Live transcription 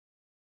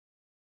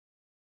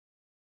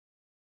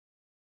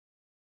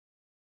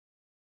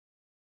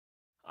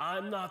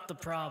I'm not the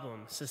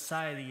problem.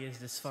 Society is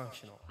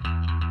dysfunctional.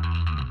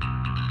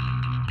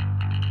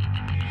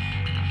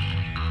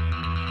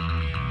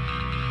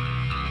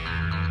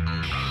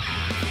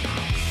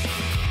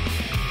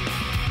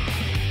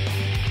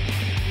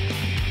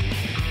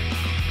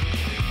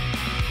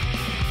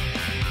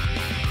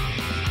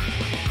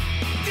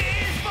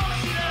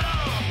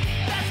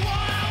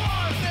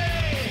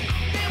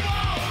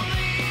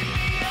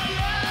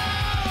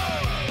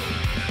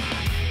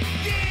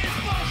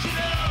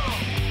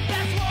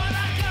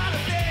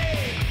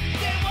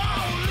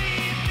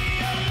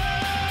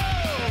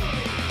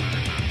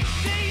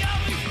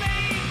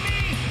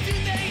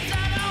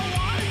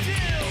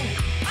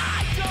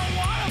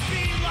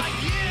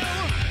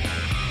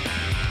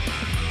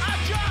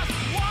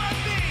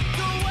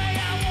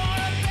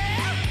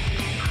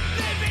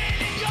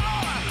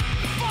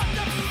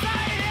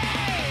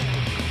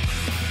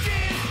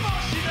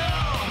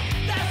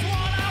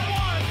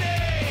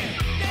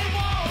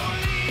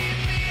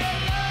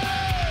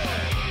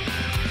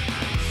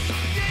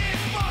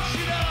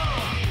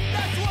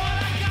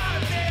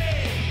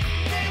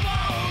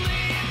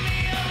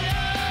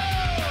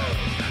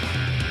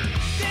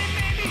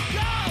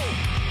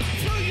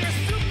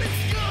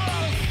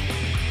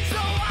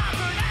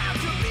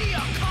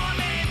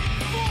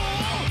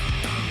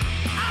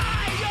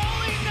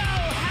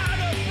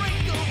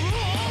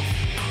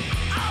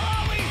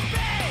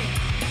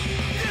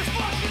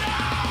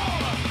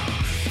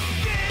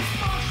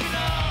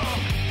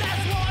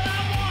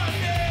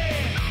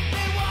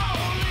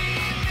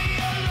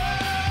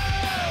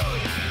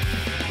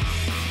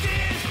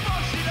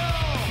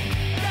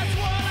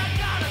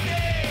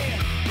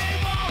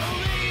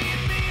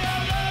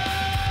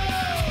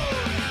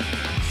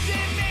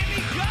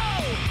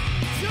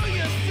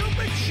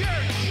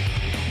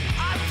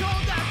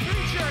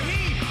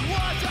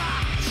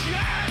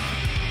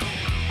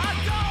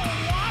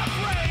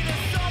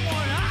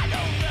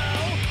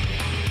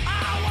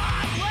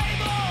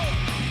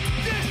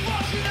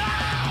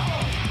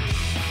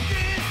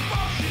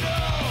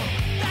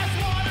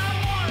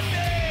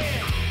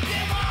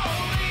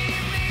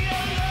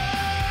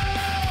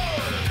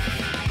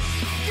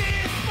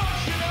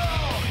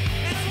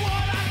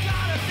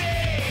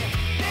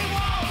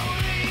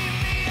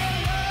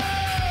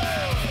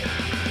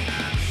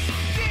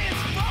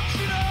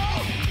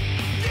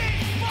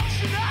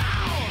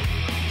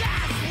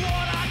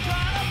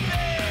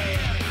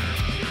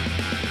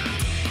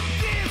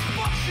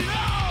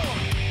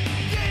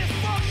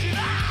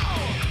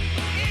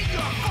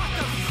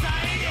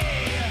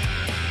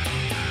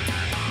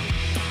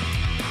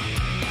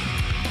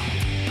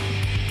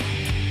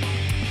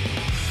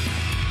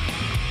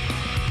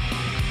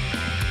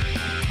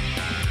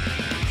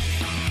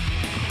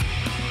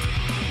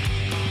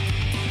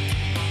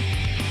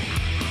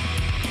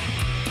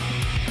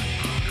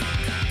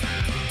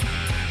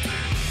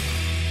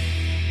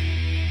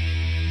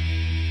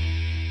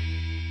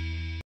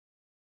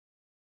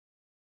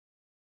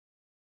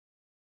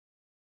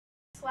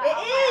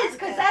 It is,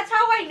 because that's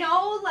how I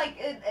know, like,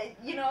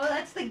 you know,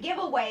 that's the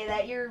giveaway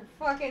that you're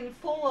fucking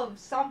full of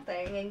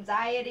something.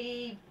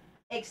 Anxiety,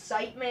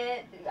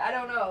 excitement, I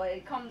don't know,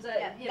 it comes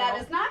at, you that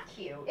know. is not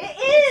cute.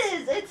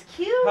 It is, it's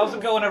cute. How's it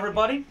going,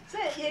 everybody?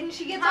 And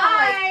she gets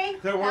Hi. all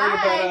like, They're worried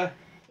about,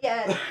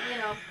 yeah, you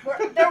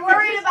know. They're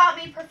worried about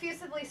me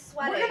profusely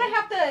sweating. We're gonna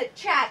have to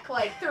check,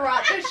 like,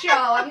 throughout the show.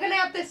 I'm gonna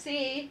have to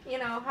see, you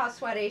know, how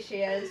sweaty she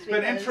is. it's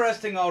been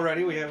interesting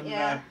already. We haven't,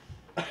 Yeah.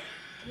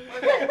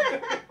 We're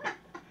good.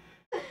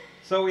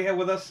 So we have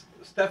with us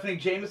Stephanie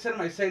Jameson,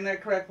 am I saying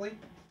that correctly?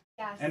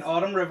 Yes. And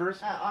Autumn Rivers.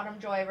 Autumn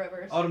Joy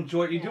Rivers. Autumn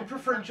Joy, you do Yeah.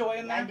 prefer Joy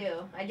in there? I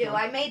do. Sure.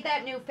 I made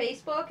that new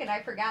Facebook and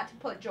I forgot to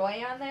put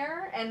Joy on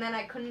there, and then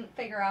I couldn't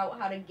figure out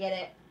how to get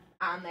it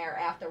on there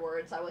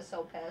afterwards. I was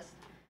so pissed.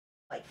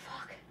 Like,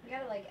 fuck. You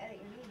gotta like edit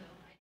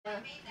your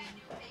name.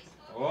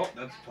 Oh,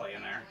 that's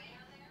playing there.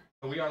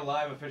 So we are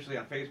live officially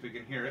on Facebook. You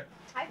can hear it.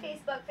 Hi,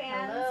 Facebook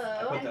fans. Hello.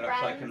 I put and that up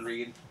so I friends. can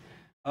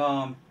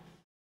read.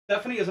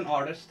 Stephanie is an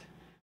artist.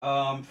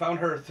 Found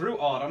her through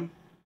Autumn,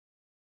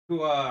 who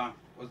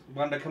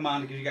wanted to come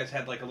on because you guys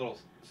had like a little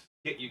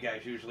skit you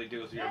guys usually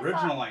do as your Yes,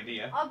 original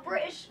idea. A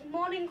British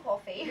morning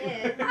coffee.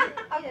 Yeah.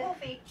 A Yeah.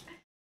 coffee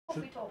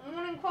talk.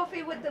 Morning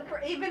coffee with the,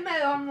 even though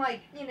I'm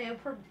like, you know,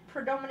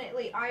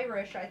 predominantly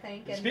Irish, I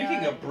think. And,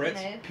 Speaking of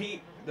Brits, you know.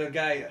 Pete, the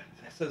guy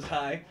says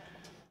hi.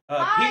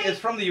 Hi. Pete is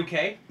from the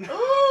UK.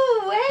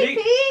 Ooh, hey,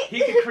 Pete. He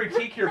can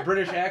critique your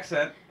British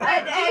accent.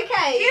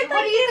 Okay,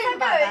 what do you think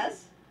about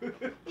this?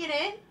 You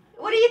know,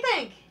 what do you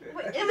think?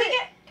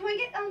 Can we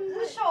get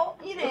the shot?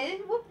 You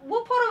know,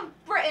 what part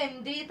of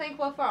Britain do you think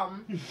we're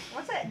from?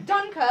 What's it?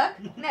 Dunkirk?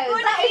 No, Good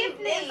is that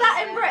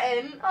evening. in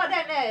Britain? I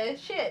don't know.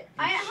 Shit.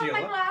 I don't have my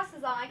Sheila.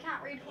 glasses on. I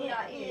can't read who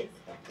that is.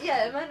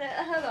 Yeah, man,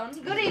 hold on.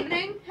 Good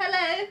evening.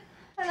 Hello.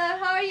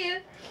 Hello, how are you?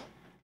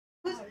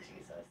 Who's, Oh,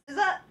 Jesus. is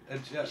that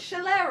It's,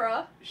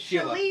 Shalera?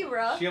 Sheila.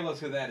 Shalera? Sheila's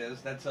who that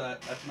is. That's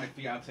my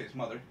fiance's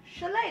mother.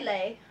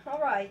 Shalele.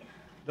 Alright.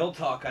 They'll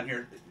talk on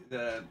here.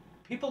 The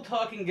people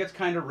talking gets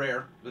kind of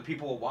rare. The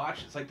people will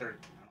watch. It's like they're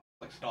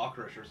like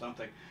stalkerish or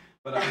something.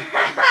 But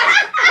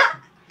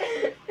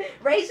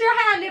Raise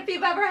your hand if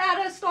you've ever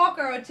had a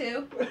stalker or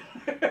two.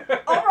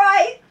 All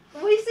right,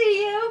 we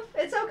see you.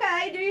 It's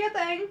okay. Do your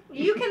thing.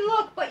 You can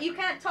look, but you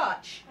can't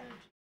touch.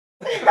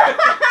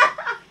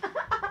 I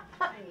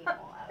need more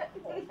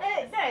alcohol.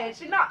 No,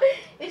 she's not.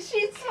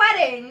 She's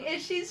sweating.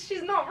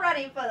 She's not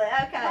ready for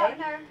that. Okay.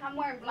 No, I'm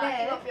wearing black.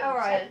 You No, won't be all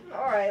able to right, see.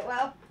 all right.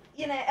 Well,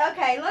 you know,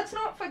 okay. Let's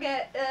not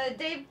forget.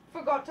 Dave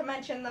forgot to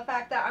mention the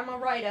fact that I'm a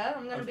writer.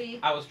 I'm gonna be.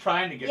 I was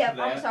trying to get Yep, to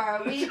that. I'm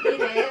sorry. We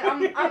did.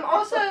 I'm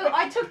also.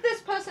 I took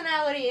this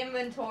personality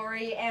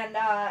inventory, and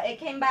it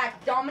came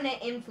back dominant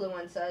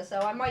influencer. So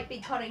I might be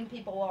cutting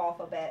people off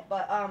a bit,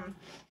 but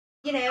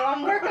you know,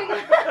 I'm working.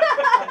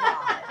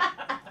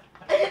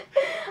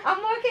 I'm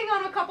working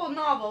on a couple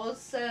novels,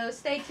 so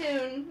stay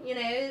tuned. You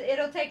know,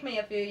 it'll take me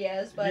a few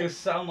years, but. You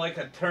sound like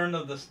a turn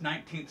of the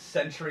 19th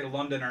century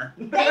Londoner.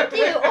 Thank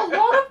you. A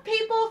lot of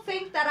people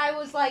think that I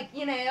was like,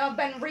 you know, I've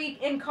been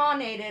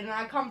reincarnated and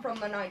I come from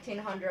the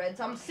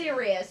 1900s. I'm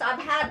serious. I've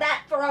had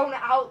that thrown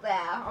out there.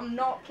 I'm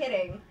not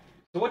kidding.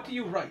 So what do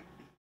you write?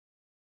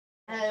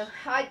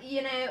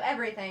 You know,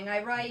 everything.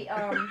 I write,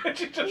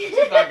 She's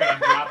not gonna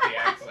drop the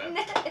accent.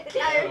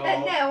 no,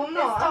 all. no, I'm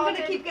not. It's I'm gonna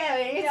started. keep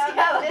going. It's Yeah,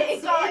 going.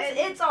 it's started.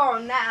 It's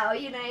on now.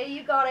 You know,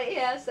 you got it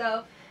here.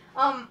 So,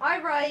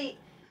 I write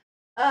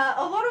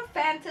a lot of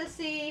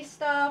fantasy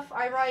stuff.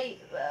 I write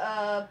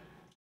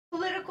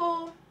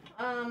political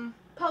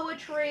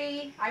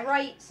poetry. I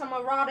write some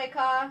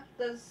erotica.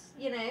 There's,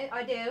 you know,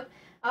 I do.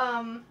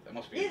 That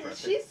must be Yeah,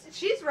 interesting.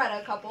 she's read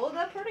a couple.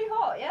 They're pretty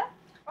hot. Yeah.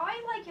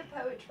 I like your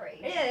poetry.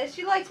 Yeah,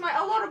 she likes a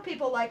lot of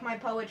people like my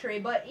poetry,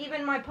 but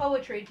even my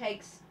poetry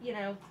takes, you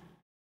know,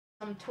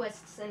 some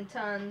twists and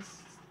turns,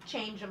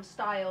 change of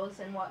styles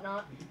and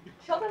whatnot.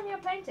 Show them your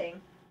painting.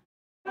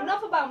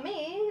 Enough about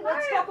me.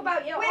 Let's No, talk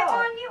about your We're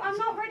art. on you. I'm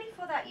not ready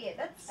for that yet.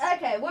 That's.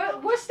 Okay,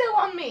 we're still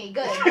on me.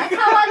 Good. That's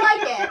how I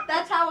like it.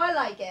 That's how I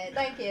like it.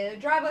 Thank you.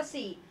 Driver's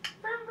seat.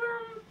 Vroom,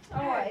 vroom.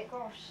 All right.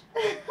 Gosh.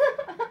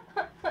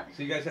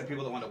 So you guys have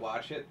people that want to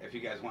watch it. If you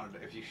guys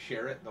wanted, if you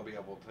share it, they'll be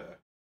able to.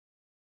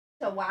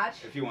 To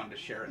watch. If you wanted to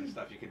share it and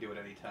stuff, you can do it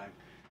anytime.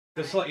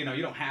 Just to let you know,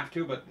 you don't have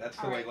to, but that's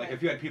the way. Alright, Like good.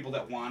 if you had people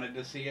that wanted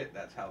to see it,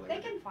 that's how they. They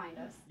would do can find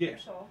us. Yeah.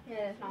 For sure.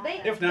 Yeah. not, They,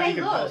 then- If not, they you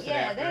can look. post it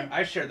Yeah. after.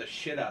 I share the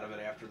shit out of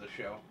it after the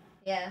show.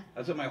 Yeah.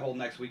 That's what my whole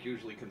next week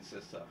usually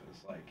consists of.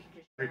 Is like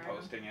Just sharing 'em,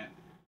 reposting it,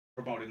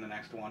 promoting the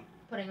next one.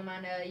 putting them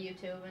on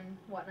YouTube and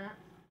whatnot.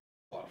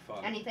 A lot of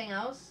fun. Anything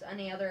else?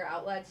 Any other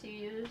outlets you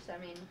use? I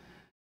mean,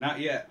 Not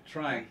yet.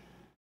 Trying.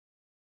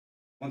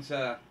 Once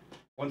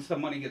the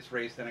money gets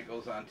raised, then it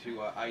goes on to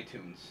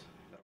iTunes.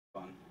 That'll be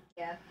fun.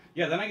 Yeah.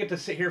 Yeah. Then I get to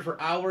sit here for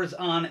hours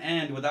on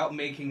end without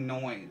making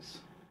noise,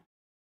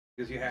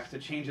 because you have to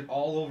change it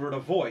all over to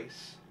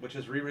voice, which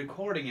is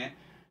re-recording it.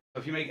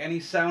 So if you make any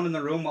sound in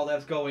the room while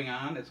that's going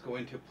on, it's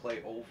going to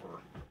play over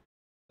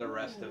the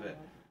rest of it.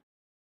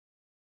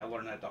 I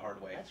learned that the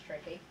hard way. that's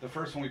tricky. The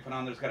first one we put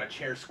on, there's got a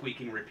chair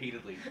squeaking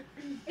repeatedly.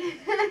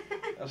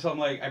 So I'm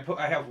like,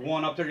 I have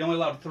one up there. You're only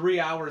allowed 3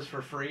 hours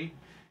for free,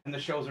 and the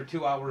shows are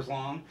 2 hours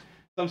long.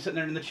 So I'm sitting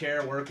there in the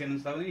chair working and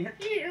stuff, and you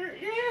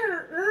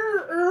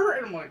hear,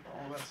 and I'm like,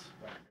 oh, that's.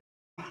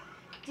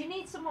 Do you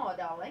need some more,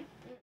 darling?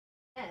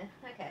 Yeah,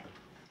 okay.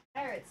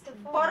 There, it's still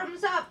full.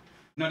 Bottoms up.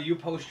 Now, do you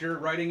post your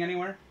writing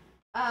anywhere?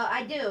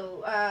 I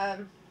do.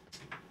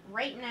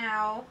 Right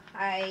now,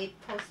 I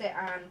post it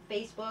on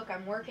Facebook.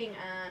 I'm working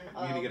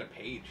on. You need to get a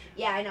page.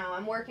 Yeah, I know.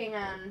 I'm working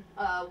on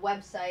a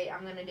website.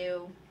 I'm gonna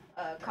do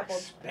a couple.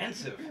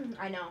 Expensive.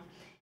 I know.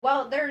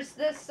 Well, there's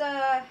this.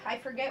 I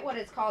forget what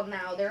it's called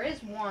now. There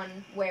is one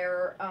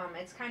where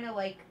it's kind of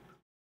like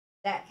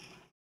that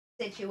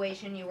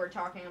situation you were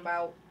talking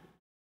about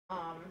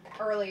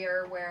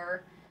earlier,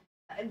 where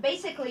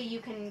basically you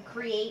can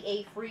create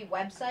a free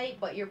website,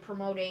 but you're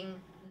promoting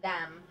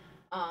them.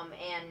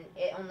 And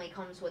it only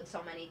comes with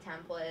so many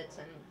templates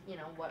and you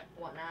know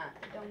whatnot.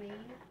 Domain.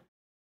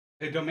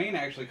 The domain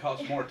actually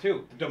costs more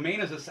too. The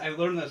domain is I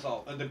learned this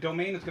all. The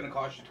domain is going to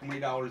cost you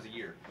 $20 a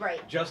year.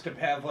 Right. Just to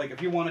have, like,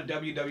 if you want a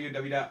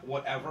www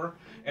whatever,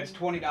 it's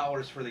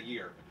 $20 for the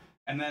year.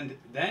 And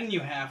then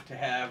you have to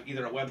have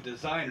either a web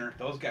designer,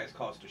 those guys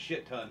cost a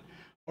shit ton,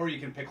 or you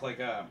can pick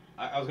like I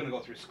was going to go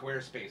through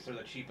Squarespace, they're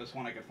the cheapest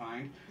one I could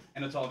find,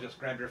 and it's all just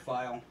grab your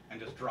file and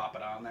just drop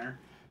it on there.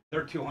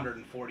 They're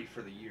 $240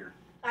 for the year.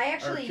 I Or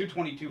actually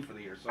 $222 for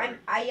the year, sorry.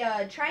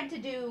 I tried to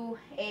do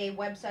a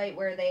website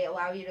where they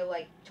allow you to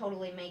like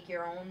totally make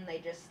your own. They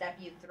just step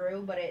you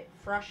through, but it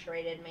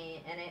frustrated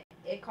me and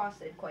it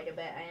costed quite a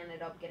bit. I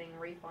ended up getting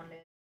refunded.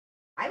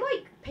 I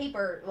like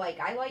paper, like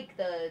I like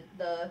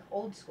the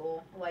old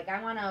school. Like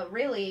I want to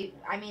really,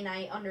 I mean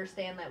I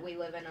understand that we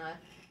live in a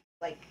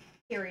like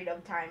period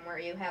of time where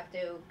you have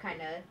to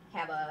kind of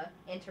have a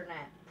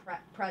internet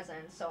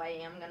presence. So I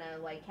am going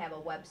to like have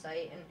a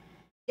website and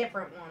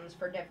different ones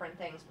for different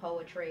things,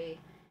 poetry,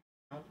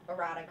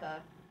 erotica,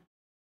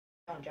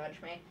 don't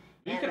judge me,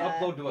 You And, can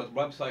upload to a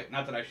website.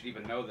 Not that I should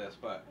even know this,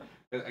 but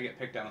I get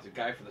picked on as a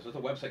guy for this. There's a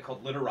website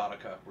called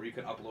Literotica where you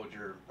can upload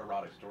your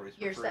erotic stories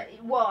for free.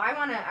 Well, I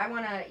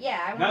wanna,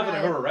 yeah, Not that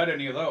I've ever read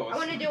any of those. I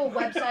want to do a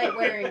website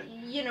where,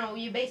 you know,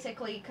 you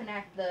basically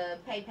connect the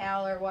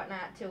PayPal or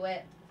whatnot to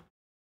it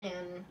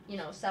and, you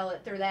know, sell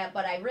it through that.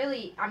 But I'm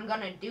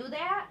going to do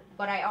that,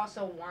 but I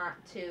also want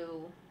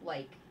to,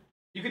 like...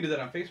 You can do that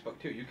on Facebook,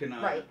 too. You can,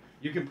 Right.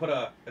 You can put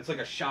it's like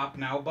a shop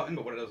now button,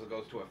 but what it does, it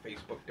goes to a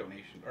Facebook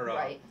donation, or a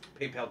Right.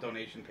 PayPal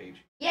donation page.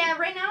 Yeah,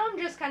 right now I'm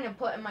just kind of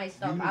putting my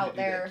stuff You need out to do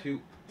there. that,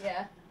 too.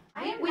 Yeah.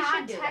 I am We not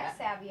should do tech that.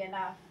 savvy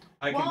enough.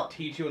 I Well, can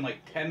teach you in like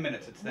 10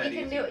 minutes. It's that We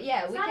can easy. do it.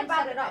 Yeah, It's we not can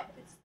about set it up.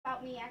 It's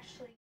about me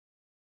actually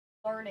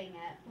learning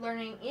it.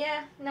 Learning.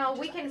 Yeah, no,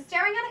 we Just, can...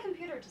 staring at a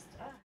computer. Just.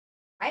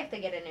 I have to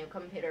get a new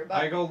computer, but...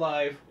 I go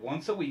live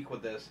once a week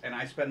with this, and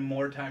I spend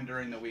more time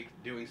during the week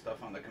doing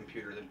stuff on the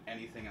computer than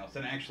anything else,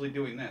 than actually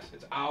doing this.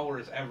 It's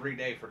hours every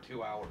day for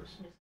 2 hours.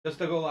 Just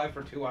to go live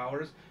for 2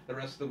 hours, the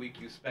rest of the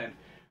week you spend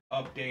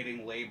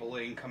updating,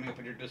 labeling, coming up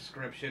with your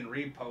description,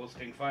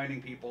 reposting,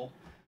 finding people.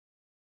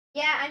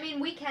 Yeah, I mean,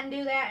 we can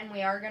do that, and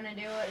we are gonna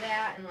do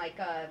that, and like,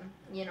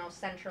 you know,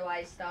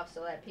 centralized stuff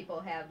so that people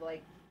have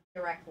like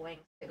direct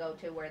links to go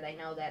to where they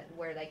know that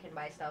where they can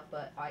buy stuff.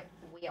 But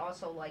we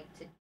also like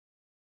to.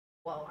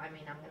 Well, I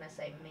mean, I'm gonna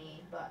say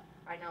me, but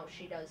I know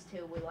she does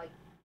too.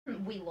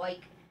 We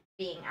like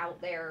being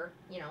out there,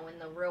 you know, in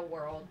the real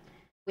world.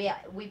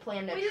 We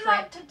planned a We trip.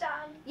 love to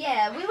dance.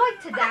 Yeah, we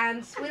like to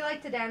dance. We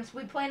like to dance.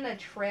 We planned a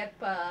trip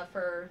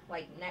for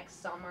like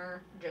next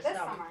summer. Just This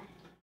summer.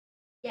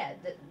 Yeah,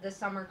 the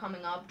summer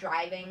coming up,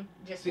 driving,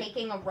 just See-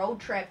 taking a road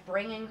trip,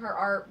 bringing her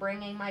art,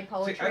 bringing my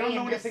poetry, See, I don't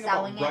know and just anything about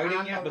selling it writing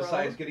on yet the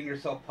besides road. getting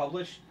yourself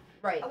published.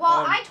 Right. Well,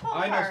 I told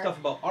I know her. stuff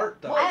about art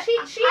though. Well, she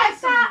I've has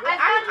some. got- I've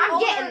got I'm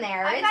older- getting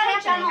there. I've It's got a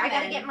happening. I gotta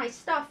gentleman. get my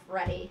stuff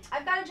ready.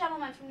 I've got a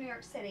gentleman from New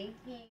York City.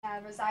 He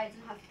resides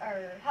in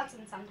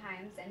Hudson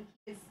sometimes, and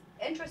he's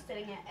interested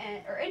in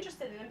it, or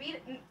interested in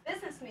a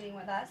business meeting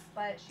with us.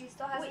 But she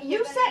still hasn't. You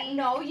given said me,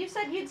 no. You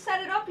said you'd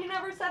set it up. You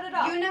never set it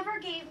up. You never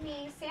gave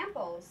me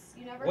samples.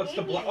 You never. What's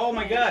gave the me oh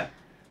my anything. god.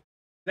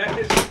 That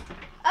is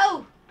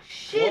Oh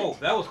shit! whoa,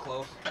 that was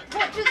close.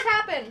 What just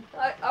happened?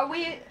 Are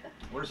we?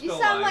 We're You still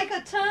sound live.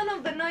 like a ton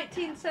of the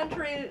 19th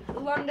century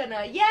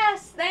Londoner.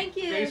 Yes, thank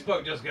you.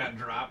 Facebook just got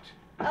dropped.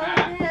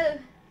 Oh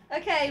no.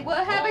 Okay,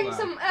 we're having on.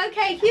 some.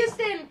 Okay,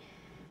 Houston.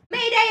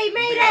 Mayday,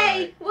 mayday!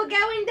 alright. We're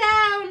going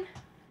down.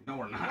 No,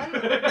 we're not.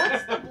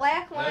 What's the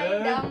black line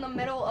Uh, down the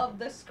middle of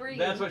the screen?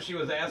 That's what she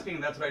was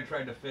asking. That's what I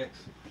tried to fix.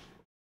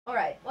 All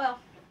right. Well,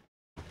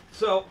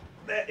 So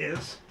that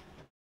is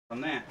on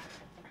that.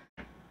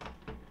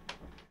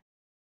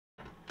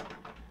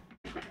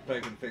 If I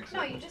can fix it.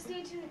 No, you just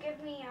need to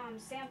give me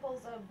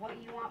samples of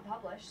what you want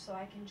published, so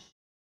I can.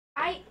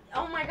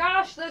 oh my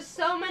gosh, there's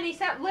so many.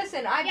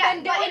 Listen, I've Yeah,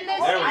 been but doing in this.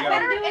 order- I've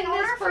been in doing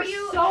order this for for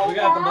you- so We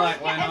got the long.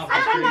 black line Yeah, off it's the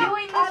I've been screen.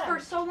 doing this for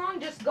so long.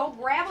 Just go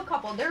grab a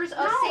couple. There's a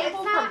No, it's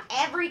sample not- from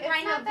every it's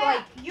kind not of that.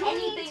 like You need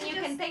anything to you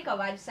just- can think of.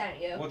 I've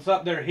sent you. What's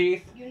up there,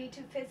 Heath? You need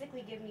to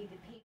physically give me the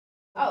paper.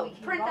 Oh, We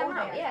can print go them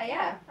out. there.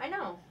 Yeah, I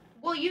know.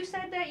 Well, you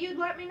said that you'd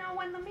let me know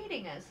when the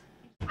meeting is.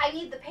 I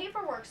need the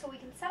paperwork so we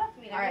can set up a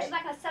meeting. All I'm right. just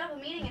not going to set up a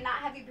meeting and not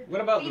have you.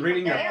 What about be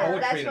reading your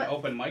prepared. That's poetry at an what-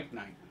 open mic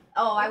night?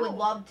 Oh, I would Ooh.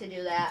 love to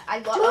do that. I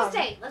love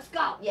Tuesday, let's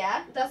go.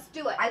 Yeah. Let's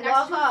do it. I Next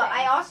love.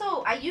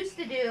 Tuesday. I used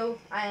to do,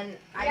 and You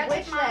I gotta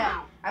wish take mine that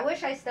out. I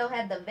wish I still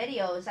had the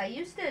videos. I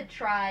used to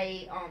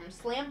try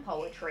slam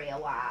poetry a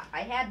lot.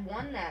 I had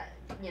one that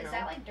you know. Is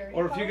that like dirty?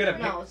 Or if you get a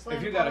poetry? no, slam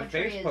if you got a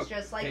poetry Facebook is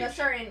just like a page.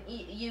 certain.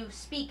 You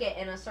speak it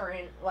in a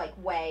certain like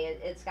way.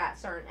 It's got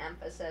certain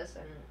emphasis,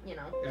 and you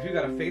know. If you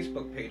got a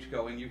Facebook page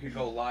going, you could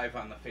go live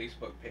on the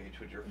Facebook page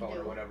with your phone Do.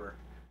 or whatever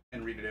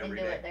and read it And every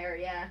do day. it there,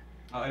 yeah.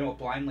 I know a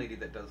blind lady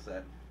that does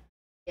that.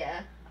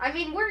 Yeah. I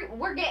mean,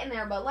 we're getting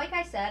there, but like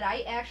I said,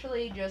 I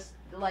actually just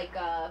like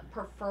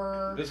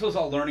prefer. This was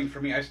all learning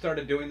for me. I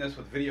started doing this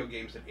with video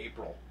games in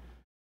April,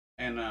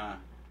 and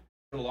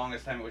for the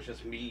longest time it was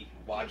just me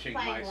watching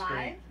my playing screen.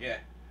 live? Yeah, it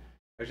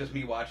was just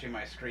me watching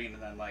my screen,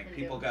 and then like And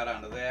people do- got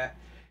onto that,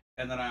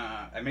 and then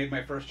I made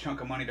my first chunk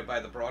of money to buy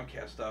the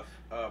broadcast stuff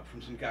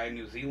from some guy in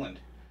New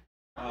Zealand.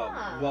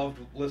 Ah. Loved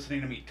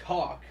listening to me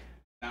talk,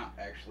 not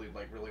actually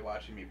like really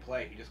watching me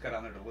play. He just got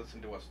on there to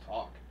listen to us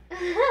talk.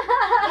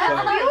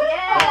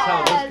 That's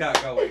how this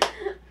got going.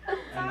 That's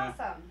And,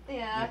 awesome.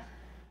 Yeah.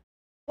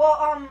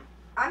 Well,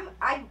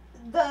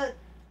 the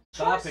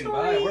short Stopping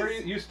by. stories. Where are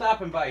you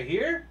stopping by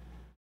here?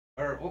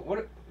 Or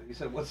what? He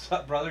said, "What's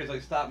up, brother?" He's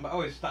like, "Stopping by."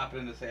 Oh, he's stopping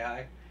in to say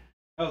hi.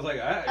 I was like,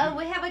 Oh,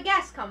 we have a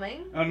guest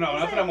coming. "Oh no, Is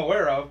not it? that I'm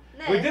aware of."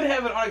 No. We did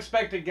have an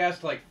unexpected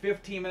guest like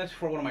 15 minutes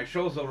before one of my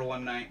shows over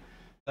one night.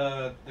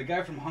 The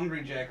guy from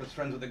Hungry Jack was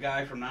friends with the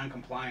guy from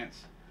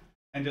Noncompliance,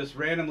 and just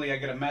randomly I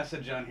get a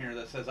message on here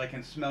that says, "I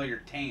can smell your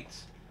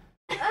taints."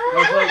 I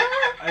was like,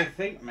 "I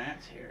think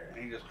Matt's here,"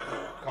 and he just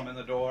come in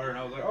the door, and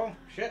I was like, "Oh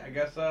shit, I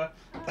guess."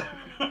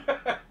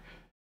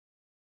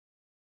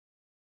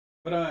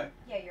 But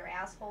Yeah, your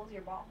assholes,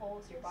 your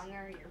buttholes, your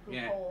bunger, your poop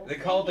yeah, holes. they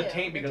call it the Thank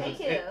you. taint because Thank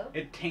it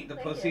you. taint the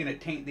Thank pussy you. and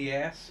it taint the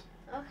ass.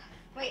 Okay.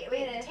 Wait,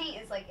 the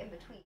taint is like in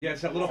between. Yeah,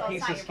 it's that little So it's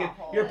piece not of your skin.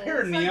 butthole. Your It's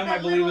perineum, like that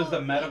I believe, is little, the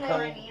you medical know,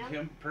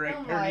 perineum.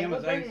 perineum.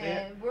 Is that how you say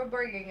it? We're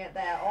bringing it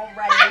there already.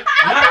 Not-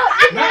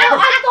 I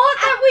thought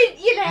that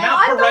we, Not I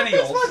thought this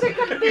perennials. wasn't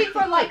going to be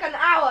for like an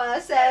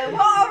hour, so we're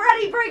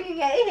already bringing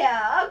it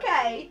here.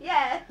 Okay,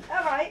 yeah,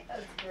 all right.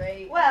 That's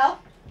great. Well,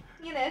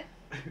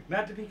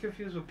 Not to be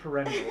confused with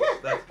perennials.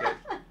 That's good.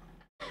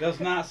 Does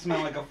not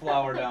smell like a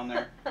flower down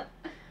there.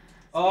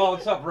 Oh,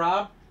 what's up,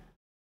 Rob?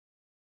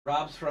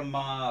 Rob's from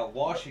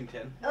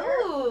Washington.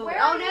 Ooh, Where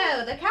oh are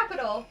no, the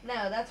capital.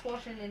 No, that's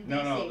Washington, D.C.,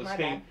 No, the my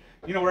state. bad.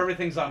 You know where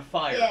everything's on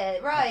fire. Yeah,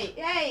 right.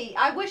 Hey,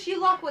 I wish you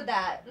luck with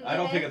that. I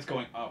don't think it's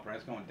going up, right?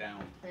 It's going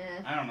down.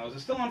 Yeah. I don't know. Is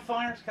it still on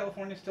fire? Is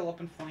California still up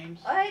in flames?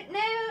 No,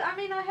 I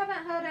mean I haven't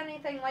heard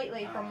anything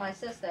lately from my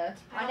sister.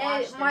 I don't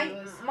I watch know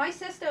the news. my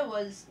sister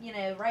was,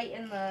 right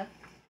in the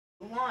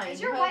line.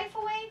 Is your Her- wife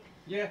awake?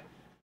 Yeah.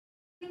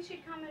 Think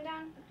she'd come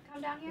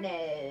down here? No.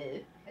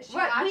 Is she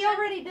Right, we watching?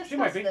 already She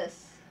might discussed be.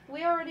 this.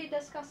 We already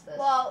discussed this.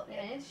 Well,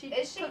 Yeah, is she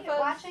prefers-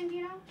 watching? Do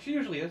you know? She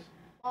usually is.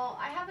 Well,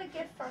 I have a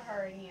gift for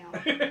her and you.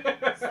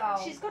 So.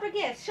 She's got a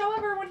gift. Show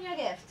everyone your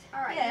gift.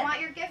 All right. Yeah. You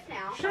want your gift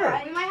now? Sure. All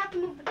right, we might have to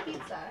move the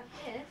pizza.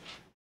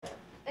 Yeah.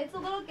 It's a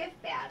little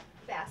gift basket.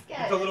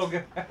 It's a little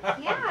good. Yeah.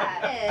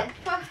 Yeah.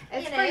 Well,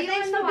 It's you for know, you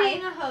thanks and for the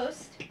being wife. a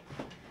host.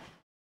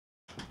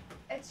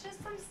 It's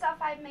just some stuff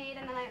I've made,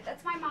 and then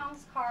that's my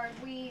mom's card.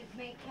 We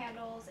make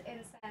candles,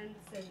 incense,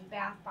 and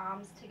bath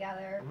bombs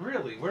together.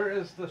 Really? Where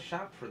is the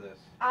shop for this?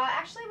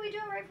 Actually, we do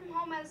it right from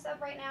home as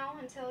of right now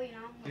until we Do you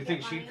get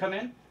think money. she'd come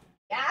in?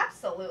 Yeah,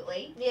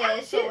 absolutely. Yeah,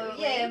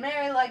 absolutely. yeah,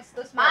 Mary likes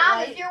the smart Mom,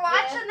 light. if you're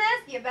watching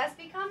this, you best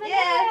be coming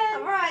Yeah,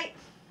 in. all right.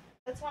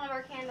 That's one of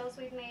our candles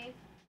we've made.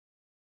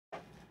 I'm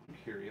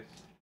curious.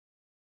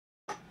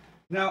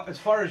 Now, as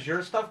far as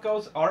your stuff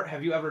goes, Art,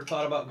 have you ever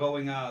thought about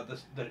going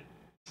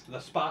the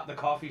spot, the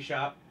coffee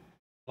shop?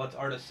 Let's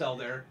artists sell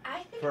there.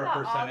 I think For a about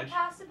all the percentage.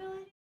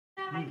 possibilities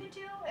that I could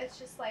do. It's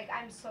just like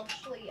I'm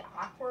socially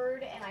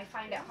awkward, and I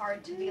find it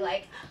hard to be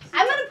like,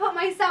 I'm gonna put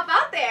myself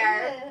out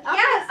there. Yeah,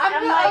 Yes, I'm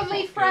I'm the like,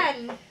 only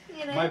friend.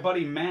 You know. My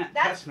buddy Matt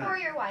that's Kessner. for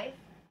your wife.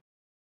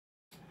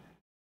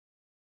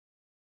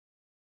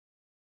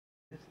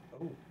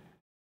 Oh.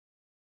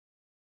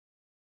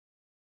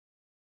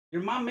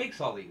 Your mom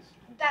makes all these.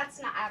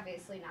 That's not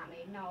obviously not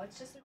made. No, it's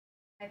just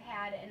I've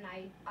had, and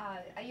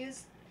I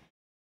used.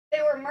 They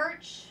were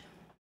merch.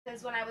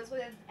 Because when I was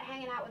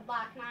hanging out with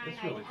Lock 9, That's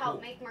I really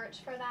helped cool. make merch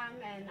for them,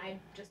 and I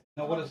just.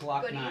 Now, what is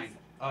Lock goodies. 9? Is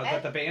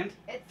that the band?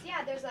 It's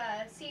there's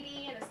a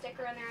CD and a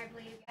sticker in there, I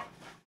believe. Yeah.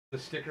 The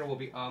sticker will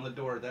be on the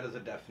door. That is a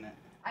definite.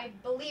 I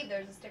believe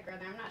there's a sticker in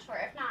there. I'm not sure.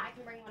 If not, I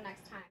can bring one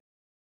next time.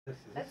 This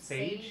is That's a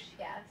sage?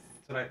 Yes.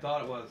 That's what I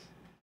thought it was.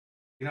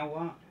 You know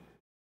what?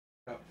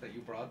 That you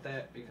brought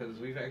that because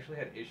we've actually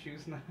had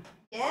issues now.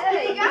 Yeah,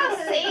 There you go. you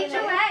Sage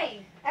know.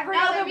 away. Every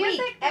No, other the week.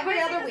 music, the Every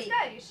music other is week.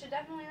 good. You should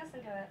definitely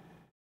listen to it.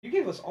 You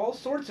gave us all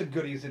sorts of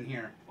goodies in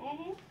here.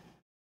 Mhm.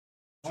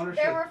 I wonder if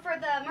There she- were for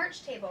the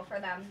merch table for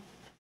them.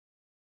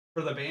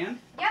 for the band?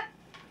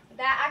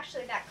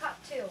 That cup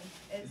too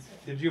is.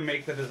 Did you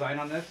make the design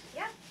on this?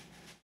 Yeah.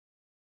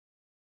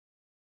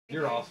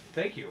 You're awesome.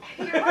 Thank you.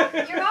 You're welcome.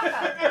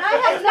 And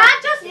I have It's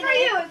not just you for know-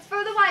 you. It's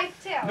for the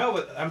wife too. No,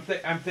 but I'm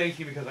thanking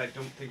you because I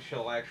don't think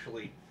she'll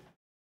actually.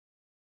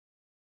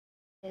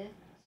 Yeah.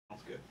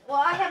 Sounds good. Well,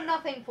 I have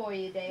nothing for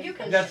you, Dave. You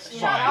can 'cause, That's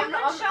you fine. know, I'm, You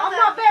can I'm, show I'm them.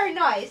 not very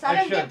nice. I I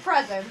don't get should.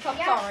 presents. I'm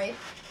Yeah. sorry.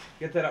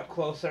 Get that up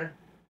closer.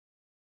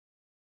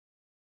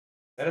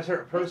 That is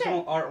her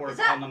personal artwork is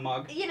that- on the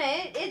mug. You know,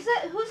 is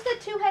that who's the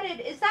two-headed?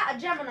 Is that a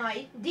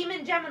Gemini?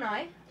 Demon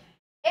Gemini?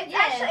 It's Yeah.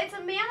 actually it's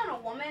a man and a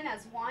woman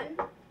as one.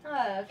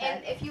 Oh, okay.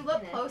 And if you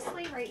look Yeah.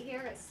 closely right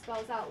here, it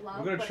spells out love.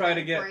 We're gonna but try the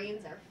to get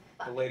brains are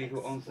The lady who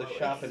fucking owns the exploding.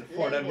 shop in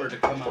Fort Edward to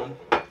come on.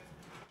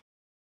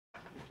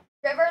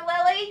 River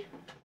Lily.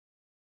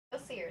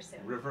 You'll see her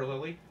soon. River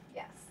Lily.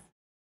 Yes.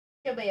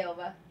 She'll be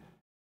over.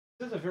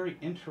 This is a very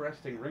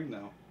interesting ring,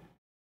 though.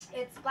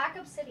 It's black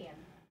obsidian.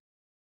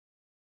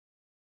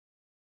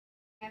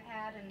 I've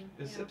had and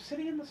Is you know,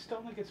 obsidian the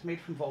stone that gets made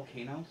from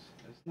volcanoes?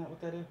 Isn't that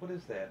what that is? What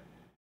is that?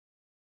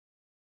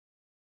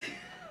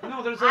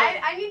 No, there's a.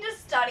 I need to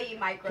study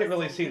my crystals Can't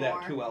really see more.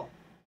 that too well.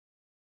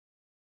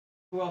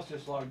 Who else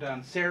just logged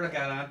on? Sarah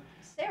got on.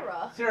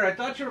 Sarah. Sarah, I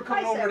thought you were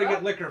coming Hi, over to Sarah.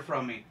 get liquor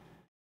from me.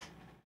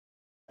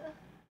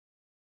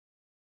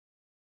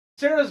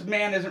 Sarah's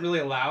man isn't really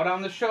allowed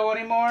on the show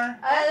anymore.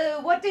 Oh,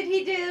 what did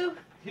he do?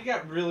 He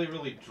got really,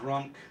 really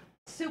drunk.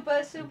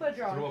 Super Threw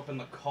drunk. up in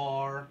the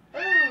car.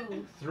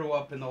 Ooh. Threw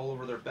up in all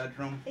over their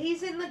bedroom.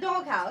 He's in the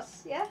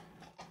doghouse. Yeah.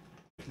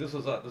 This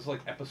was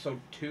like episode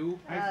 2,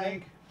 I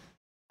think.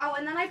 Oh,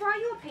 and then I brought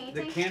you a The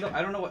painting. candle.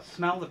 I don't know what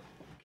smell the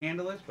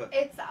candle is, but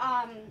It's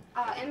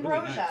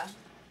ambrosia. nice.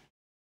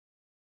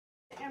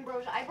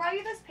 Ambrosia. I brought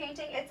you this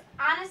painting. It's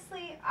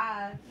honestly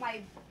I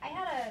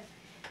had a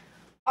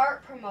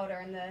art promoter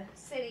in the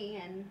city,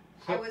 and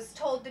I So- was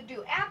told to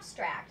do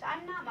abstract.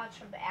 I'm not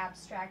much of the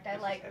abstract. I This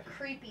is like heavy.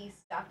 creepy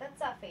stuff. That's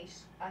a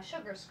face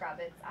sugar scrub.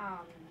 It's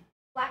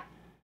black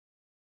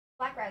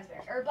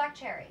raspberry or black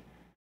cherry.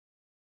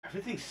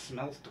 everything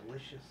smells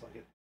delicious. Like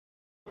it.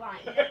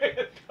 want to eat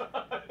it.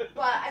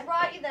 But I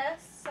brought you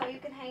this so you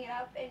can hang it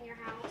up in your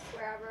house,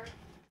 wherever.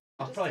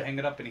 I'll Just probably a- hang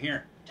it up in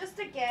here. Just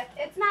a gift.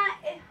 It's not.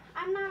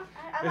 I'm not.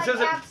 I This like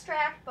isn't-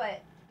 abstract,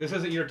 but This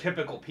isn't your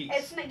typical piece.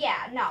 it's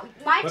yeah. No,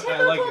 my But I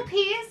typical like it.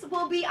 piece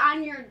will be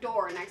on your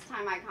door next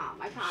time I come.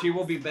 I promise. She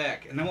will be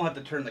back, and then we'll have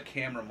to turn the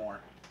camera more.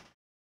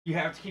 You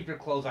have to keep your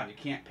clothes on. You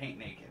can't paint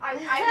naked. I'll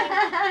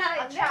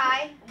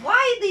try.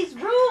 Why these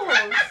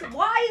rules?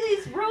 Why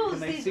these rules? Can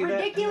they These see that in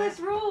ridiculous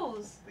there?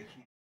 rules. They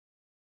can't.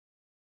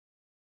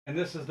 And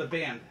this is the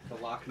band, the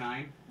Lock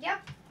 9.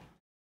 Yep.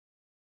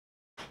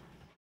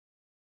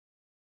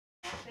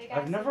 They got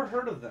I've never some-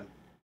 heard of them.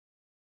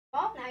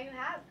 Well, now you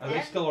have. Are they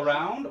Yeah. still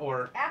around,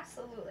 or?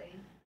 Absolutely.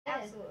 Yeah.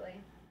 Absolutely.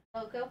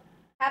 Loco,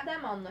 have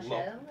them on the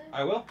show.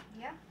 I will.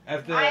 Yeah.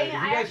 If you I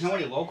guys know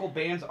any actually- local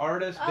bands,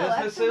 artists, Oh,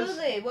 businesses,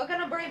 absolutely. We're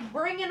gonna bring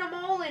bringing them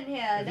all in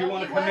here. if Don't you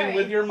want to you come worry. in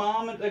with your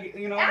mom, on the next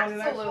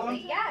Absolutely. one.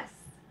 Yes.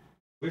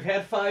 We've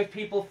had 5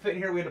 people fit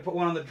in here. We had to put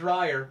one on the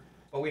dryer,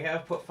 but we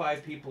have put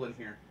 5 people in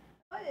here.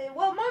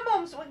 Well, my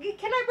mom's. Can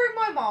I bring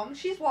my mom?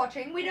 She's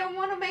watching. We don't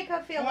want to make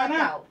her feel Why left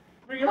not? out.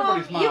 Bring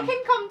everybody's mom. You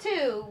can come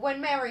too when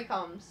Mary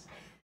comes.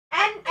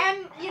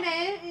 And you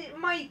know,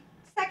 my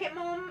second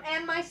mom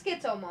and my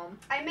schizo mom.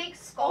 I make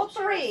All sculptures.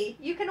 3.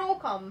 You can all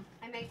come.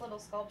 I make little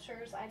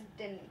sculptures. I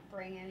didn't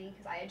bring any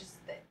because I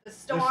just the This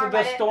storm. is I the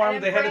didn't- I storm.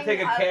 didn't They had to bring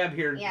take a cab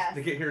here yes.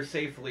 to get here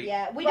safely.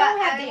 Yeah, we But don't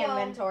have I the will-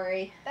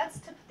 inventory. That's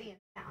to put the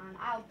intent on.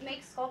 I'll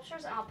make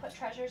sculptures and I'll put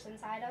treasures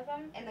inside of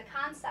them. And the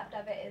concept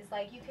of it is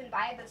like you can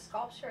buy the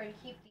sculpture and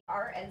keep the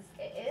art as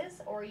it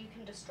is, or you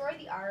can destroy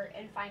the art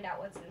and find out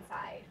what's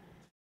inside.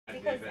 I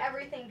Because believe it.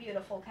 everything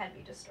beautiful can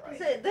be destroyed.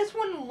 This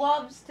one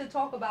loves to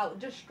talk about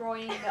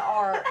destroying the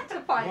art to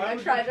find Why the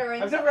would treasure.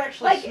 I've And never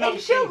actually like, smelled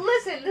and she'll paint.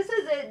 listen. This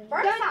is a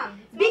Burn don't- some.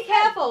 It Be smells good.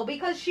 careful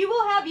because she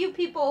will have you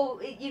people,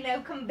 you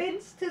know,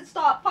 convinced to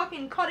start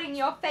fucking cutting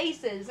your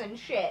faces and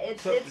shit.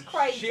 It's So, it's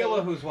crazy.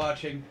 Sheila, who's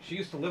watching, she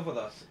used to live with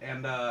us,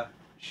 and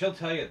she'll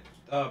tell you,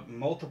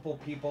 multiple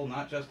people,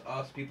 not just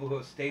us, people who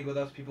have stayed with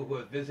us, people who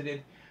have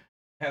visited,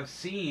 have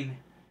seen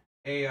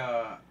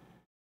a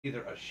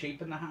either a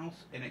shape in the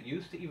house, and it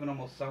used to even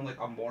almost sound like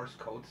a Morse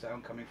code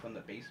sound coming from the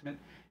basement.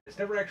 It's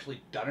never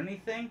actually done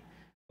anything,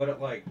 but it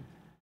like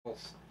will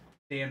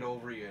stand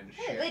over you and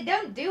Yeah, shit. they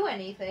don't do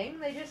anything.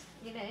 They just,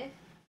 you know,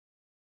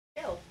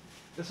 chill.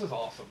 This is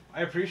awesome.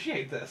 I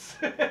appreciate this.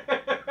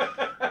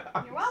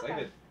 I'm You're welcome.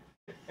 excited.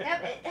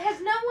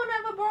 Has no one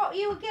ever brought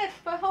you a gift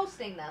for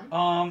hosting them?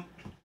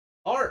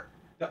 Art.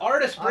 The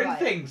artists bring Alright.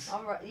 things.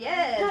 All right.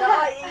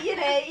 Yeah. You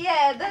know.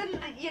 Yeah. Then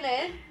you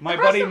know. My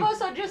the rest buddy- of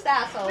us are just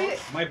assholes.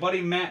 My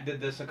buddy Matt did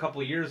this a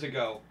couple years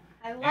ago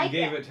I and like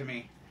gave it to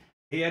me.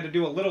 He had to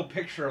do a little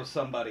picture of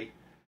somebody,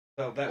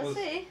 so that Let's was.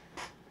 see.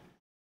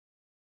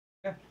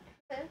 Yeah.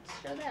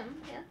 Let's show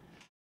them. Yeah.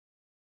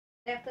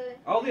 They have to.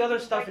 All the other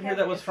stuff in here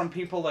that was This- from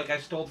people like I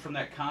stole from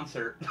that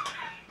concert.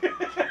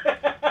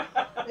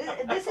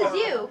 This is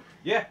you.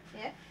 Yeah.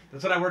 Yeah.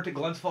 That's when I worked at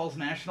Glens Falls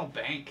National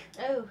Bank.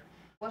 Oh,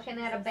 working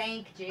at a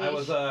bank, geez. I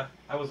was a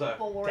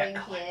Boring.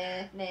 debt collector.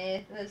 Yeah.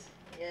 Nah. This.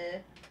 Yeah.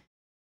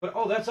 But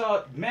that's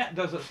Matt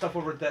does that stuff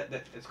over at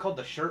that it's called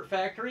the Shirt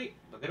Factory,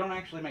 but they don't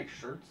actually make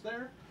shirts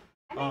there.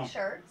 I make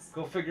shirts.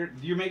 Go figure.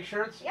 Do you make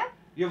shirts? Yep.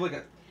 You have like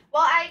a.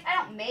 Well, I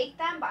don't make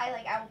them, but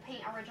I will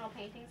paint original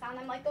paintings on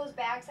them, like those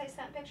bags I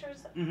sent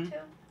pictures Mhm.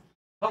 to.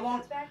 How long?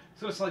 Those bags.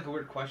 So it's like a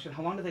weird question.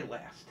 How long do they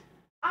last?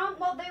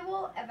 Well, they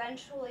will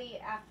eventually,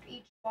 after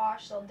each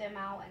wash, they'll dim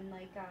out and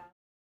like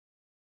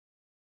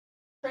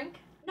Shrink.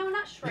 no,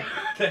 not shrink.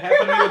 That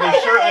happened to me with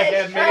the shirt I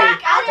had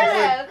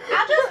made.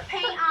 I'll just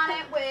paint on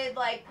it with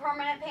like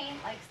permanent paint,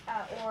 like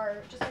or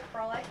just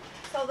acrylic,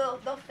 so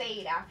they'll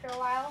fade after a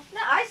while.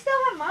 No, I still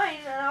have mine,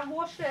 and I've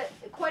washed it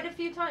quite a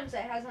few times.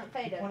 It hasn't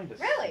faded. I wanted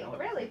to Really? smell it.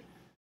 Really?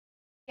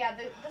 Yeah,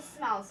 the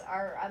smells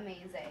are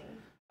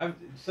amazing.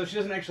 So she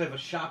doesn't actually have a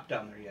shop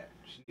down there yet.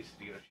 She needs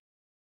to get a shop.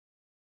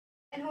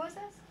 And who is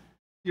this?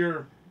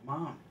 Your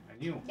mom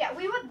and you. Yeah,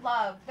 we would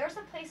love. There's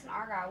a place in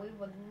Argyle we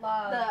would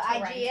love The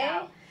to rent IGA?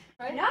 out.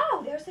 Right?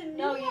 No, there's a new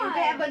No, one. you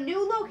have a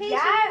new location.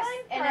 Yes,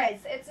 in and mind?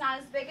 it's not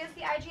as big as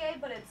the IGA,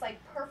 but it's like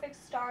perfect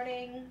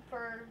starting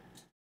for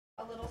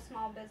a little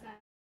small business.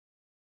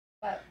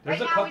 But There's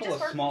right a now we couple just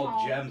of work small from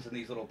home. gems in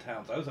these little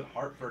towns. I was in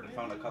Hartford and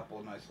found a couple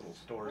of nice little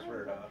stores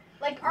where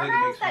Like lady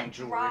Argyle's makes fine that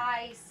jewelry.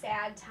 dry,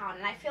 sad town,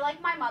 and I feel like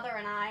my mother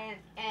and I,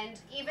 and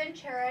even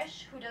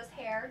Cherish, who does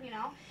hair, you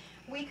know,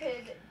 we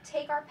could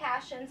take our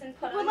passions and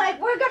put We're them. like,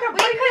 we're gonna We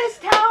bring this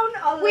town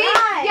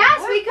alive. yes,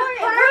 We're we could going-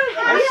 put our we're-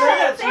 I said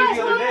that to you passions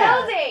the other into a day.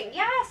 building.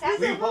 Yes, You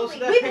absolutely.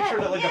 posted that We've picture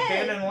had- of like yeah,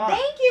 abandoned lot.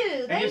 Thank you.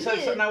 And Thank you said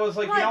something. I was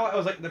like, What? you know, I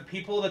was like, the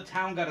people of the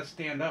town got to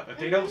stand up. If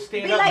they don't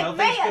stand Be up, like, nothing's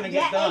 "Man, gonna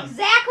get yeah, done.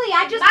 Exactly.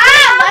 I just Mom, put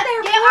it out let's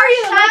there get for our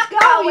you. Let's shop go.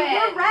 going.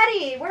 We're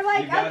ready. We're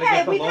like, You gotta okay,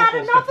 get the we've had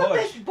locals enough to of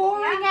this push.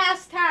 boring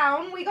ass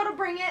town. We gotta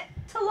bring it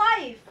to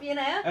life. You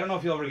know. I don't know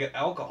if you'll ever get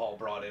alcohol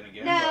brought in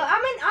again. No, but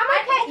I'm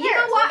I okay. can You hear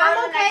know it, so what? go to I'm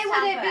the okay next with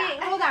town it for being.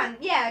 that. Hold on.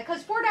 Yeah,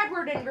 because Fort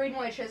Edward and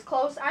Greenwich is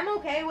close. I'm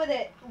okay with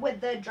it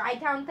with the Dry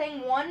Town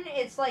thing. One,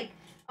 it's like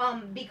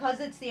because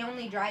it's the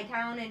only dry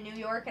town in New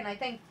York, and I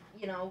think,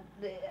 you know,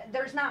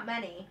 there's not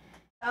many.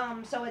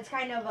 So it's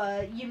kind of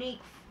a unique,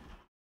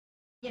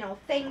 you know,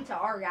 thing to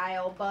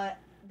Argyle, but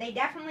they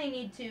definitely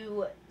need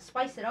to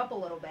spice it up a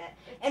little bit.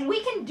 And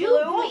we can do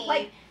both.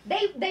 Like,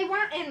 they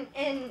want,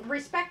 and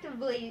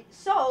respectively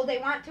so, they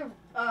want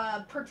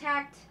to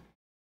protect,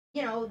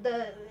 you know,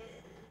 the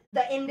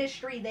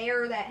industry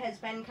there that has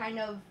been kind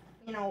of,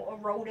 you know,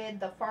 eroded,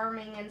 the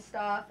farming and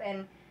stuff,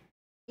 and,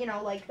 you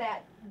know, like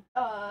that,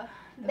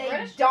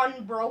 they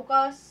done broke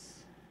us.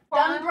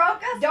 Done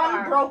broke us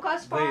Done broke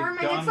us farm,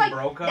 and it's like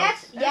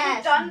that's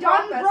Done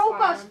broke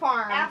us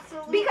farm.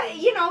 Absolutely. Because,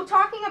 you know,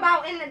 talking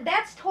about, and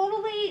that's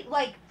totally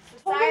like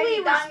totally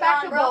Society done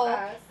respectable. broke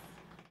us.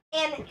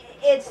 And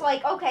it's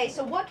like, okay,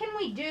 so what can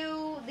we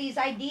do? These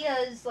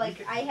ideas,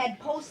 like I had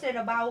posted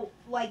about,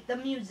 like the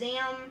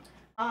museum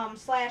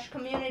 /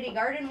 community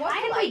garden. What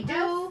can we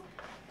do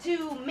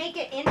to make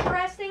it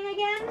interesting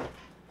again,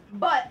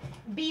 but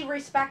be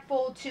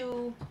respectful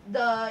to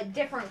the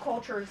different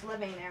cultures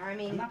living there? I I'm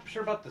mean, not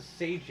sure about the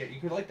sage yet.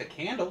 You could light the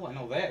candle. I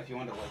know that if you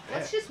want to light that.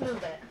 let's just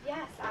move it.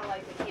 Yes, I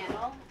like the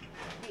candle.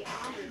 Be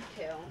honored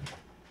to.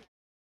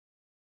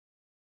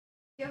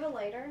 Do you have a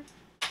lighter?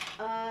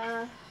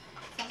 Somewhere.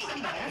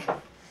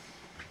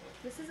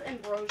 This is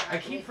ambrosia. I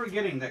keep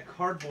forgetting that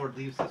cardboard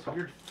leaves this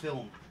weird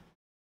film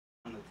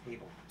on the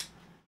table.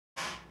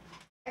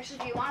 Actually,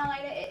 do you want to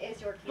light it? It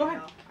is your Go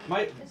candle.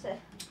 ahead. Just a,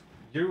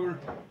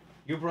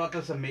 You brought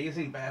this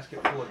amazing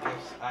basket full of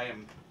gifts. I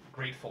am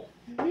grateful.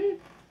 Mm-hmm.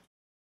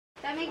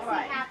 That makes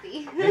Alright. me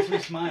happy. Makes me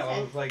smile.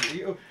 I was like,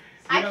 you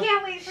I know,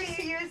 can't wait for you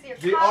to use your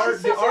the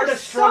cups.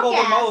 artists struggle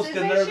the most, and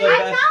they're the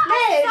best.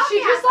 Hey, she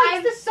just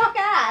likes to suck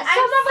ass. I'm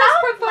Some of us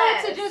prefer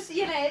selfless. to just,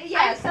 you know, There's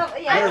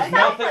I'm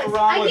nothing selfless.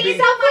 wrong I with can be being.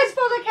 selfless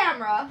for the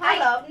camera.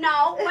 Hello.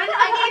 No, when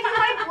I gave you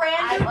my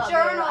brand I new love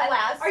journal you.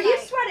 last Are you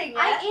night. sweating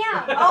yet? I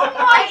am. Oh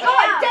my I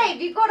god, am.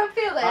 Dave, you gotta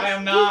feel this. I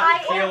am not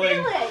I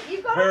feeling feel it.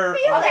 You gotta her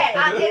feel Okay,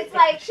 it. it's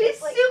like She's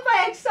it's like,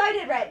 super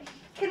excited, right?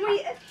 Can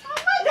we? Oh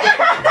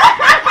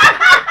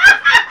my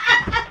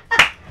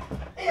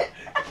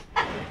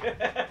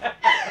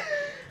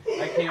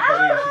I can't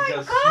believe she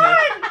just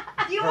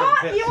sniffed. You her want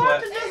pit you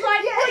want to sweat. just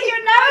like put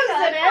your nose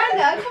in it?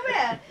 Brenda, come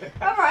here.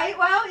 All right.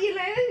 Well, you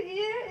know,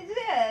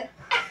 yeah.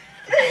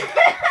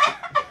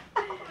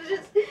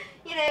 Just,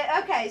 you know.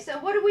 Okay. So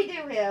what do we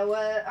do here?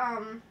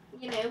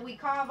 You know, we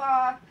carve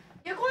our.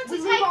 you're going to We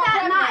take leave our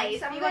that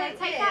remnants. knife. I'm You're going to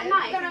gonna- take yeah, that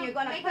knife we're gonna and you're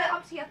going to make put it that-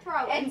 up to your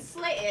throat and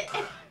slit it.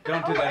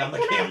 Don't do that on the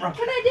camera.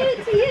 Can I do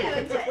it to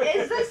you?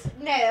 Is this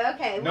no?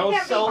 Okay. We No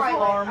can't be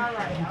self-harm.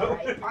 violent. All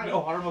right. Fine.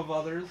 No harm of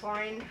others.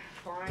 Fine.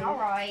 Fine. All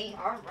right.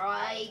 All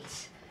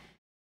right.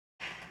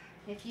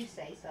 If you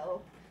say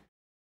so.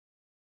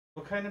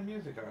 What kind of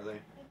music are they?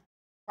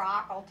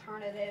 Rock,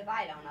 alternative,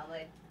 I don't know.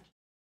 Like,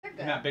 they're You're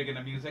good. not big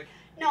into music?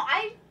 No,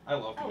 I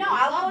love Oh, music. no, we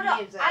I love love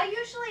music. I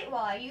usually,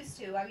 well, I used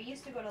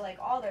to go to like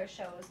all their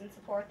shows and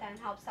support them,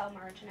 help sell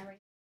merch and everything.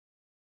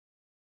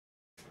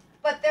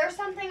 But there's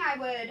something I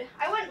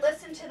wouldn't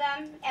listen to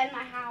them in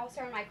my house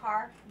or in my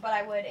car, but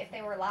I would, if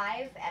they were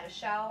live at a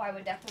show, I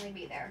would definitely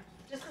be there.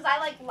 Just because I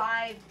like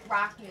live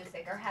rock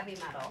music or heavy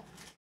metal.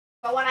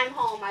 But when I'm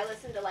home, I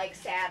listen to like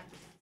sad,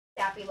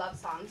 sappy love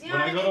songs. You know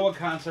When what I I go mean? to a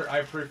concert,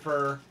 I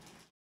prefer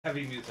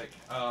heavy music.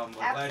 Like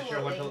last year,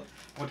 I Absolutely.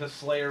 went to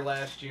Slayer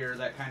last year,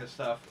 that kind of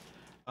stuff.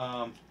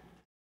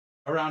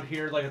 Around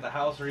here, like at the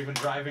house or even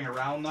driving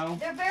around though,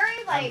 They're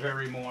very I'm like,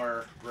 very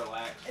more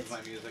relaxed with my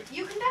music.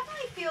 you can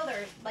definitely feel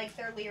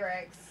their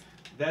lyrics.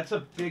 That's a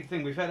big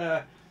thing. We've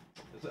had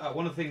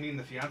one of the things me and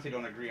the fiance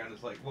don't agree on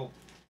is like, well,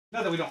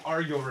 not that we don't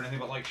argue over anything,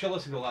 but like she'll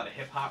listen to a lot of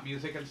hip hop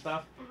music and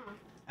stuff,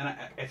 and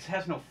it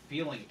has no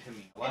feeling to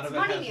me. A lot It's of it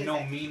money has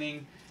no music.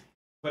 meaning,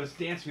 but it's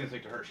dance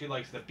music to her. She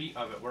likes the beat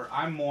of it, where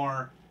I'm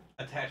more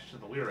attached to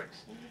the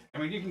lyrics. I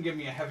mean, you can give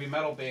me a heavy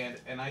metal band,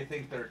 and I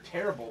think they're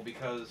terrible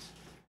because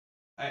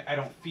I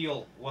don't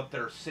feel what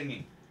they're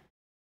singing.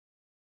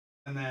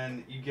 And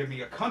then you give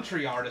me a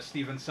country artist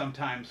even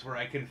sometimes where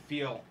I can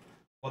feel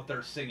what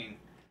they're singing.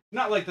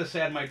 Not like the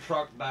sad my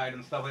truck died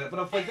and stuff like that, but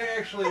if like they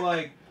actually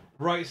like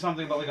write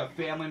something about like a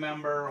family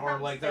member or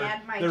Not like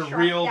sad my their truck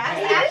real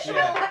died. It's past. actual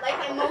Yeah.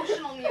 like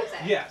emotional music.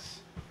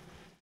 Yes.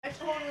 I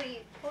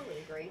totally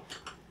agree.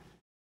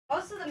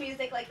 Most of the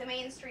music, like the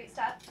mainstream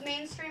stuff,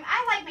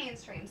 I like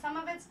mainstream. Some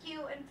of it's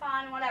cute and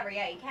fun, whatever.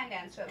 Yeah, you can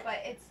dance to it, but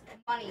it's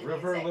money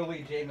River music.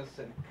 Lily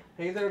Jameson.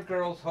 Hey there,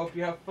 girls. Hope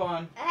you have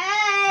fun.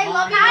 Hey, Mom,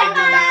 love you,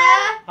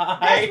 Hi, mother.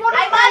 Hi. That's one of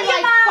I my love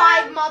you,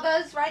 like Mom. 5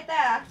 mothers right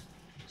there.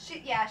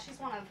 She's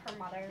one of her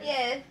mothers.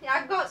 Yeah,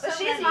 I've got So so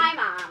she's many. my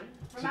mom.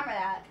 Remember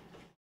that.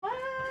 What?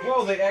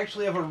 Whoa, they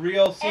actually have a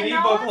real CD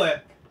those-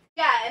 booklet.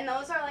 Yeah, and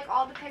those are like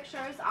all the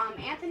pictures.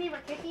 Anthony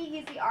Rakicki,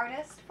 he's the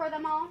artist for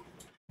them all.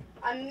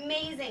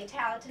 Amazing,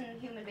 talented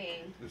human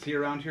being. Is he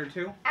around here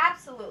too?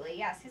 Absolutely,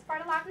 yes. He's part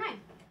of Lock 9.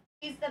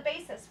 He's the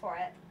bassist for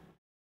it.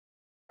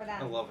 For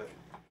them. I love it.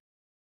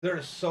 There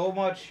is so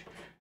much.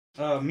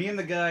 Me and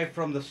the guy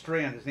from the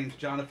Strand, his name's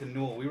Jonathan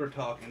Newell. We were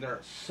talking. There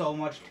is so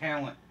much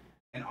talent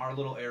in our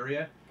little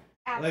area.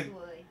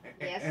 Absolutely.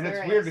 Yes, and it's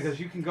there weird is. because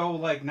you can go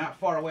like not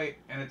far away,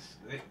 and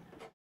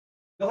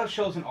they'll have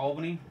shows in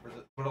Albany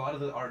where a lot of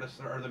the artists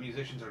or the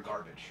musicians are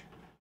garbage,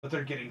 but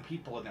they're getting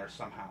people in there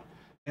somehow.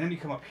 And then you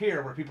come up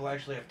here where people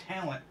actually have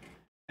talent,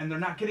 and they're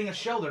not getting a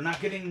show. They're not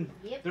getting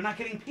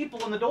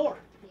people in the door.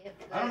 Yep,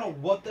 I don't know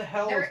what the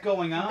hell is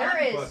going on.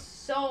 There is but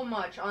so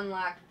much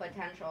unlocked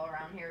potential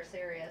around here.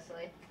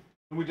 Seriously.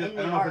 we just, in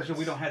I don't the know if it's arts.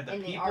 we don't have the In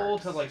the people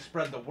to arts. like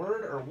spread the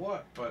word or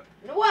what, but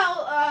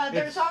Well,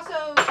 there's It's-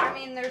 also, I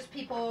mean, there's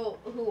people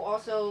who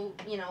also,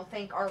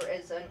 think art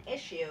is an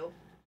issue,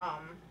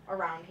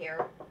 around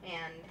here,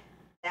 and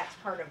that's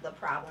part of the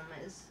problem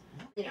is,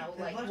 It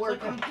like looks we're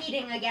like a-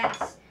 competing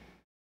against.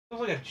 it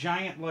was like a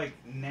giant, like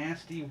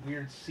nasty,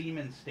 weird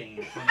semen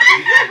stain from the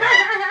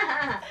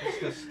beach. It's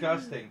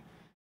disgusting.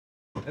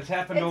 It's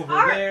happened It's over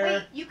art. there.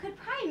 Wait, you could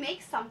probably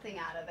make something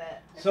out of it.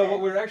 So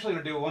what we're actually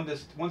gonna do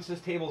once this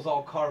table's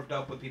all carved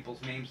up with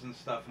people's names and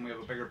stuff, and we have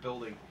a bigger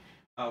building,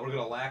 we're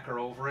gonna lacquer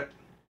over it,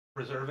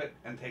 preserve it,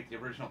 and take the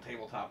original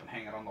tabletop and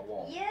hang it on the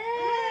wall.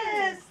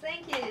 Yes,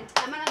 thank you.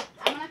 I'm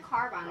gonna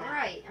carve on it. All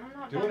right, I'm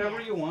not Do done whatever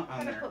yet. you want I'm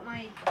on gonna there. put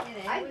my.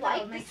 I we like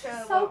gotta make this. sure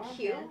It's so we're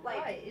cute, okay.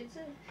 like- Right, it's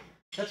a,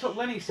 That's what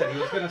Lenny said. He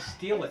was gonna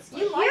steal it.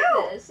 you like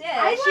this,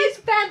 yeah. I She's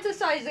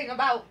fantasizing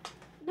about.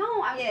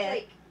 No, I was Yeah.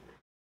 like,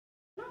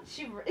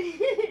 She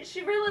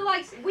she really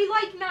likes. We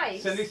like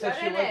nice. Cindy said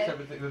she That likes is.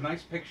 everything. The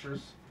nice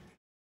pictures.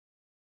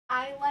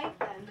 I like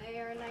them. They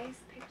are nice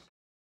pictures.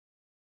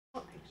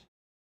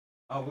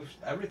 Oh,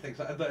 everything.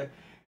 So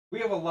we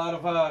have a lot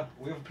of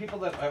we have people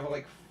that I have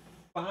like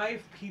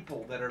 5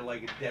 people that are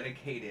like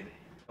dedicated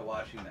to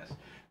watching this.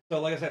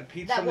 So like I said,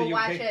 Pete's That from the will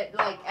UK. watch it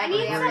like I every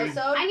need some.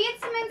 episode. I need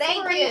some Thank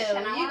you.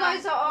 inspiration. You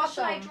guys are What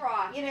should I awesome.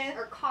 draw? You know?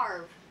 Or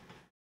carve?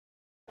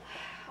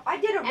 I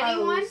did a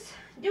Anyone? rose.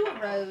 Do a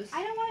rose.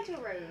 I don't want to do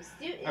a rose.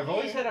 I've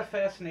always had a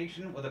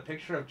fascination with a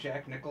picture of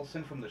Jack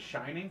Nicholson from The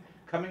Shining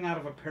coming out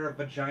of a pair of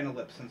vagina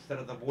lips instead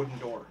of the wooden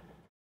door.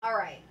 All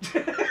right.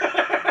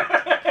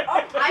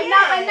 Oh, I'm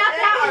not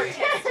that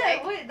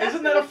artistic. Wait, that's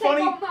Isn't that a gonna take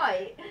funny- all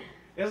night.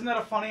 Isn't that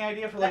a funny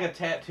idea for like a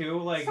tattoo?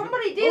 Like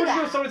Somebody do what would you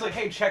that. if somebody's like,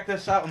 "Hey, check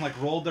this out," and like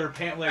rolled their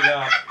pant leg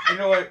up, and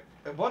you're like,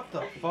 "What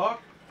the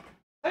fuck?"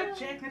 Is that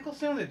Jack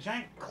Nicholson with a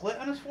giant clit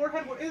on his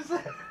forehead? What is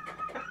that?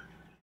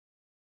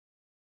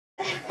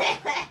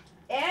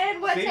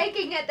 And we're See?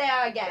 taking it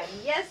there again.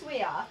 Yes,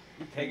 we are.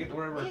 Take it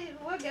wherever. Yeah,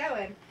 we're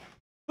going.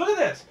 Look at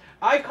this.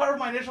 I carved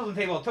my initials on the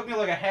table. It took me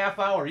like a half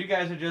hour. You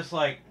guys are just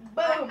like,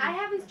 Boom. I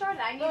haven't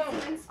started. I need Boom.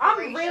 some inspiration.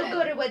 I'm real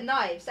good at with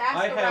knives. Ask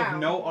I have around.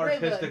 no Real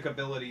good. artistic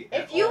ability.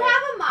 If at you all.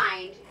 have a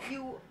mind,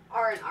 you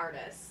are an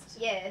artist.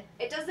 Yeah.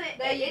 It doesn't.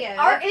 There you go.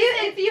 Art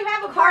if you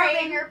have a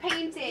carving brain, or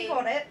painting. you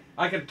got it.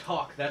 I can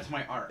talk. That's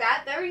my art.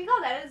 That there you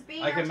go. That is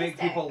being I can make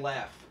artistic. people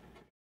laugh.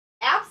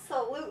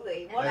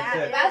 Absolutely. One of That's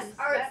the it. best is-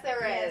 arts that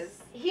there is.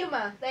 is.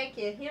 Humor. Thank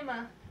you.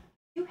 Humor.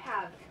 You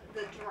have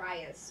the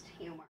driest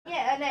humor.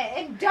 Yeah,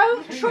 and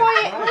don't Humor,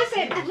 try it. right?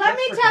 Listen, Jesus, let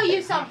me that's tell freaking you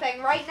bad.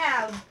 something right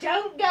now.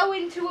 Don't go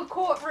into a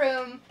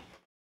courtroom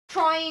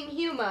trying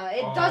humor.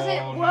 It Oh,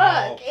 doesn't no.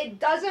 work. It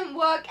doesn't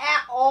work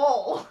at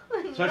all.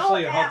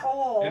 Especially Not in at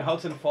all. In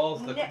Hudson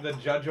Falls, the, No. the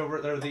judge over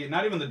there,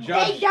 not even the They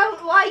judge,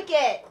 don't like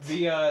it.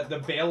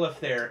 the bailiff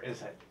there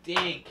is a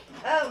dink.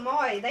 Oh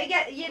my, they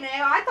get.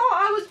 I thought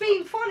I was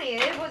being funny.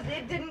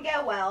 It didn't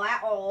go well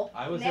at all.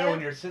 I was No. there when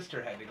your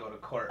sister had to go to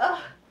court. Ugh.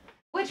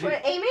 Which Did-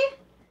 one, Amy?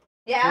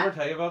 Did I Yeah. ever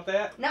tell you about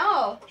that?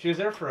 No. She was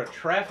there for a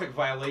traffic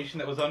violation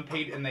that was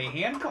unpaid, and they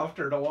handcuffed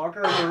her to walk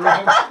her in the room.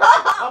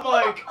 I'm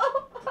like,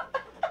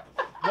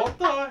 what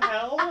the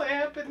hell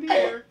happened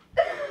here?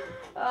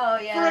 Oh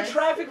For yeah. a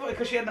traffic,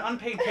 because she had an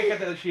unpaid ticket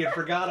that she had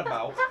forgot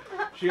about.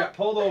 She got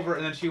pulled over,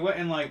 and then she went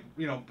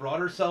and brought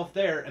herself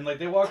there, and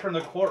they walked her in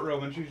the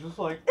courtroom, and she's just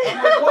like, I'm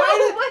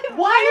like,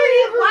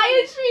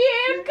 Why is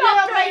she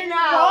handcuffed Yeah, right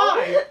now?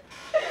 why?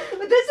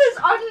 This is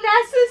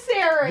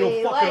unnecessary.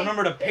 You'll fucking like,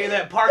 remember to pay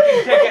that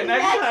parking ticket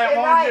next That's time,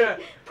 won't right.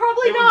 you?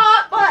 Probably It was-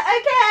 not, but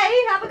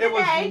okay. Have a It good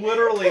was day.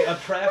 literally a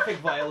traffic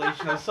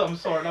violation of some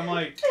sort. And I'm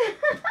like,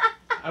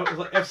 I was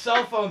like, if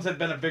cell phones had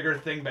been a bigger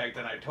thing back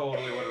then, I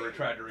totally would have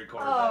tried to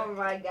record Oh that.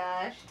 my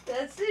gosh,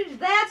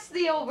 that's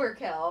the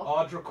overkill.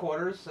 Audra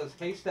Quarters says,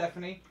 "Hey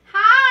Stephanie."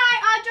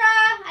 Hi,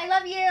 Audra. I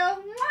love you.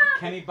 Mwah.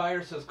 Kenny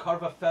Byer says,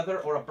 "Carve a feather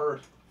or a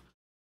bird."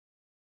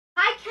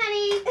 Hi,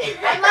 Kenny.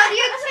 I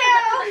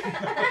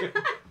love you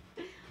too.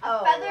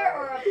 Oh, Feather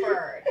or a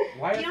bird?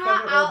 Why a You know feather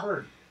what, or a I'll-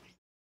 bird?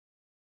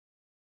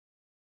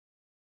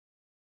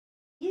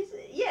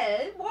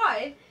 Yeah,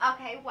 why?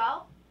 Okay,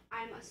 well,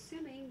 I'm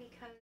assuming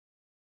because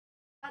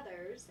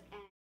feathers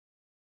and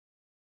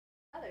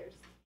feathers.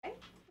 Okay,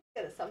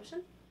 good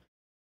assumption.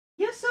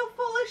 You're so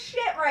full of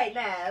shit right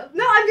now.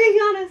 No, I'm being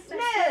honest. No.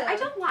 I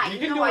don't lie. You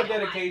can know do I a don't lie.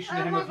 dedication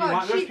to Oh him my if you God,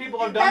 want. There's she- people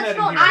who've done that's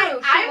that in not here.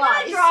 true. I want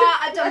lies. to draw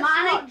a That's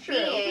not demonic true.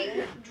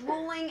 being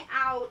drooling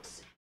out.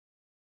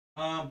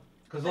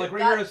 Because like The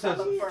right here it guts says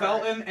of a bird.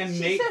 Felton and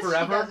She Nate says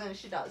forever. She doesn't.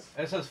 She does.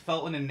 It says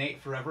Felton and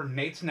Nate forever.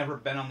 Nate's never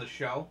been on the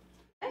show.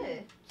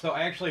 Hey. So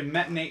I actually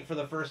met Nate for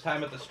the first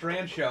time at the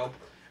Strand show.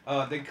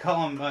 They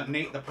call him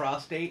Nate the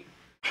Prostate.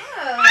 Oh,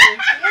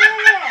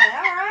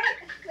 yeah, all right.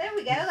 There we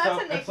we go.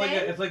 That's a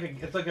nickname.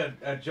 It's like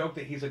a joke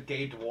that he's a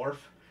gay dwarf.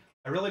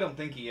 I really don't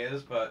think he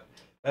is, but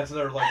that's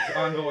their like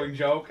ongoing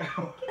joke.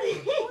 You're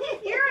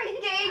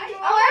a gay dwarf.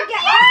 Oh,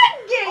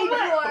 Gay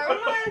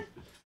dwarf.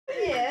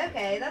 Yeah,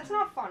 okay, that's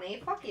not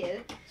funny. Fuck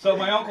you. So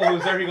my uncle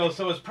who's there, he goes,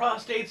 so his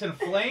prostate's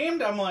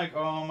inflamed? I'm like,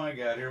 oh my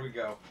god, here we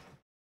go.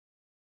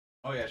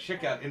 Oh yeah,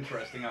 shit got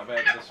interesting out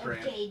back this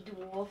stream. Gay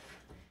dwarf.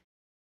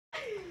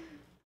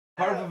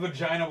 Part of a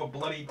vagina with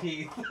bloody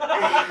teeth. Who said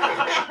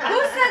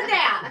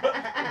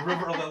that?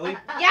 River Lily.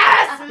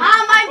 Yes, Mom,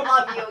 I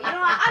love you. You know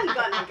what? I'm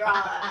gonna draw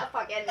a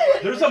fucking.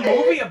 There's a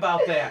movie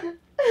about that.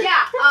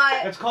 Yeah,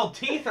 It's called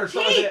Teeth or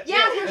something. teeth.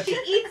 Yeah, where she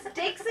eats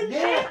dicks and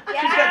shit.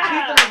 Yeah, she's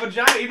got teeth in the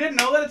vagina. You didn't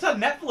know that? It's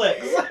on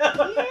Netflix.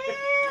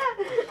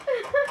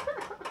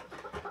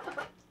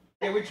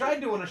 Yeah, we tried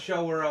doing a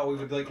show where we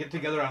would like get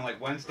together on like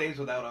Wednesdays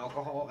without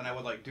alcohol, and I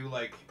would like do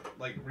like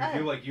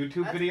review like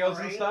YouTube videos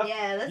and stuff.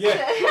 Yeah, that's Yeah,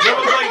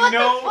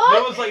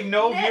 there was like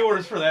no Yeah.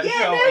 viewers for that yeah,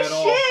 show no at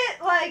all.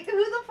 shit. Like,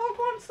 who the fuck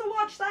wants to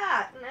watch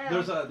that?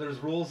 No. There's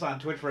rules on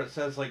Twitch where it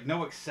says like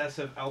no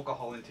excessive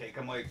alcohol intake.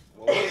 I'm like,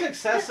 well, what's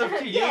excessive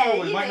to you? Yeah,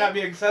 It you might know. not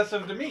be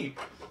excessive to me.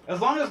 As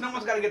long as no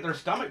one's got to get their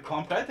stomach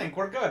pumped, I think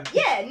we're good.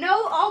 Yeah,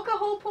 no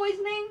alcohol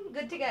poisoning.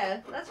 Good to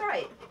go. That's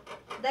right.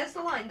 That's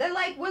the line. They're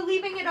like, we're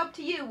leaving it up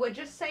to you. We're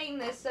just saying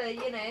this,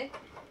 you know.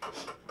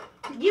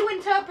 You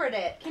interpret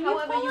it Can you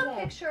however pull you a want.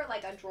 picture,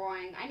 like a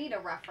drawing? I need a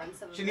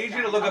reference of a She needs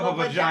you vagina. to look up Of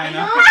a a vagina.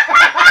 All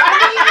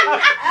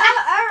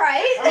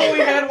right. I only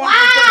had one. Wow.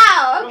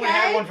 I only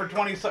had Okay. one for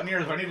 20-something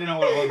years, but I need to know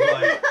what it looks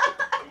like.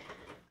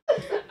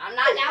 I'm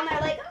not down there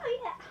like, oh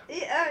yeah.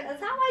 Yeah,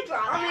 That's how I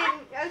draw that.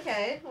 I mean,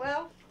 okay.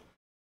 Well,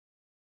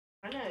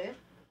 I know.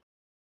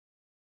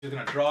 She's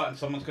gonna draw it, and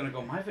someone's gonna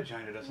go, my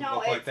vagina doesn't No,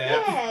 look like it's-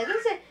 that. Yeah.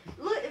 Listen.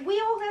 Look, we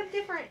all have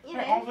different. You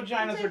know. All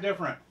vaginas are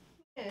different.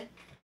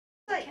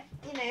 Like,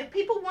 you know,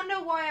 people wonder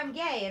why I'm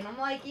gay, and I'm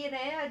like, you know,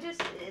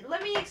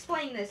 let me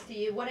explain this to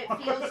you, what it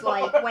feels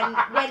like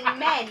when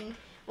men,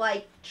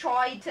 like,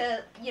 try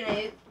to, you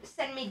know,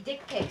 send me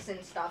dick pics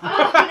and stuff. You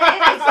know,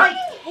 it's like,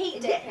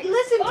 hate dick pics.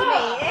 listen to me,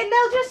 Ugh. and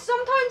they'll just,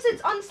 sometimes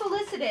it's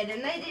unsolicited,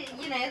 and they,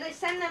 you know, they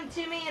send them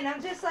to me, and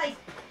I'm just like,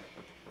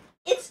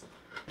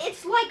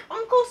 it's like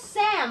Uncle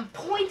Sam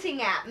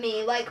pointing at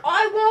me, like,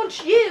 I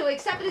want you,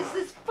 except it's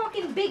this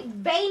fucking big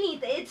veiny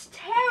thing. It's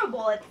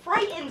terrible. It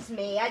frightens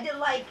me.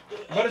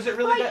 But is it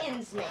really that-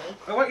 frightens me.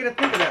 I want you to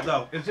think of that,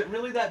 though. Is it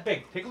really that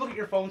big? Take a look at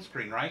your phone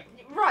screen, right?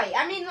 Right.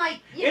 I mean, like,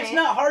 you It's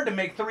know. not hard to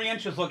make 3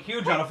 inches look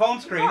huge on a phone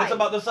screen. It's Right.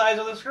 about the size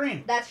of the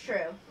screen. That's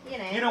true. You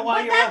know. You know why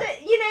but you're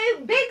that, you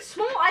know, big,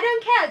 small, I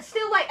don't care. It's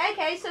still like,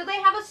 okay, so they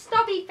have a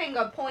stubby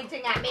finger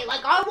pointing at me,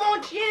 like, I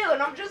want you.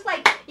 And I'm just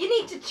like, you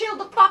need to chill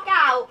the fuck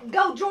out.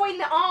 Go join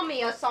the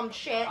army or some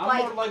shit. I'm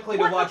like, more likely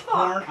to what the watch fuck?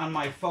 porn on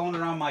my phone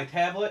or on my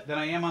tablet than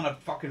I am on a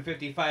fucking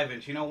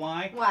 55-inch. You know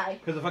why? Why?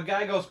 Because if a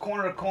guy goes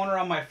corner to corner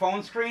on my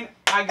phone screen,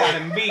 I got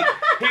him beat.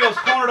 He goes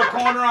corner to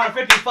corner on a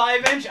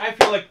 55-inch, I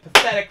feel like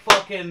pathetic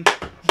fucking...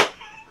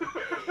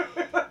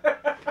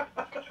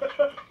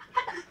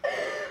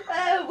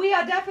 We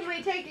are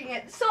definitely taking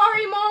it.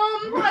 Sorry,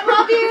 Mom. I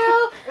love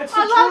you. It's the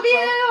I love truth,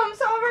 you. I'm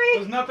sorry.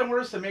 There's nothing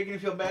worse than making you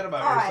feel bad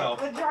about All right, yourself.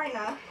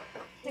 vagina.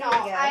 Here No,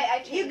 we go.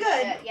 I You changed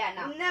good? it. Yeah,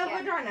 no. No Yeah.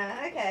 vagina.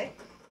 Okay.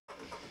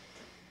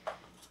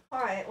 All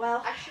right.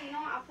 Well. Actually, you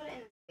know what? I'll put it in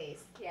the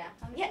face. Yeah.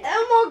 Yeah.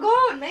 Oh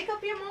my God. Make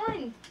up your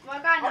mind. Oh my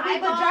god, Are we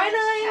eyeballs, vagina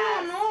chest.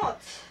 or not?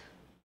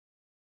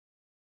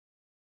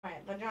 All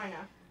right,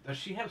 vagina. Does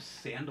she have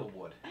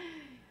sandalwood?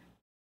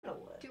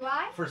 Do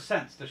I? For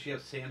scents, does she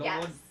have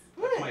sandalwood? Yes.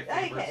 That's my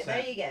favorite Okay, there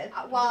scent. you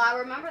go. Well, I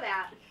remember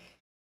that.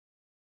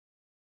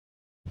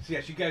 So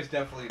yes, you guys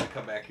definitely need to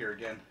come back here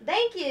again.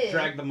 Thank you.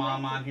 Drag the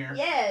mom on here.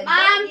 Yeah.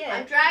 Mom, yeah.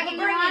 I'm dragging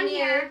We're you on bringing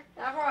here.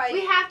 All right.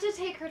 We have to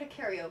take her to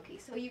karaoke,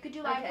 so you could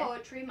do live Okay.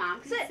 poetry, Mom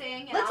can Sit.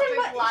 sing, and Let's I'll drink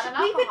invite. a lot of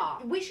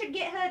alcohol. We should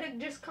get her to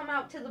just come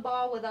out to the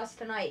bar with us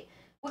tonight.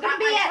 We're I gonna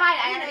be at. tried.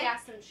 I you already know,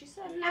 asked them. She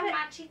said, no, Have it-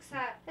 my cheeks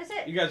hurt. That's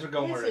it. You guys are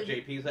going where? To Listen,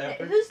 JP's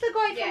after? Who's the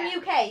guy Yeah.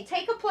 from UK?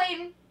 Take a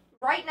plane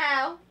right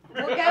now.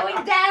 We're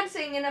going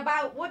dancing in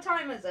about, what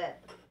time is it?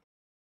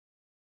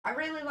 I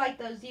really like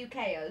those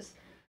UKers.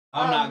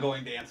 I'm not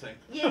going dancing.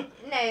 Yeah,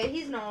 no,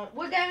 he's not.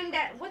 We're going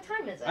down. What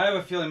time is it? I have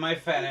a feeling my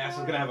fat ass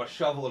is gonna have a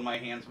shovel in my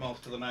hands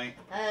most of the night.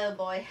 Oh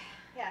boy.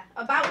 Yeah.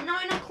 About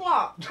 9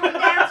 o'clock. Come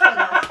dance with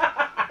us.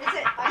 Is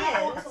it? I Yeah.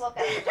 don't want to look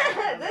at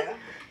it. This-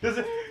 Does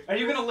it? Are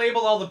you gonna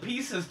label all the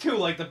pieces too,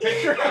 like the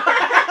picture?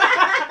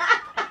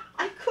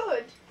 I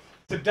could.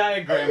 It's a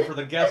diagram for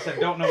the guests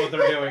that don't know what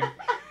they're doing.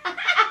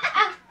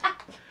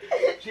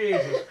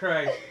 Jesus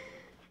Christ.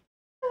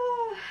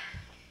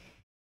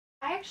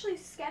 I actually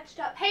sketched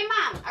up. Hey,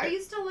 Mom, are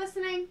you still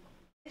listening?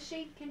 Is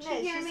she? Can she No,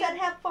 hear she me? said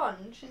have fun.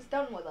 She's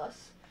done with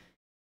us.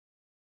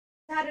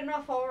 Had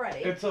enough already.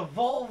 It's a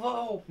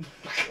Volvo.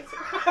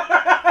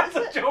 That's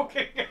a joke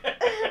again.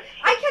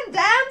 I can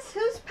dance.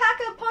 Who's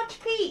Packer Punch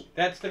Pete?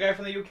 That's the guy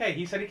from the UK.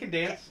 He said he can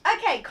dance.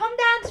 Okay, come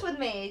dance with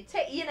me.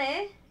 You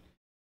know.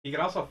 He can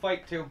also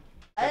fight too.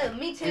 Oh,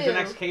 me too. He's the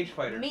next cage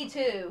fighter. Me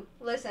too.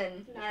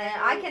 Listen, No,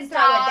 I can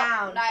stop.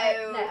 throw it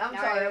down. No, I'm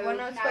no, sorry. We're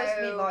not supposed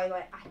to be no,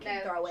 violent. I can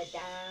no. throw it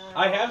down.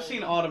 I have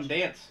seen Autumn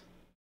dance.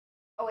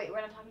 Oh wait,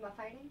 we're not talking about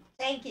fighting?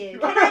 Thank you.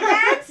 Can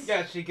I dance?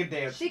 Yeah, she could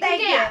dance. She can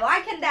Thank dance. you.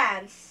 I can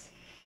dance.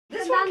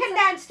 This Can one can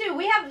dance dance too.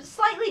 We have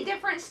slightly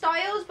different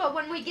styles, but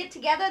when we get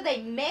together,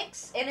 they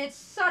mix, and it's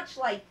such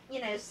like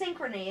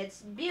synchrony.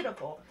 It's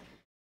beautiful.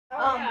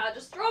 Oh yeah,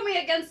 just throw me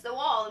against the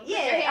wall and put your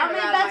Yeah, hand I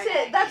mean around that's my it.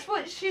 neck. That's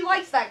what she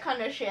likes. That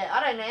kind of shit.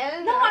 I don't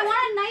know. No, I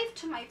want a knife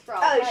to my throat.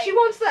 Oh, like, she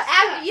wants the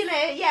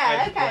yes.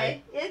 yeah, I'd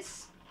okay.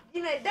 It's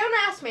don't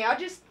ask me. I'll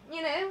just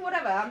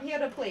whatever. I'm here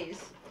to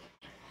please.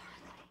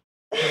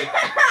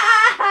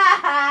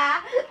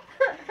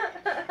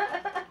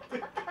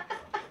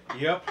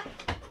 Yep.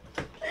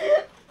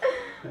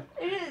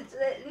 It is,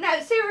 no,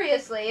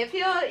 seriously, if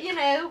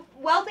you're,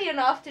 wealthy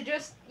enough to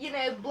just,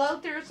 blow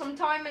through some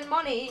time and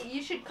money,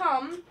 you should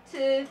come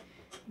to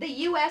the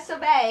US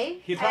of A.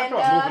 He talked and,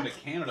 about moving to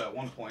Canada at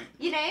one point.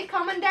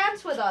 come and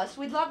dance with us.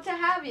 We'd love to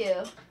have you.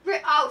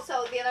 Oh,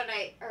 so the other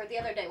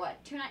day,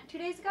 what? 2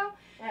 days ago?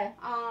 Yeah.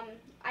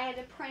 I had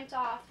to print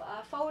off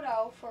a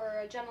photo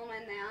for a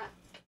gentleman that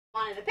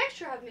wanted a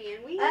picture of me,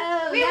 and we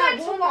yeah, went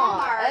to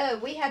Walmart. Oh,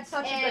 we had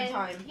such a good And,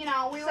 time.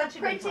 we were Such a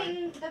good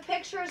printing the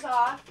pictures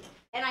off,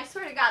 and I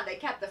swear to God, they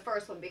kept the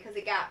first one because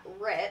it got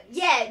ripped.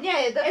 Yeah, the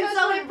And first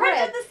so we one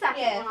printed ripped. the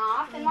second Yeah. one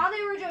off, and while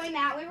they were doing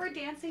that, we were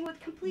dancing with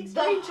complete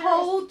The strangers.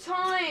 whole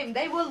time.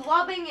 They were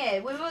loving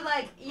it. We were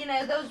like,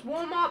 those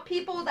Walmart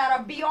people that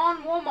are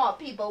beyond Walmart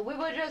people. We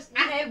were just,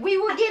 we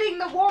were getting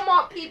the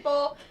Walmart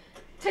people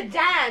to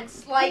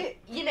dance like,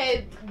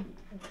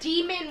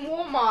 demon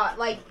Walmart.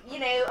 Like,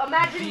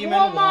 imagine Demon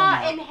Walmart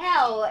Walmart. in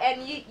hell,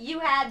 and you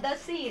had the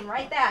scene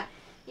right there.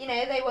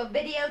 They were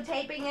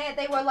videotaping it.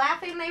 They were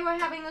laughing. They were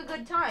having a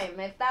good time.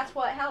 If that's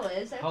what hell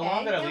is, okay, How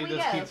long did I here leave we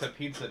this go.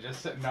 pizza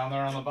just sitting down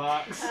there on the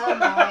box? Oh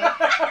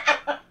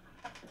my.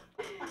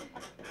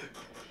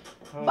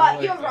 Oh But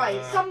my you're right.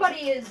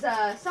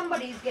 God.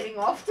 Somebody's getting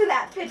off to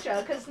that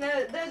picture because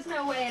there's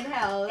no way in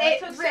hell. That It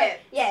took so-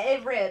 ripped. Yeah,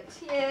 it ripped.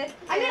 Yeah.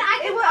 I mean,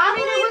 it was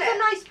I'll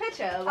a nice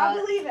picture. I'll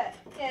But, believe it.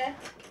 yeah.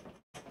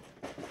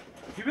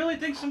 You really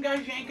think some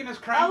guy's yanking his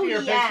crown Oh to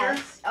your yes.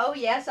 picture? Oh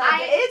yes. I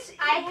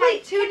had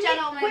wait, two can we-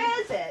 gentlemen-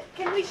 Where is it?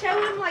 Can we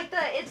show him like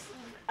the? It's.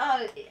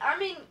 I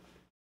mean,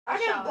 I I'll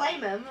don't show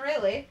blame him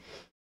really.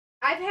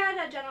 I've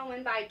had a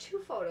gentleman buy 2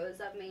 photos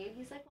of me, and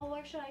he's like, well,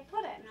 where should I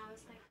put it? And I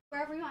was like,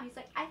 wherever you want. He's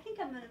like, I think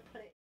I'm going to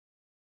put it.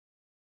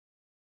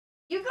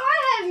 You go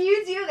ahead and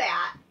you do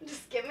that.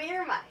 Just give me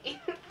your money.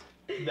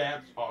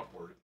 That's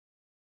awkward.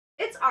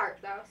 It's art,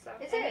 though, so.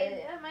 Is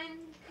it? I mean,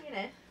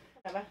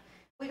 whatever.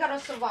 We gotta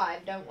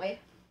survive, don't we?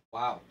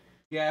 Wow.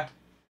 Yeah.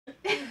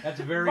 That's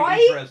very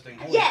Right? interesting.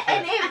 Holy Yeah, shit.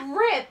 and it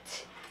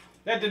ripped.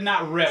 That did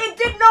not rip. It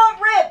did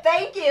not rip,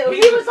 thank you. He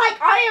He's- was like,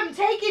 I am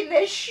taking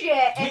this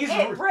shit, and He's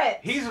it ri-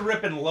 ripped. He's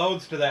ripping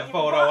loads to that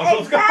photo. Well, That's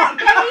what's going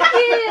exactly.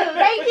 on.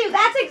 Thank you.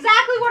 That's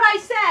exactly what I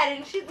said,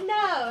 and she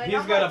no. And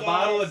He's I'm got like, a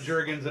bottle yes. of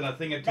Jergens and a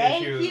thing of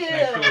Thank tissues you.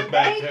 next to his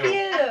bed, Thank too.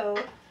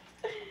 you.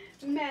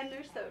 Men,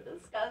 they're so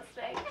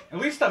disgusting. At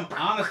least I'm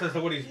honest as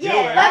to what he's Yeah,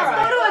 doing. that's Let's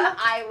right. go to an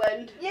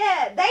island.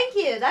 Yeah, thank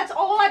you. That's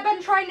all I've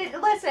been trying to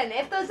listen.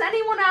 If there's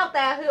anyone out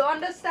there who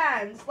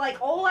understands,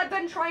 like all I've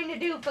been trying to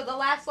do for the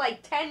last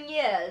 10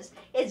 years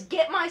is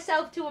get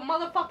myself to a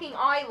motherfucking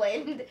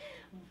island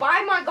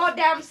by my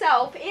goddamn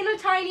self in a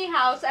tiny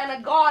house and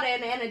a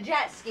garden and a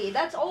jet ski.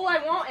 That's all I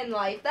want in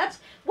life. That's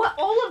what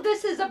all of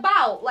this is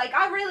about. Like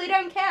I really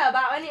don't care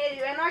about any,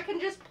 and I can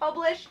just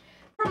publish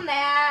from there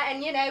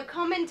and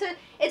come into,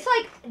 it's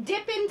like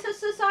dip into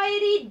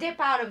society, dip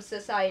out of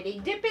society,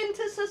 dip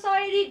into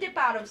society, dip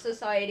out of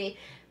society.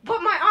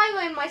 But my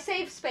island, my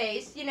safe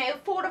space,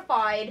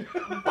 fortified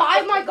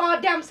by my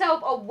goddamn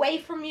self away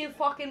from you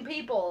fucking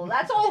people.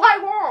 That's all I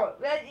want.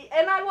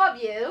 And I love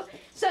you.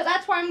 So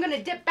that's why I'm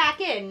gonna dip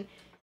back in.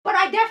 But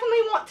I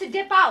definitely want to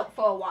dip out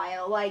for a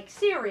while, like She's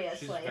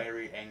seriously.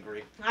 very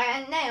angry. No,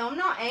 I'm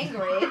not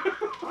angry. I'm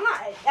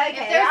not, okay,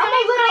 If there's I'm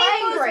a little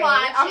anybody who's angry.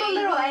 I'm a watching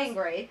little who's-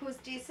 angry. Who's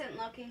decent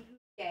looking, who's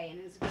gay, and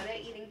who's good at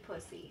eating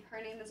pussy.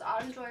 Her name is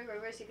Autumn Joy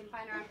Rivers. You can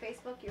find her on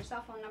Facebook. Your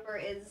cell phone number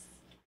is.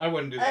 I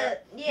wouldn't do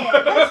that. Yeah,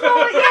 let's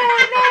not,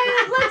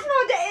 let's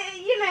not,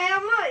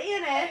 I'm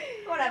not,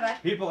 whatever.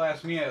 People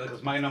ask me,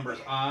 because my number's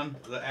on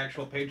the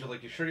actual page, they're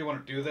like, you sure you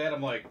want to do that?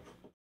 I'm like,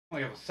 I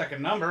only have a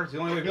second number. It's the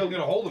only way people get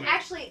a hold of me.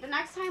 Actually, the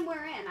next time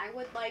we're in, I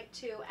would like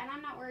to, and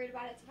I'm not worried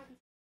about it. It's fucking.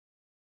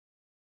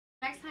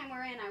 Next time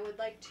we're in, I would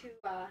like to.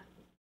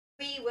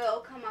 We will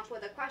come up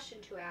with a question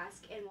to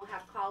ask, and we'll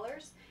have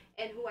callers,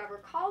 and whoever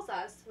calls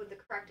us with the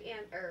correct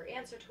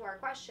answer to our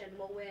question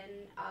will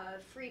win a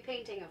free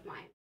painting of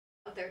mine,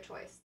 of their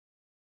choice.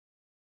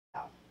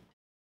 So,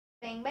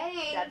 Bang,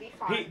 bang. that'd be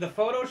fun. The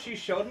photo she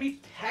showed me,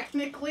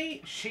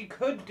 technically, she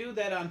could do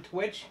that on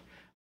Twitch.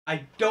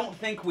 I don't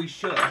think we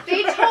should.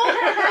 They told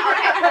her.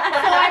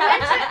 Okay,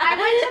 so I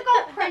went to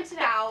go print it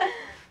out,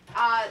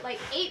 like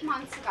 8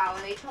 months ago,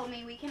 and they told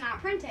me we cannot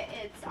print it.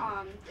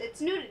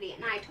 It's nudity,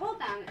 and I told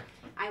them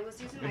I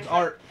was using It's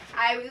art.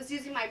 I was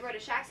using my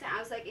British accent. I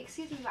was like,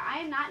 excuse me, but I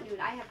am not nude.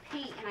 I have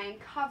paint, and I am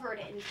covered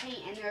in paint,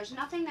 and there's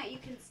nothing that you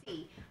can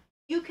see.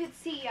 You could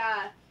see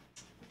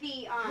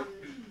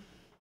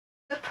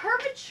the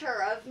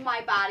curvature of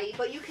my body,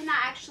 but you cannot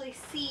actually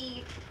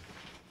see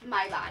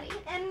my body.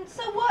 And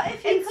so what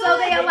if you And could? so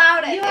they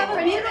allowed it. You They have a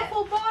printed it.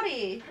 beautiful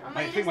body. I, mean,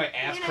 I think just, my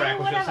ass you know, crack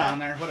was just whatever. on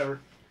there. Whatever.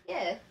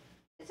 Yeah.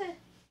 It's a.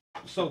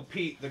 So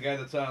Pete, the guy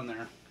that's on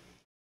there,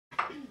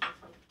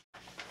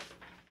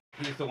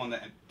 he's the one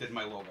that did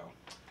my logo.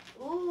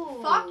 Ooh.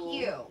 Fuck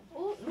you.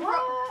 Ooh,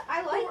 what?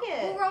 I like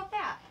it. Who wrote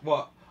that?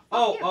 What?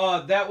 Fuck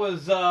Oh, that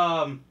was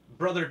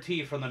Brother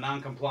T from the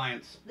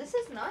Non-Compliance. This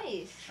is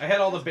nice. I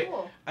had all That's the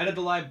cool. I did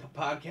the live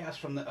podcast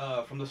from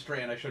the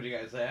Strand. I showed you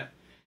guys that,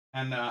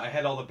 and I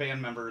had all the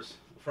band members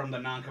from the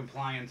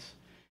Non-Compliance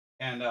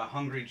and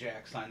Hungry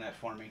Jack sign that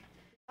for me.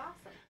 Awesome.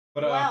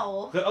 But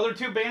Well. the other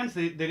two bands,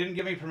 they didn't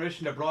give me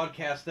permission to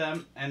broadcast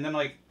them. And then,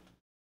 like,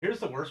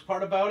 here's the worst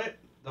part about it.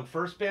 The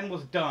first band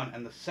was done,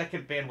 and the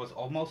second band was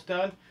almost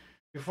done.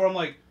 Before I'm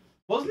like,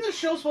 wasn't this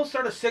show supposed to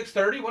start at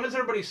 6:30? When does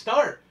everybody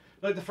start?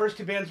 Like, the first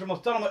two bands are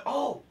almost done. I'm like,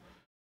 oh.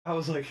 I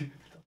was like, I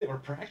thought they were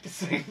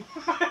practicing.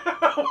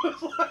 I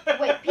was like-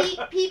 Wait,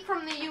 Pete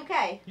from the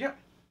UK. Yep.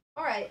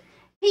 All right.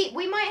 Pete,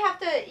 we might have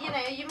to,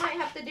 you might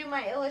have to do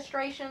my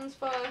illustrations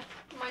for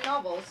my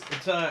novels.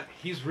 It's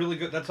he's really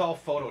good. That's all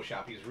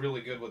Photoshop. He's really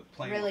good with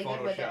playing Really with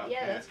good with it. Photoshop.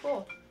 Yeah, that's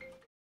cool.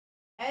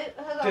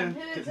 Hold on, who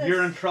is this?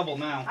 You're in trouble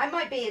now. I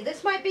might be.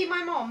 This might be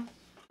my mom.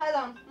 Hold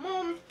on.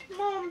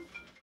 Mom.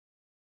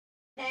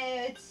 No,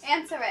 it's...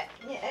 Answer it.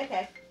 Yeah,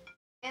 okay.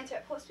 Answer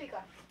it. Post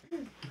speaker.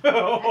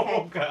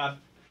 Oh Okay. God.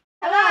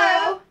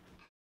 Hello?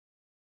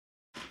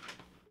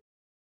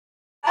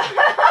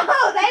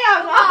 Oh, they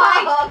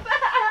hung up.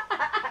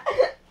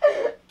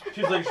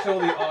 She's like, show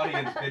the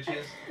audience,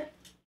 bitches.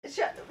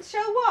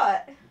 Show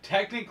what?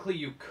 Technically,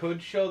 you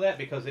could show that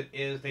because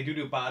they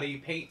do body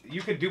paint.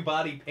 You could do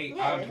body paint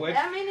on Twitch.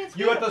 I mean, it's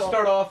You have to beautiful.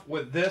 start off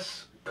with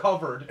this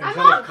covered. I'm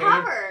until all it's painted.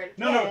 covered.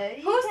 No, Yeah,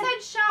 you Who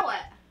can- said show it?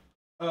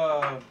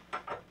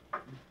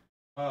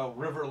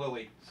 River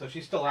Lily. So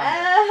she's still on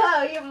there.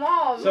 Oh, your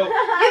mom. So-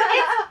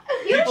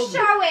 You People-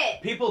 show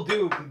it. People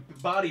do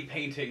body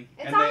painting,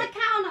 It's and on they the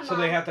counter, so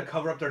Mom. they have to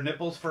cover up their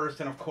nipples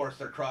first, and of course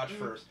their crotch Mhm.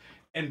 first,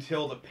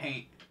 until the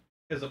paint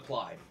is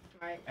applied,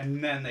 Right.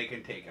 and then they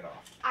can take it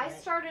off. I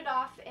started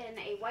off in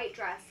a white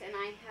dress, and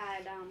I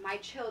had my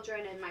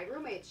children and my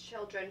roommate's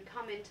children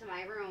come into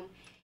my room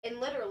and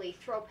literally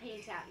throw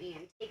paint at me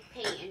and take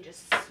paint and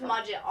just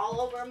smudge it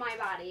all over my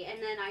body.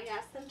 And then I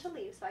asked them to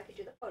leave so I could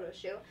do the photo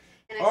shoot.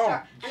 And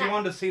She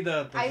wanted to see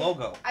the I-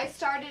 logo. I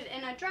started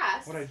in a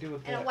dress, What'd I do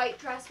with in a that? white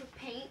dress with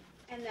paint,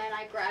 and then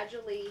I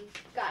gradually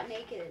got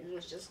naked and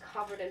was just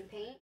covered in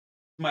paint.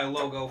 My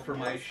logo for It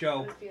my was-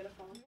 show, It was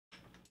beautiful.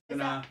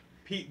 and that-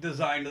 Pete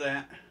designed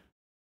that.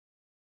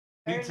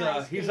 Very Pete's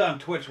nice, he's Pete. on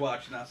Twitch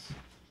watching us.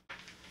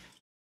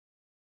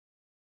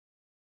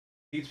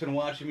 Pete's been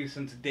watching me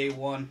since day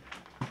one.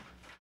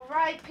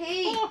 Right,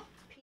 Pete.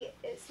 Pete,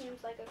 it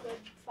seems like a good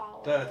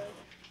follower. The-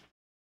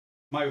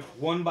 My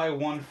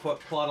 1x1 foot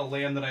plot of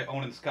land that I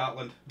own in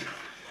Scotland.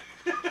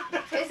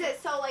 Is it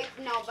so like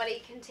nobody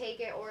can take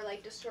it or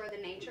like destroy the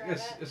nature of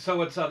it?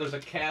 So it's there's a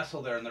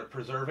castle there and they're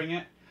preserving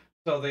it.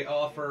 So they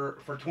offer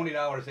for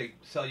 $20 they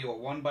sell you a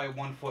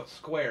 1x1 foot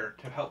square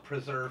to help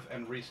preserve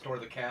and restore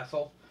the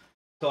castle.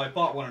 So I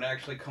bought one. It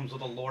actually comes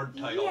with a lord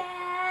title,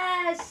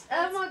 Yes. Oh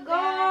That's my badass.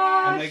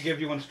 gosh. and they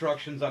give you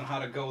instructions on how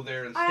to go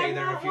there and I stay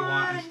there want if you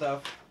want and one.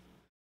 stuff.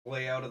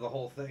 Layout of the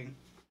whole thing.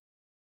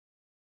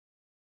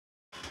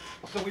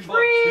 So we bought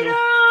two.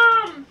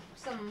 Freedom.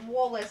 Some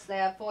Wallace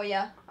there for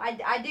you.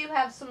 I do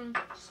have some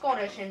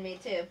Scottish in me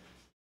too.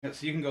 Yeah,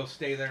 so you can go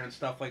stay there and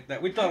stuff like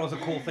that. We thought it was a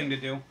cool thing to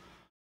do.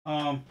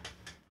 So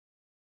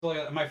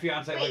my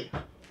fiance Wait.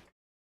 like,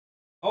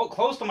 oh,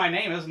 close to my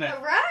name, isn't it?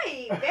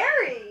 Right.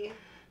 Very.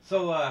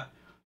 So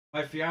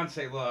my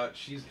fiance,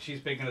 she's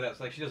big into that.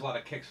 So, like she does a lot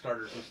of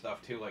Kickstarters and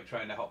stuff too, like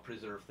trying to help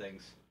preserve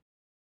things.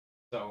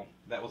 So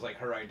that was like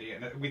her idea,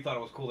 and we thought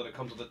it was cool that it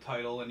comes with a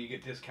title and you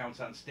get discounts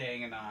on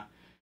staying, and it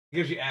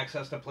gives you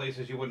access to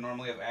places you wouldn't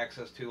normally have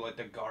access to, like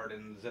the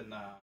gardens and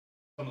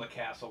some of the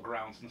castle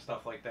grounds and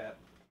stuff like that.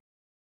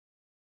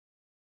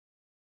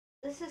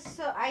 This is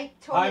so. I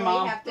totally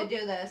Mom. have to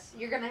do this.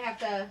 You're gonna have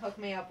to hook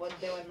me up with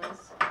doing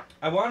this.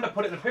 I wanted to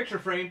put it in a picture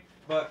frame,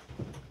 but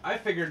I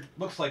figured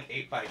looks like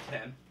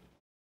 8x10,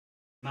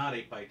 not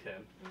 8x10.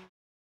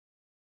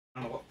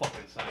 I don't know what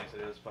fucking size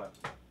it is, but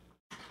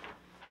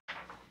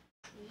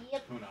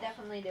Yep. Who knows?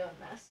 Definitely doing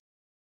this.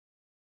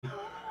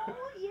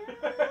 Oh yeah.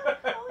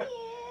 Oh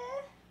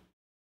yeah.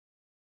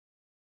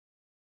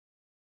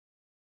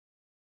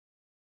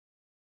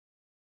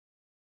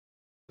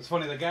 it's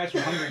funny. The guys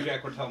from Hungry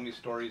Jack were telling me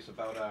stories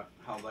about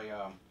how they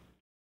a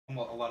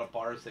lot of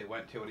bars they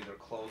went to had either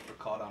closed or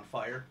caught on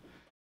fire,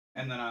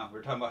 and then we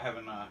were talking about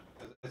having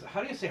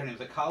how do you say her name?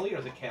 Is it Callie or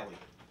is it Callie?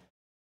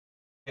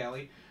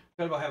 Callie.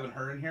 Talking about having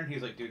her in here, and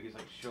he's like, dude,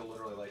 she'll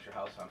literally light your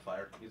house on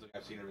fire. He's like,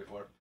 I've seen her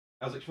before.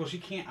 I was like, well, she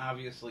can't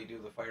obviously do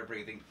the fire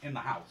breathing in the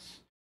house,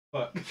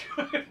 but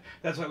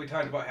that's why we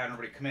talked about having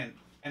everybody come in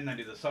and then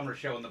do the summer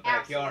show in the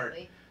backyard,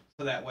 Absolutely.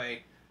 so that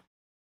way.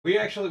 We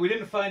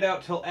didn't find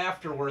out till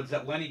afterwards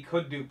that Lenny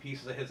could do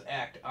pieces of his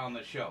act on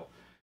the show,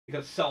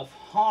 because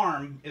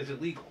self-harm is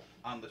illegal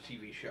on the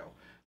TV show.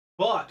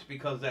 But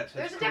because that's his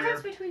There's a career,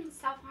 difference between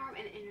self-harm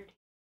and entertainment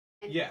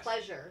and Yes.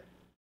 pleasure.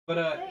 but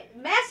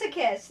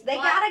Masochists, they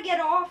But- gotta get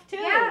off too.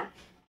 Yeah.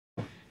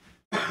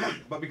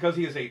 but because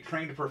he is a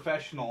trained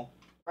professional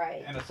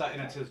Right. and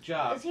it's his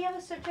job. Does he have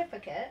a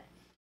certificate?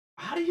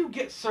 How do you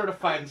get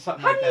certified in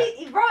something How like do that?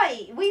 you,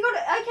 right, we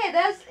gotta, okay,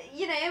 that's,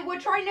 we're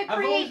trying to I've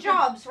create always been-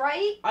 jobs,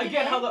 right? I You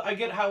get know?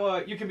 how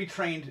you can be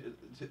trained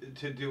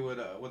to do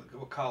it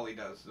what Kali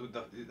does.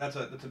 That's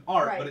an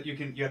art, Right. but you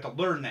have to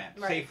learn that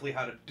Right. safely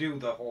how to do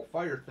the whole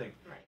fire thing.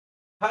 Right.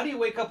 How do you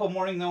wake up a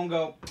morning though and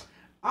go,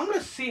 I'm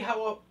gonna see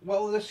how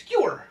well the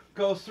skewer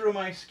goes through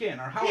my skin,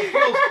 or how it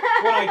feels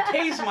when I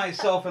tase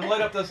myself and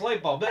light up this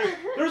light bulb?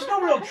 There's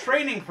no real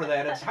training for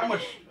that. It's how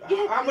much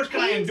can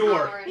I Pain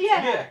endure? tolerance.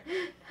 Yeah.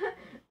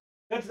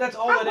 That's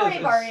all How it brave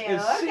is. are It's you?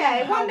 seeing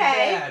Okay, how one day.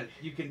 bad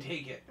you can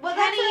take it. Well,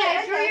 Penny, I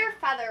that's drew okay. your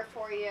feather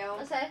for you.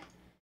 What's that?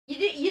 You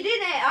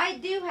didn't, I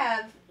do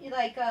have,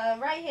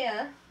 right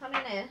here,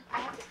 underneath. I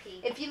have to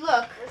pee. If you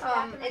look, Where's the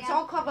bathroom it's again?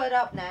 all covered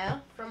up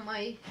now from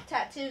my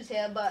tattoos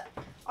here, but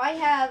I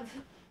have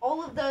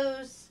all of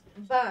those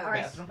burns.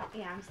 Bathroom?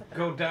 Yeah, I'm slipping.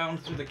 Go down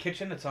through the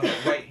kitchen. It's on the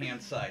right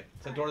hand side.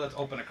 It's a door that's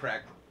open a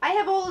crack. I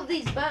have all of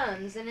these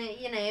burns, and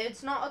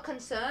it's not a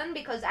concern,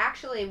 because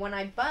actually when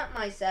I burnt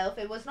myself,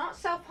 it was not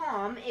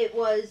self-harm,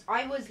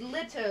 I was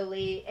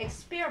literally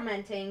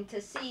experimenting to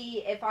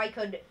see if I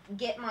could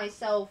get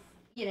myself,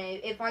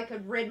 if I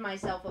could rid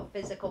myself of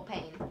physical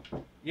pain.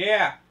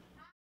 Yeah.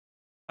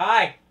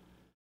 Hi.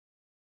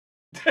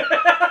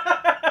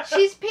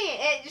 She's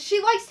peeing.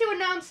 She likes to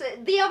announce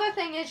it. The other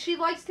thing is she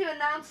likes to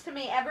announce to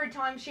me every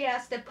time she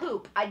has to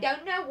poop. I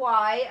don't know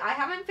why. I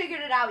haven't figured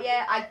it out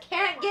yet. I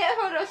can't get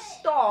her to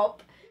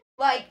stop.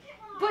 But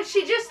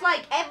she just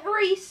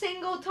every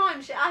single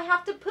time I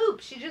have to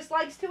poop, she just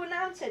likes to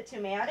announce it to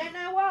me. I don't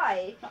know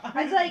why.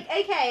 I was like,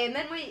 okay, and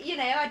then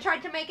I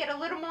tried to make it a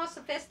little more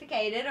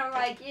sophisticated. I'm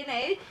like, can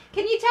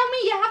you tell me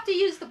you have to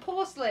use the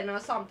porcelain or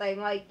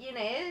something? When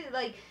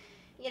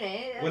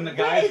the what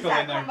guys is go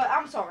that in there-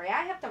 I'm sorry,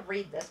 I have to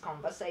read this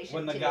conversation.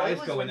 When the too. It guys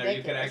was go in there,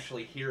 you can ridiculous.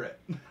 actually hear it.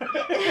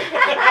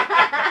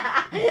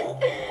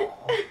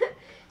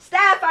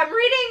 Staff, I'm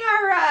reading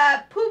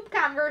our poop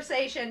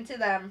conversation to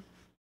them.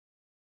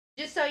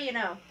 Just so you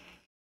know.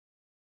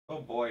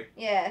 Oh boy.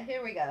 Yeah,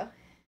 here we go.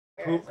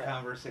 Where Poop is it?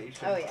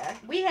 conversation. Oh yeah,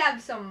 we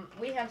have some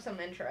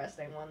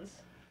interesting ones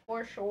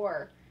for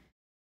sure.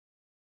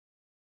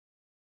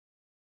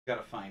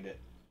 Gotta find it.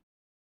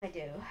 I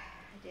do.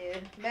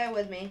 Bear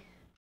with me.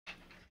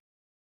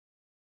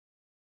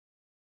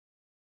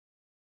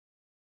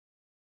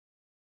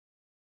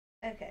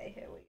 Okay,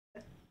 here we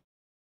go.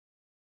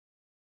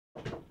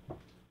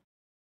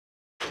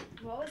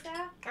 What was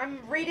that? I'm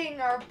reading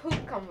our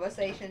poop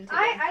conversation today.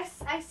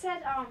 I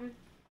said, I've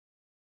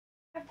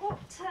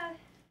got to...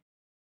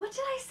 What did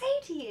I say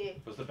to you?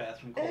 Was the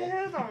bathroom cold?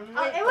 Hold on, It wait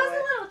was for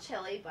a little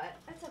chilly, but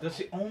that's okay. That's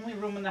the only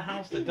room in the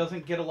house that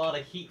doesn't get a lot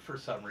of heat for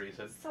some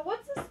reason. So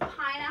what's this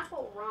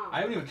pineapple rum? I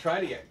haven't even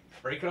tried it yet.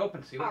 Break it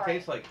open, see what All it right.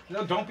 tastes like.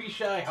 No, don't be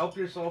shy. Help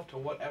yourself to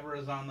whatever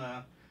is on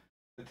the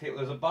table.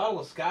 There's a bottle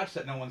of scotch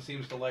that no one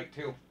seems to like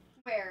too.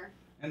 Where?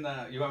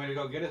 You want me to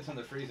go get it? It's in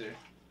the freezer.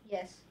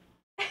 Yes.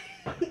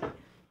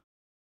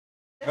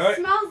 It All right.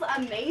 smells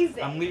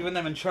amazing. I'm leaving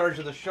them in charge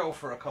of the show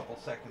for a couple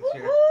seconds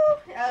here.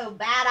 Woo-hoo. Oh,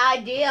 bad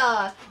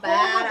idea.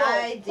 Bad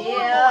Horrible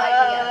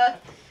idea.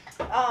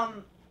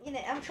 I'm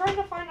trying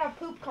to find our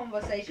poop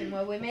conversation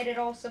where we made it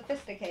all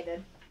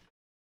sophisticated.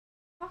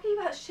 Talking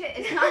about shit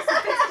is not But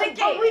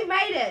sophisticated. we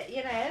made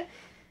it,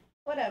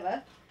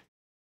 Whatever.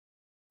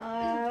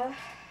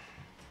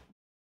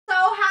 So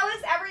how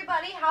is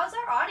everybody? How's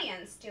our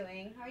audience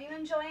doing? Are you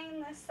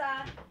enjoying this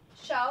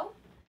show?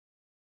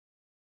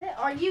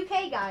 Our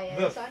UK guy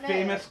is. The I know.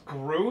 famous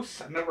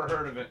Groose? I've never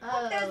heard of it.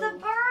 Oh. There's a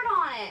bird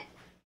on it.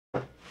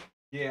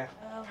 Yeah.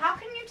 Oh. How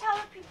can you tell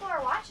if people are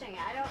watching it?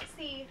 I don't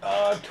see.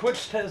 Twitch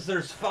says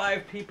there's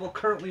 5 people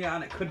currently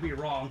on it. Could be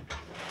wrong.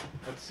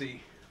 Let's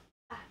see.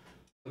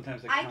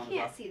 Sometimes they I count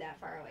can't up. see that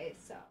far away,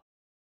 so.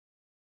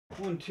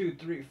 1, 2,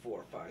 3,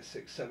 4, 5,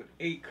 6, 7,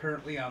 8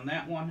 currently on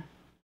that one.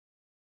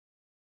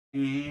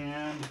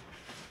 And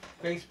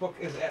Facebook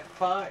is at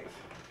 5.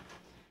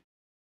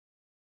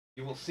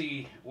 You will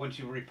see once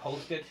you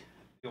repost it,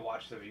 you'll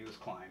watch the views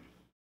climb.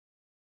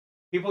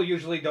 People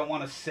usually don't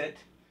want to sit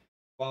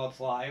while it's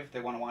live.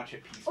 They want to watch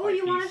it piece Oh, by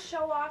you want to piece.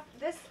 show off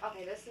this?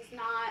 Okay, this is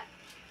not.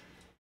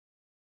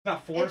 It's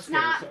not Foursquare. It's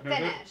not or something, is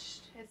it?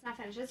 finished. It's not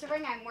finished. It's a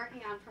ring I'm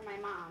working on for my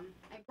mom.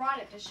 I brought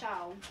it to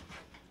show.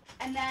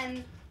 And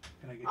then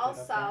Can I get that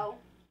up there? also,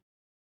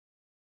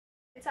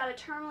 it's out of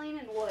tourmaline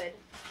and wood.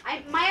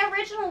 My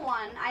original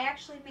one, I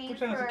actually made Which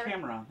one has the for.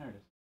 camera on? There it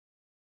is.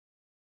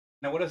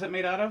 Now, what is it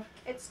made out of?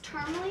 It's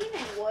tourmaline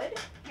and wood.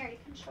 Here, you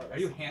can show this. Are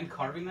you hand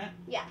carving that?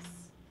 Yes.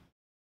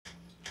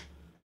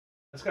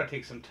 That's gotta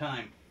take some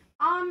time.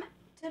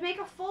 To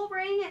make a full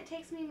ring, it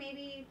takes me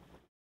maybe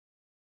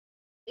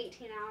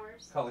 18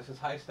 hours. Holly says,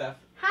 hi, Steph.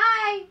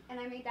 Hi! And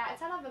I made that.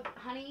 It's out of a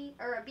honey,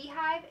 or a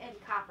beehive and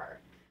copper.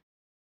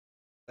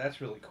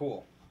 That's really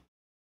cool.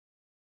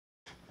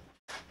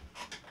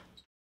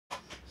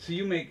 So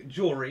you make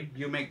jewelry,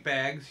 you make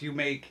bags, you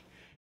make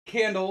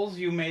candles,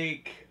 you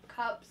make...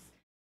 Cups,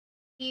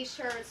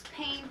 t-shirts,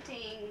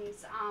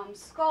 paintings,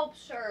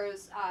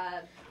 sculptures,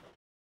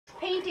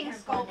 painting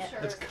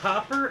sculptures. It's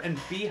copper and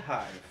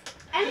beehive.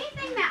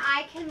 Anything that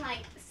I can,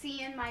 like,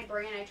 see in my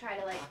brain, I try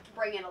to, like,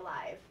 bring it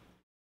alive.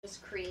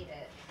 Just create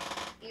it.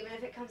 Even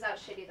if it comes out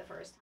shitty the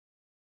first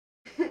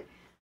time.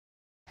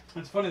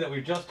 It's funny that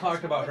we just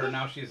talked about her,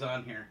 now she's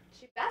on here.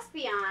 She best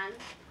be on.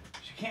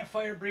 She can't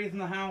fire breathe in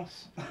the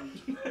house.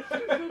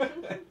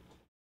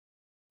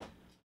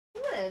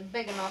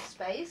 Big enough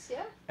space,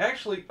 yeah.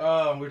 Actually, we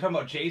were talking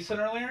about Jason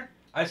earlier.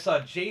 I saw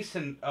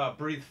Jason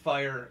breathe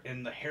fire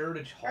in the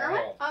Heritage Hall.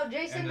 Erwin? Oh,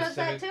 Jason And the does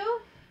that civic- too?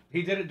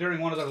 He did it during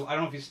one of their. I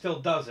don't know if he still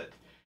does it.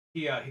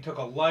 He took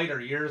a lighter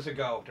years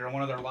ago during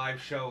one of their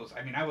live shows.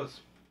 I mean, I was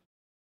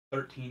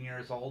 13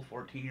 years old,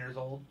 14 years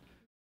old.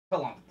 How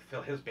long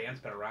Phil his band's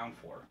been around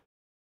for?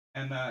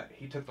 And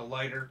he took the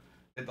lighter,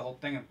 did the whole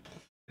thing, and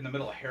in the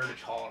middle of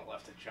Heritage Hall, and it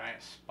left a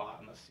giant spot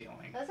on the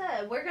ceiling. That's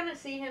it. We're gonna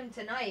see him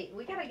tonight.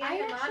 We gotta get I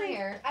him on actually-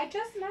 here. I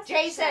just messaged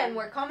Jason, him.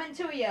 we're coming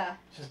to you.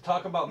 Just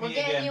talk about We're me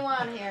getting again. you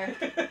on here.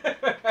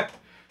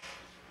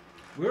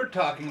 We were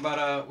talking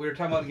about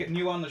getting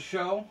you on the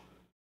show,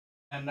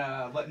 and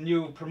letting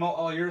you promote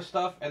all your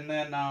stuff, and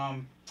then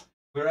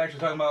we were actually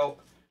talking about.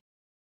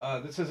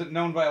 This isn't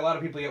known by a lot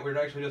of people yet. We were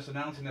actually just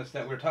announcing this,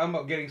 that we were talking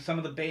about getting some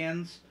of the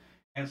bands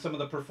and some of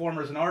the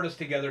performers and artists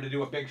together to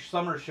do a big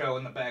summer show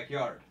in the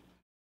backyard.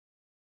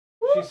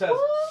 She says,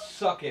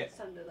 "Suck it,"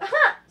 Send it up.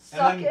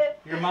 Suck and then it.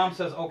 your mom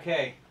says,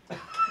 "Okay."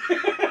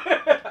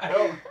 I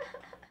don't.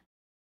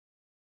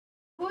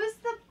 Who's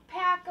the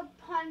pack a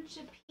punch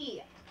a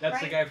pea? That's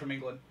the Right. guy from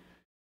England.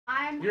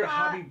 I'm You're a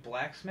hot. hobby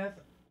blacksmith?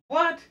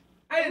 What?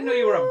 I didn't know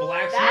you were a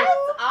blacksmith.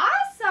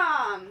 That's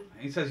awesome.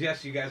 He says,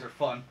 "Yes, you guys are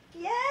fun."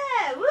 Yeah,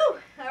 woo!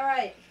 All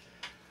right.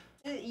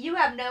 You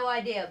have no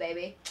idea,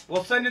 baby.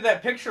 We'll send you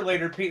that picture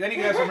later, Pete. Then you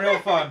can have some real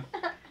fun.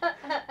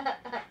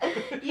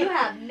 You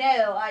have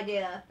no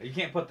idea. You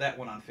can't put that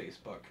one on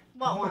Facebook.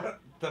 What one?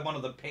 The one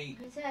of the paint.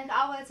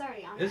 Oh, it's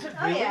already on. Is it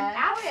Oh really? yeah,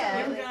 Absolutely. You oh,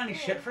 haven't yeah. got any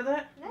shit for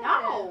that?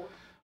 No.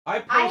 I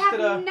I posted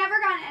have never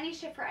gotten any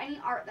shit for any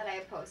art that I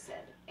have posted.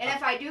 And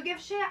if I do give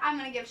shit, I'm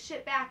going to give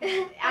shit back.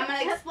 I'm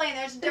going to explain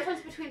there's a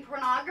difference between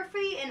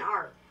pornography and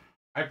art.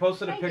 I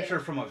posted a Thank picture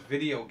you. from a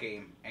video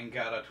game and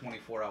got a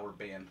 24-hour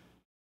ban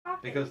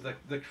because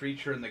the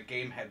creature in the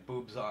game had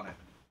boobs on it.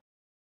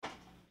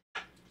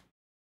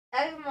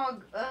 Oh my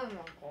god.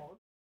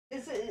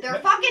 They're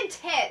fucking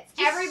tits.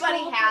 Just Everybody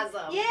so- has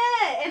them.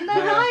 Yeah, and they're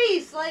Yeah.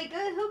 nice. Like,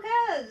 who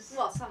cares?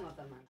 Well, some of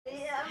them are.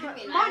 Yeah, I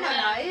mean, mine are I'm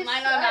not- nice.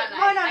 mine are not nice.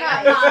 Mine are I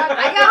nice. got mom-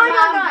 I got Mine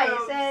are mom nice.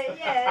 boobs.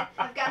 Yeah.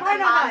 I've got Mine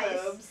the are mom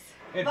nice. boobs.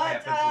 It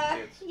But happens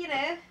with kids. you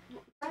know,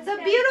 I've the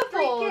got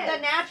beautiful, 3 the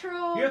kids.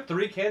 natural, You have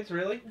 3 kids,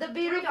 really? the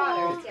beautiful.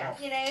 daughters,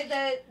 yes. You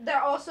know,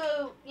 they're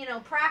also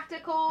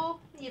practical.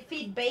 You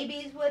feed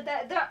babies with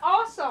that. They're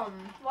awesome.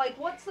 Like,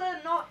 what's there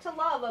not to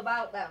love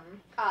about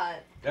them?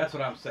 That's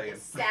what I'm saying.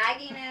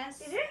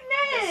 Sagginess. No,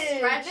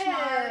 stretch no.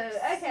 marks.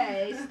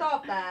 Okay,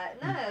 stop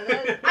that. No,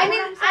 I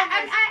mean,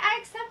 I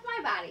accept my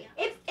body.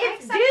 if I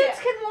accept dudes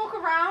it. can walk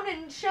around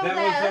and show That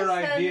theirs, was their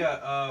then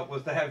idea,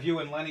 was to have you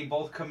and Lenny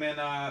both come in,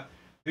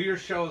 do your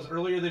shows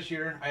earlier this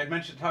year. I had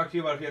talked to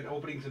you about if you had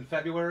openings in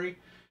February.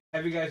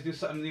 Have you guys do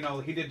something,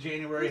 he did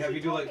January. Who's Have he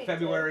you do like talking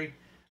February?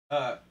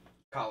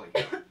 Collie.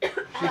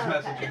 She's Oh,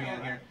 messaging okay. me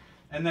in here.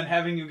 And then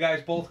having you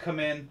guys both come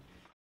in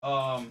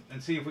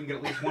and see if we can get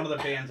at least one of the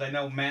bands. I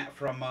know Matt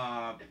from,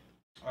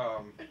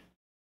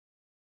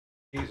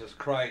 Jesus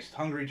Christ,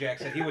 Hungry Jack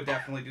said he would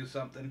definitely do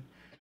something.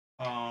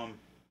 Seeing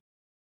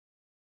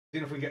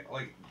if we get,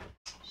 like,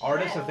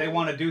 artists, if they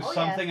want to do Oh, yeah.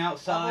 something The whole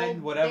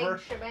outside, whatever.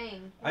 big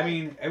shebang. I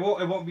mean, it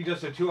won't be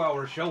just a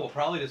 2-hour show. We'll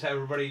probably just have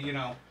everybody,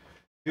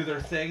 do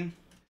their thing,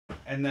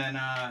 and then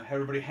have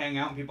everybody hang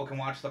out, and people can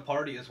watch the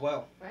party as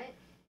well. Right.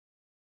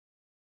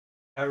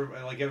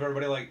 Give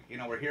everybody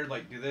we're here,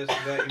 do this, do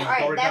that, All go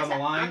right, right that's down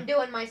the line. I'm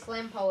doing my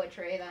slam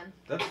poetry then.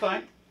 That's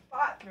fine.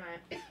 Fuck.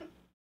 Right.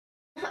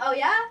 Oh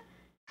yeah.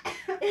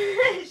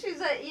 She's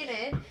like,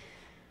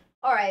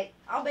 All right,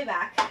 I'll be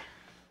back.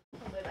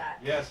 I'll be back.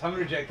 Yes,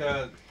 Hungry Jack.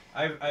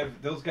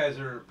 Those guys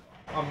are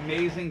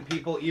amazing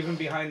people, even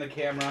behind the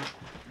camera.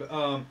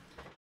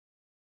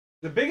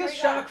 The biggest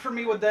shock for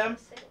me with them,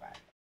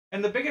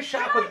 and the biggest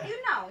shock with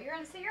You're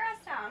gonna sit your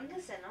ass down.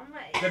 Listen, I'm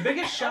like. the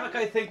biggest shock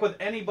I think with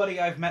anybody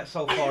I've met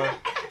so far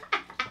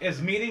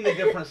is meeting the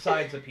different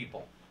sides of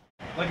people.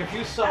 Like if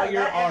you saw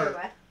your art,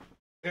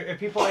 if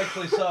people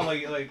actually saw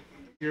like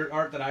your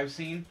art that I've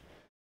seen,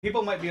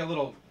 people might be a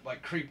little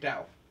creeped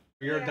out.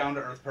 You're a down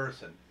to earth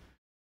person.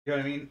 You know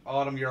what I mean?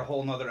 Autumn, you're a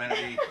whole nother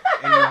entity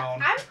in your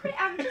own.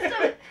 I'm just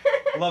a.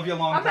 Love you a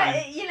long I'm time.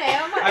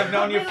 a, I've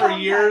known you for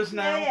years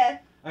now. Yeah.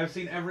 I've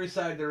seen every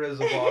side there is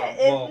of autumn.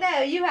 Well, No,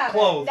 you haven't.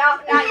 clothes. No,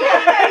 not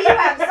yet. No, you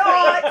have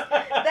not.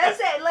 That's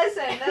it.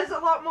 Listen, there's a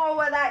lot more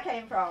where that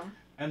came from.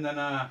 And then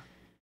Yeah,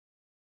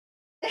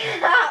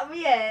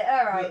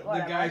 alright, The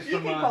whatever. guys You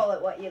from, can call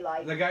it what you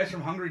like. the guys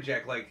from Hungry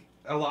Jack, like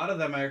a lot of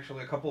them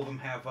actually, a couple of them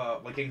have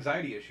like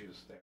anxiety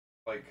issues. They're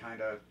like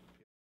kind of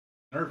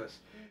nervous.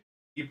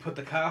 You put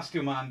the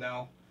costume on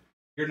though,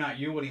 you're not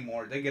you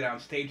anymore. They get on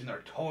stage and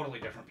they're totally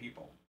different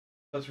people.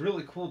 So it's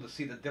really cool to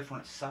see the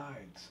different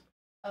sides.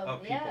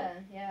 of people.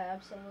 Yeah,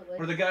 absolutely.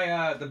 Or the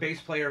guy, the bass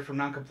player from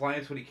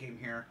Noncompliance when he came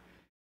here,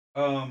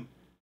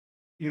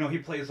 you know, he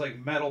plays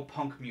like metal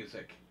punk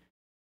music.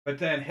 But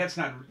then that's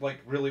not like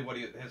really what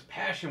his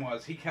passion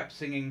was. He kept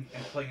singing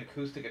and playing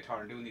acoustic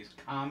guitar and doing these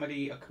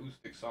comedy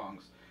acoustic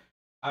songs.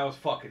 I was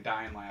fucking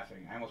dying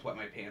laughing. I almost wet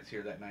my pants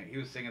here that night. He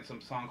was singing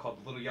some song called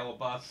The Little Yellow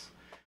Bus.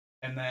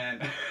 And then,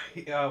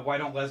 Why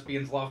Don't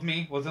Lesbians Love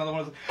Me was another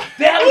one.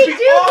 That would be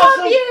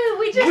awesome! Love you!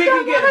 We just We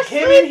don't can get want to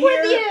him sleep in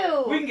with here.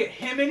 you! We can get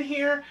him in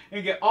here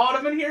and get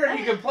Autumn in here and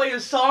he can play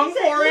his song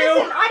Listen, for you.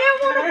 listen, I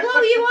don't want to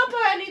blow you up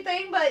or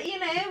anything, but, you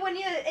know, when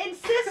you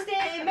insist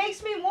it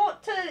makes me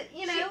want to,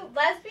 you know...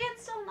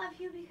 Lesbians don't love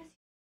you because...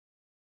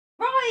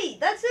 Right,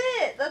 that's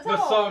it. That's The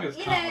all. song is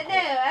you comical. know,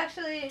 no,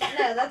 actually,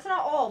 no, that's not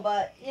all.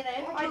 But you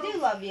know, I do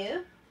love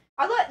you.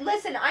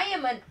 Listen, I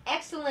am an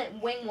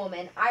excellent wing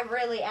woman. I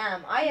really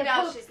am. I am.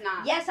 No, she's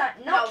not. Yes,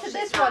 not No, to she's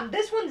this not. one.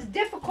 This one's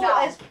difficult No,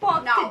 as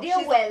fuck no, to deal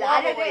she's with.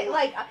 I don't lovely.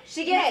 like.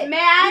 She gets no,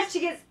 mad, she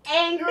gets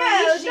angry,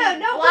 No, she no,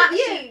 no, blocks, with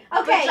you. she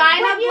Okay,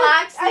 vagina when you-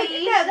 blocks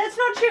me. No, that's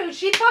not true.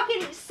 She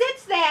fucking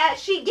sits there.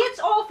 She gets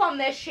off on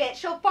this shit.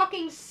 She'll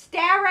fucking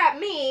stare at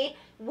me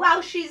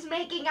while she's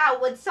making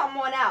out with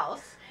someone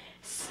else.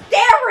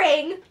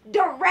 Staring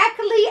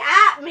directly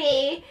at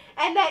me,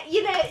 and that,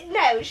 you know,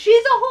 no,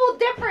 she's a whole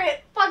different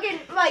fucking,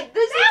 like,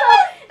 this is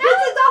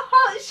a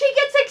whole, she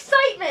gets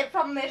excitement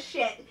from this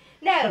shit.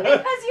 No,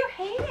 Because you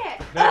hate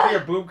it. Back to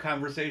your boob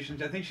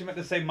conversations. I think she meant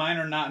to say mine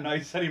are not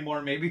nice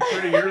anymore, maybe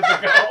 30 years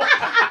ago.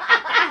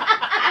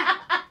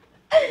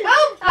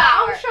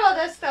 I'm sure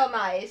they're still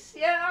nice.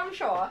 Yeah, I'm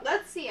sure.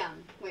 Let's see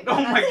them. Wait,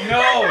 Oh my,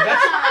 no,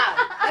 that's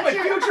That's my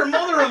your- future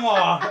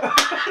mother-in-law.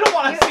 I don't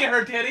want to see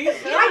her titties.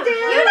 I do.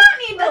 You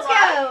don't need to Let's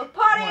lie. go. Oh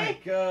Party. my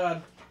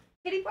god.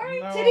 Kitty party?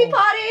 No. Titty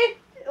potty.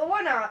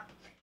 Why not?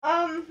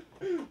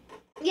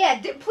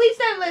 Yeah, please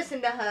don't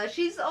listen to her.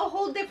 She's a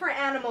whole different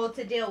animal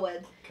to deal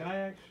with. Can I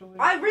actually?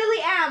 I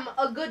really am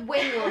a good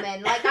wing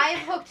woman. Like, I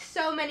have hooked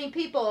so many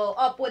people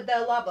up with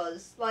their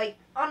lovers. Like,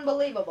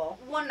 unbelievable.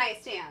 One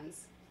night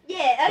stands.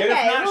 Yeah, okay, If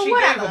not, well, she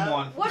whatever. gave him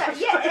one. Whatever.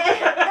 Yeah,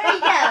 there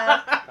you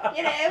go.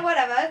 You know,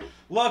 whatever.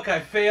 Look, I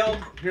failed.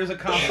 Here's a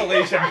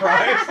consolation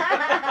prize.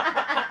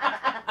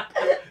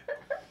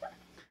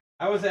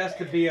 I was asked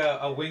to be a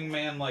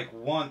wingman like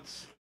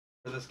once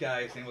for this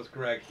guy. His name was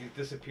Greg. He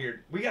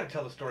disappeared. We got to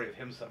tell the story of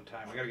him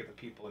sometime. We got to get the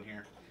people in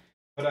here.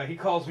 But he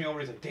calls me over.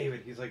 He's like,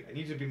 David. He's like, I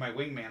need you to be my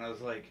wingman. I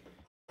was like,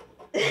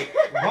 what?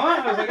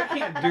 I was like, I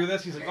can't do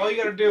this. He's like, all you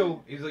got to do.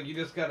 He's like, you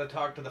just got to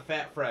talk to the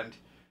fat friend.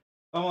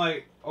 I'm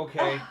like,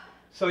 okay.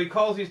 So he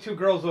calls these two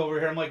girls over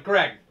here. I'm like,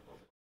 Greg,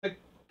 like,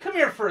 come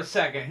here for a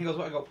second. He goes,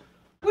 what? I go,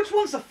 which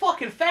one's the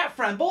fucking fat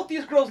friend? Both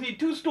these girls need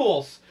 2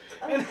 stools.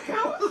 And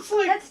I was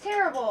like, That's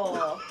terrible.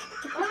 Oh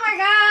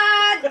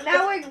my god.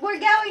 Now we're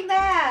going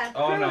there.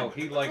 oh no,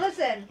 he liked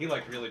Listen.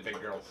 really big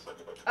girls.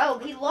 Oh,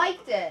 he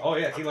liked it. Oh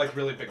yeah, he liked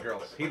really big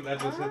girls.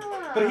 That was it.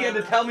 Ah. But he had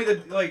to tell me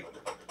that, like,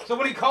 so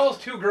when he calls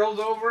 2 girls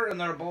over and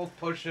they're both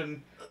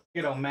pushing,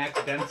 you know,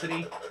 max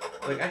density,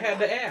 like I had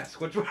to ask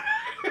which one.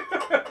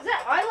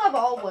 I love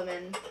all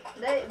women.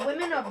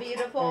 Women are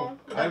beautiful.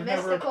 They're I've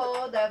never-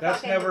 mystical. They're That's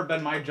fucking, never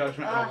been my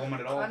judgment on a woman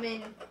at all. I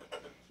mean,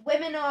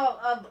 women are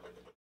of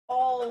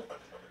all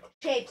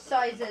shapes,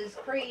 sizes,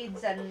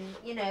 creeds, and,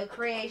 you know,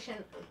 creation.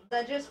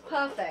 They're just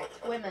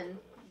perfect women.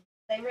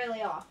 They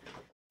really are.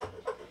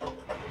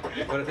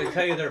 But if they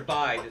tell you they're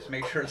bi, just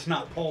make sure it's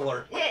not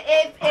polar.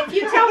 If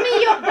you tell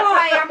me you're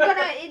bi, I'm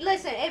gonna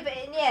listen.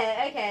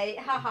 Yeah, okay,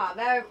 haha,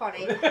 very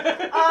funny.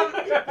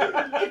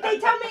 If they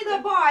tell me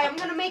they're bi, I'm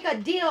gonna make a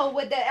deal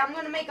with I'm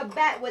gonna make a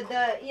bet with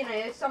you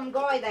know, some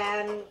guy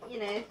there, and you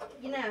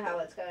know how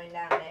it's going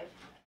down,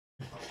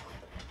 Dave.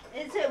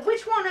 Is it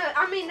which one?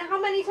 I mean,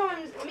 how many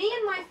times? Me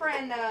and my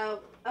friend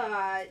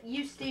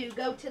used to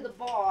go to the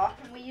bar,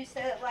 and we used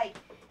to like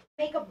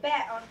make a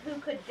bet on who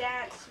could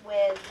dance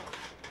with.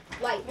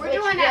 Like, We're which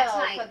doing that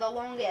girl tonight. for the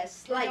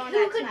longest. We're Like,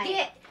 doing who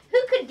that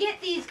could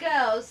get these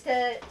girls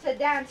to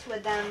dance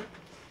with them?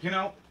 You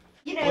know,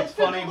 You know, what's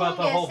for funny the about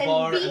the whole longest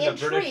bar and be and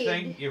the British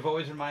intrigued. thing? You've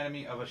always reminded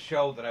me of a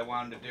show that I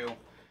wanted to do.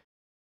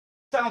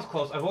 Sounds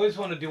close. I've always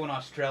wanted to do an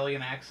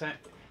Australian accent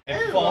and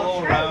Ooh,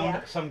 follow Australia.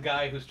 around some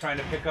guy who's trying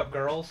to pick up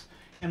girls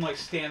and like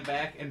stand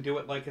back and do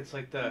it like it's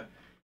like the.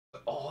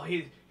 Oh,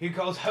 he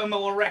goes Homo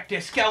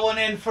erectus going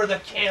in for the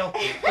kill.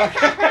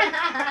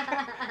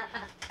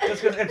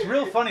 It's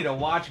real funny to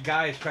watch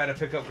guys try to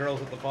pick up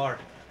girls at the bar.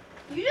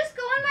 You just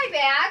go in my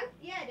bag?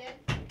 Yeah, I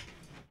did.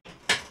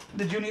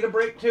 Did you need a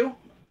break too?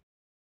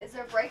 Is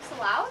there breaks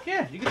allowed?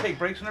 Yeah, you can take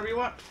breaks whenever you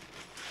want.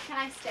 Can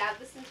I stab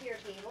this into your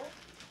table?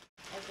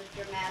 as a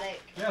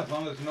dramatic. Yeah, as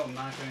long as no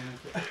knocking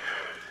into.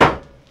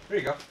 There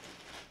you go.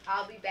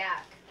 I'll be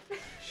back.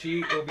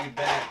 She will be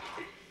back.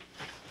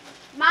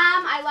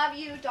 Mom, I love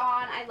you.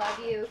 Dawn, I love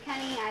you.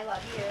 Kenny, I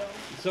love you.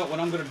 So what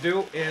I'm gonna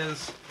do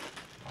is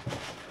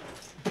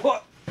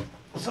put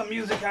some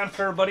music on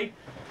for everybody,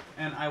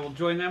 and I will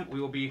join them.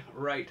 We will be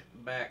right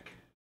back.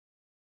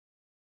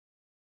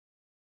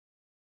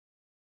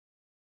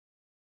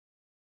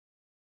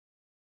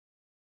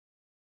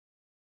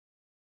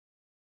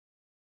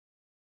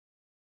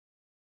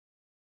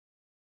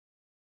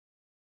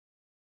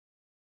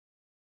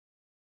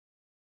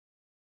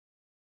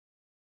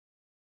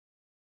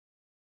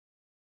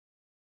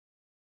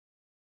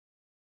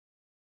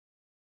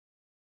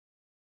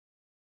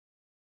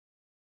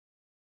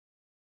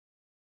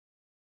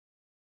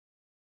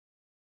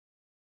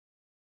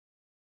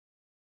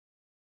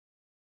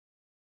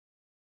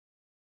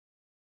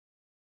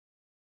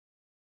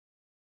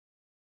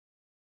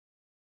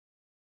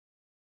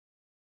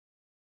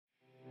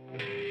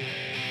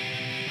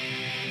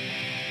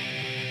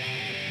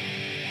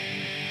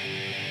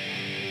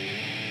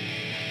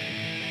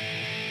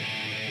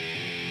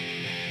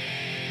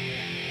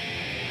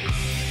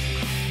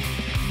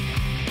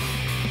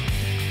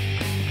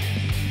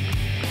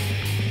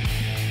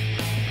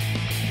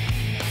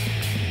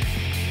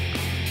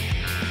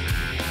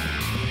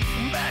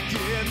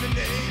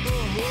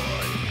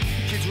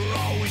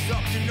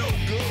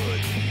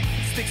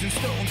 Sticks and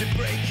stones that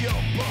break your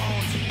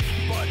bones,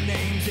 but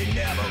names they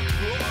never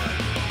could.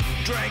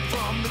 Drank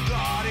from the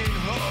garden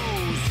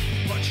hose,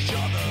 punch each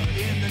other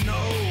in the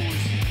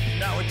nose.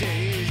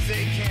 Nowadays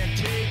they can't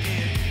take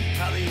it.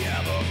 How they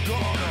ever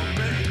gonna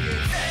make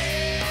it?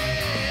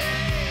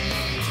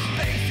 Age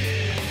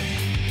spaces.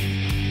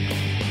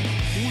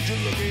 Would you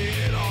look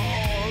at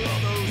all of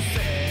those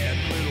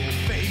sad little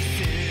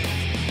faces?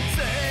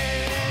 Sage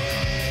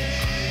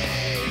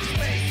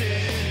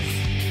spaces.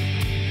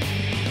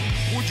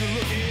 Would you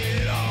look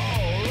at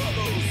all of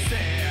those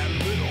sad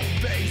little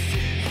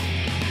faces?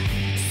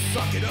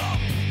 Suck it up,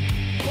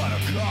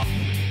 buttercup.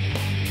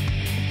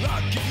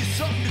 I'll give you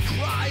something to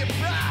cry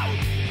about.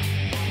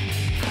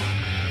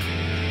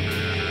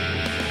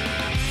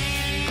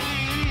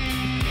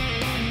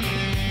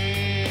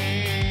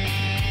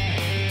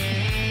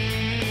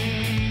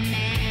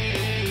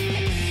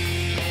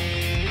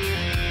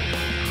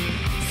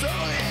 So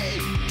hey,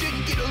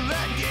 didn't get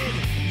elected.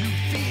 You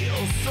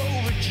feel so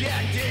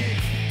rejected.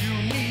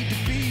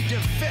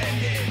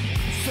 Defended,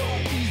 so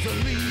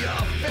easily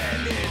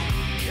offended.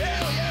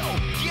 Hell yeah,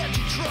 get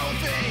your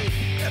trophy.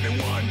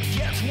 Everyone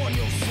gets one,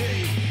 you'll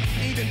see.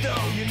 Even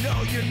though you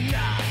know you're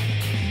not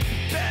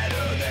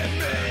better than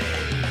me.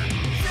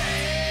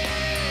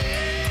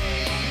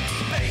 Safe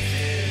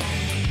spaces.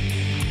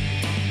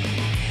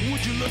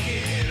 Would you look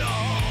at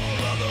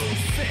all of those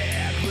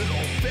sad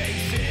little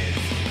faces?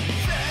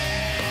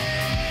 Safe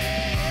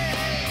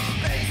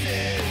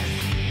spaces.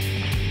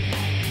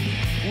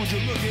 Would you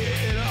look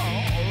at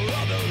all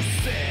those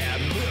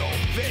sad little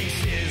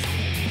faces?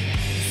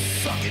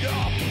 Suck it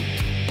up,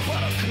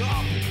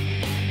 buttercup.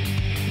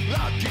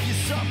 I'll give you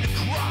something to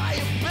cry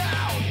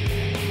about.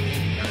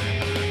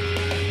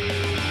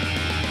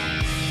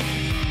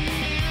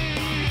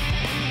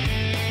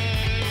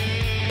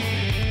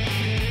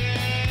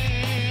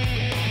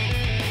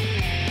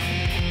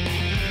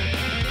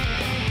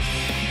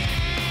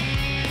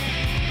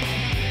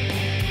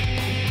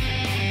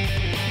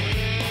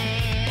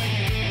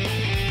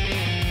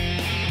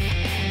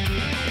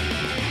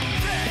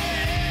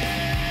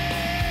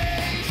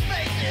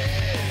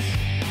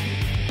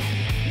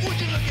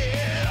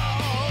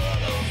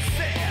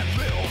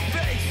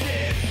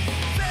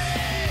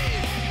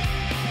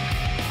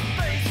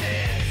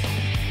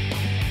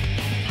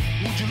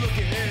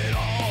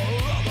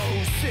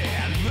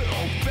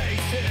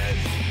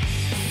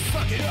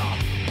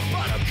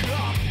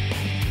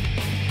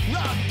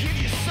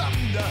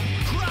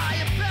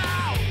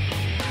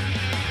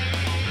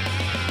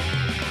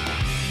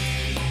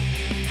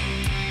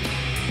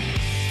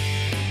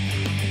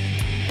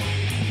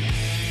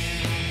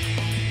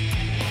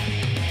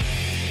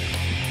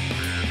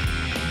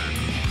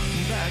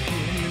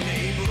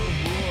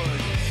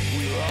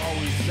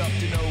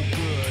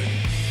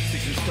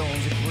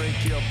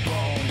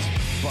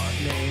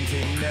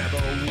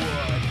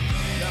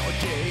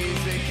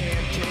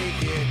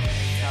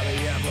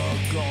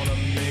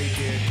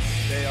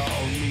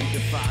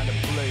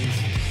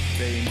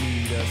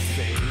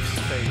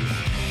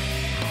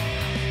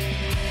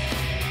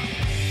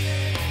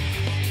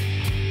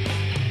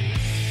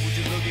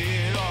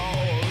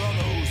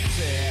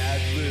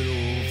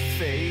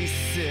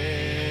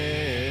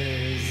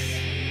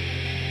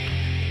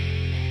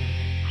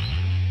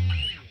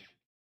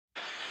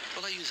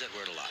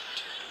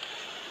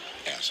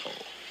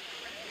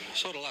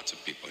 So do lots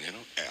of people, you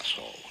know.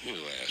 Asshole. You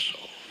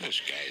asshole.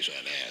 This guy's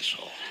an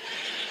asshole.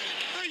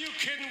 Are you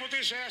kidding with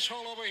this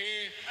asshole over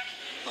here?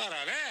 What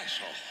an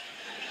asshole.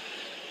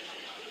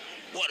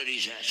 What do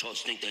these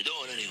assholes think they're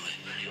doing anyway?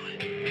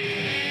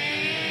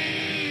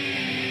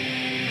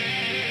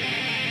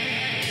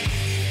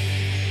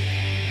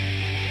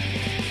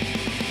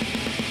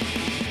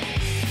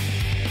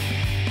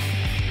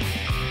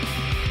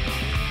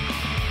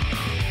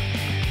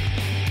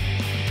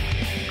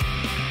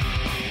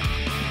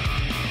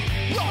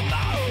 All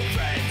my old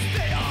friends,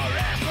 they are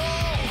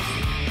assholes.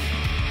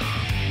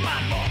 My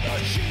mother,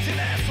 she's an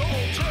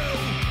asshole too.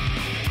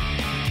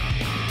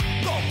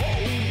 The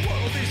whole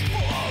world is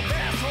full of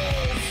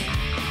assholes.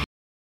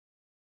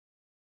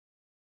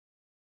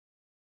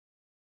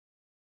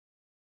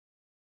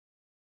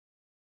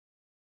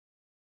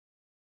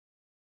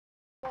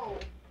 Whoa.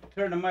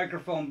 Turn the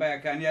microphone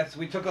back on. Yes,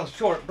 we took a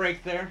short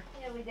break there.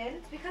 Yeah, we did.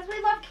 It's because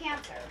we love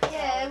cancer.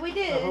 Yeah, we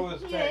did. So who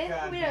is back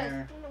yeah, on we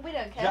here? we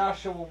don't care.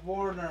 Joshua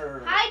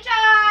Warner. Hi,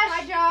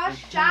 Josh. Hi,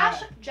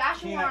 Josh.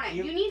 Josh Tina, Warner.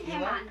 you- You need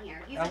him Eli? on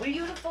here. He's a Ellie?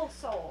 beautiful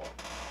soul.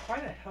 Why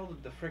the hell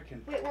did the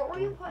frickin' Wait, what were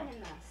you putting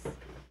in this?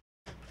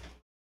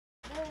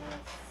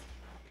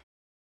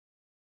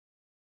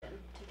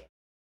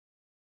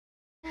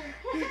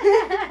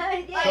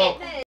 Yeah, So,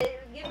 no,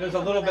 give me There's a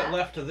some little of bit that.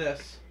 left of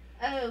this.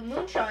 Oh,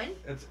 moonshine.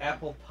 It's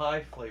apple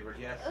pie flavored,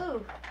 yes.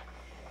 Oh.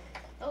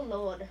 Oh,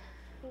 Lord.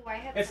 Ooh, I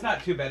had It's some-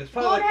 not too bad. It's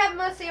probably Lord like, have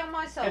mercy on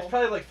my soul. it's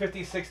probably like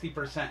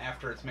 50-60%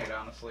 after it's made,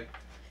 honestly.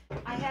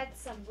 I had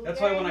some blueberry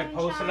That's why when I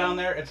post it moonshine. on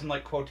there, it's in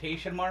like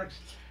quotation marks.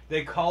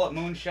 They call it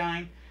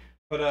moonshine,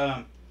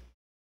 but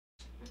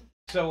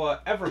so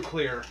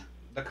Everclear,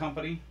 the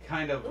company,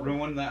 kind of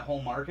ruined that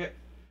whole market.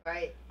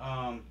 Right.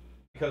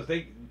 Because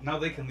now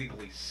they can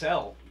legally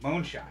sell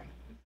moonshine.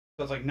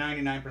 So it's like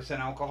 99%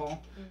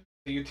 alcohol.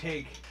 So you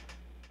take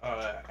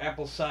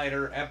apple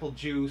cider, apple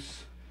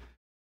juice,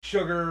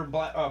 sugar,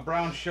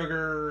 brown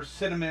sugar,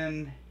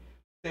 cinnamon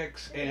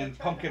sticks, and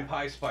pumpkin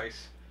pie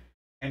spice,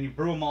 and you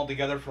brew them all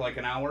together for like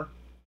an hour,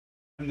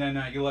 and then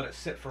you let it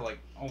sit for like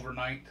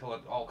overnight till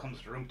it all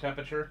comes to room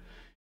temperature.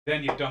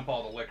 Then you dump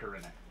all the liquor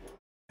in it.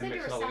 So you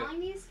mix were it all together.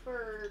 selling these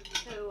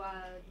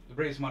to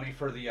Raise money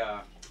for the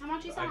how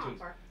much you selling them iTunes.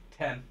 for?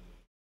 10.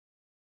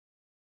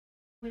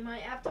 We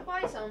might have to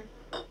buy some.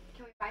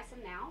 Can we buy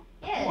some now?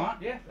 Yeah. Come on,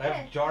 yeah. I Yeah,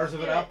 have jars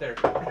of it do out there.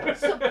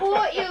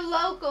 Support your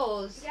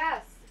locals.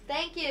 Yes.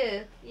 Thank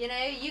you. You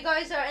know, you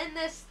guys are in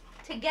this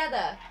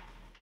together.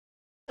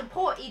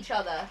 Support each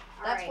other.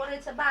 That's Alright. what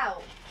it's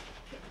about.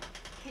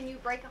 Can you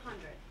break 100?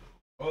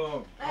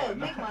 Oh, Oh,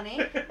 no. big money.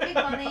 Big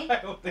money.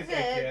 I don't think This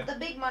I is can.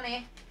 the big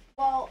money.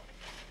 Well,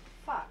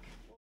 fuck.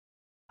 We'll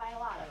buy a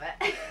lot of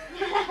it.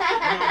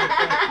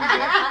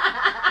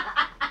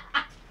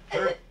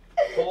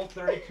 Full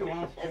 32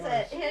 ounce That's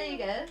jars. it. Here you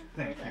go.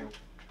 Thank you.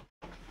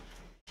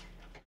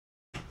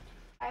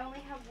 I only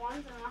have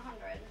ones and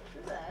 100.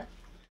 There.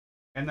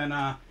 And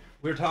then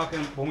we were talking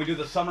when we do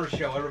the summer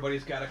show.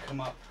 Everybody's got to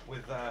come up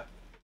with the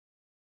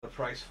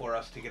price for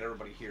us to get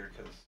everybody here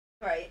because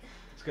Right.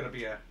 it's gonna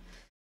be a.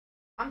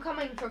 I'm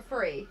coming for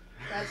free.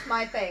 That's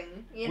my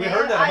thing. You We know,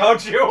 heard that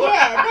about you.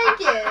 Yeah, thank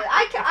you.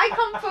 I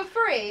come for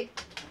free.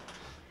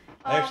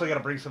 I actually got to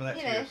bring some of that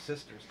you to know. your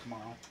sisters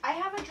tomorrow. I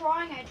have a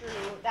drawing I drew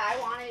that I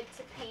wanted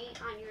to paint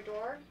on your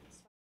door.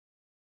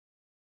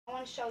 I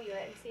want to show you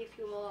it and see if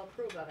you will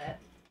approve of it.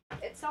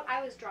 It's so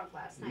I was drunk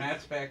last night.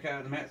 Matt's back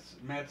out.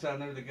 Matt's on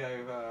there. The guy,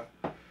 the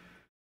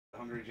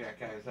Hungry Jack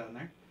guy is on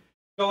there.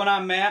 What's going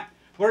on, Matt?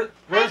 Where's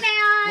Matt!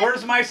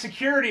 where's my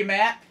security,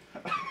 Matt?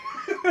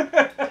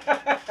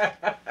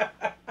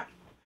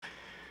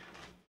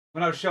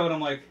 When I was showing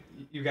him like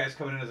you guys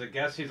coming in as a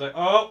guest, he's like,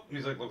 "Oh,"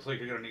 he's like, "Looks like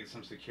you're gonna need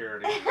some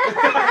security."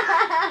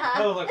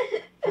 I was like,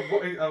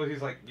 "Oh,"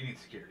 he's like, "You need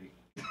security."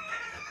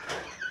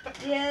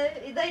 Yeah,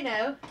 they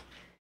know.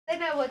 They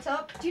know what's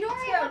up. Do you know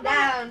It's where I going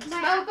have down. my-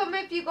 Smoke them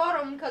if you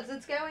got them, because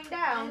it's going I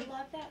down.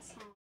 love that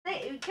song.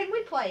 Can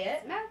we play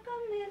it? Smoke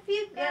 'em if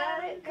you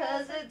got it,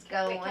 because it's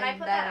going Wait, can I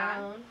put that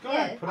down. on? Go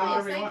yeah, ahead, put it yes,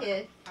 wherever you thank want.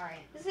 you. All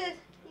right. This is,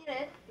 you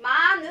know.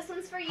 Mom, this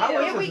one's for you. How is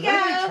Here this? we Has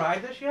anybody go.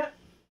 tried this yet?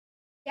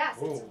 Yes,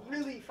 it's Ooh.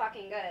 really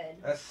fucking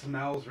good. That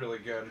smells really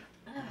good.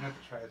 I'm gonna have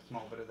to try a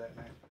small bit of that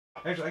night.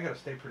 Actually, I gotta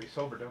stay pretty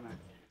sober, don't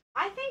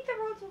I? I think the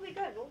roads will be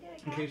good. We'll get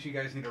it. In case you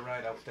guys need a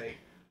ride, I'll stay.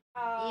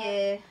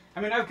 Yeah.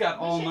 I mean, I've got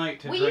all night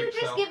to Will drink, you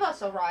just so. give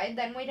us a ride,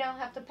 then we don't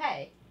have to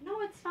pay?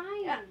 No, it's fine.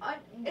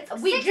 It's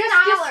we $6.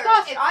 just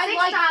discussed It's I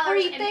like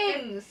free $6.50.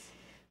 things.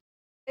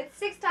 It's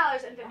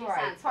 $6.50.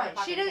 Alright, fine.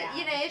 She doesn't,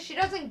 you know, she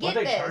doesn't get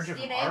What'd they charge this.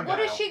 you You from know, what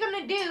is Argyle? she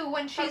gonna do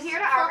when From she's here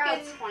to Argyle,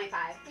 fucking? it's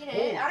 25. You know,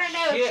 Holy I don't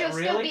know if shit, she'll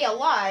still really? be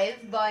alive,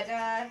 but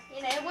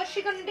you know, what's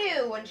she gonna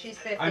do when she's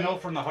 50? I know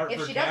from the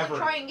Hartford if she doesn't Tavern,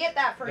 try and get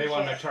that for they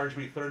wanted to shit. charge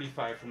me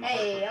 $35 from the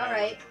Hey, Hartford all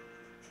right.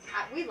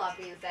 We love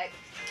music.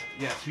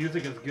 Yes,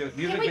 music is good.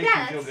 Music we makes me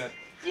dance? feel good.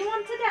 Do you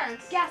want to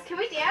dance? Yes, can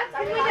we dance? Are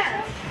Can we we allowed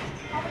dance?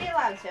 to? Are we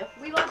allowed to?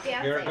 We love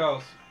dancing. Here it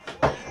goes.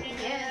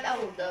 Yeah,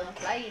 oh, the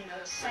plainer,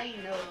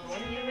 saner,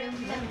 when you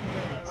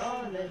remember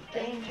all the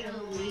danger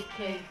we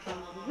came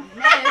from.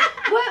 No,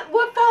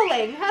 we're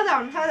falling. Hold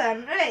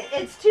on. Right,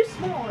 it's too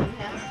small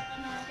now.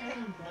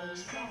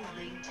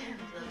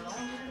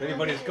 If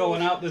anybody's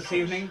going out this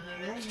evening,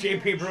 it's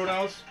JP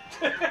Bruno's.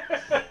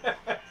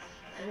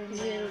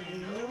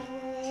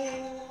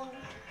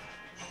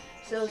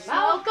 So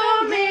smoke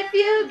 'em if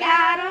you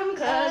got 'em,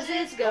 'cause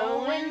it's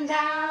going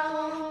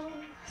down.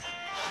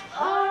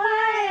 All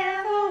I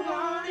ever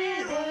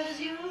wanted was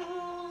you.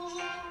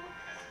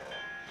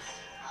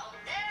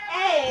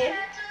 Hey,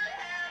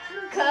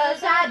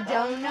 'cause I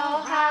don't know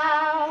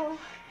how.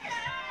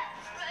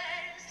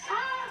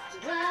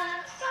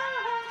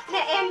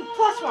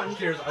 this one.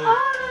 Cheers. All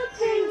the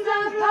things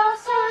I've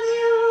lost on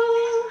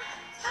you.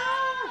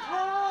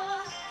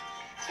 Oh,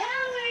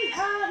 every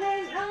heart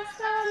is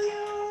lost on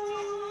you.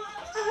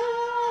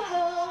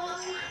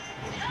 Oh.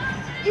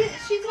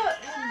 She's not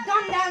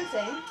done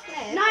dancing.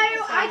 Yeah, No,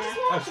 I just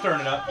I'm want.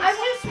 stirring it up. I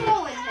want to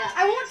small in here.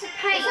 I want to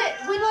paint.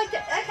 We like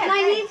to.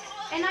 Okay.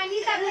 And I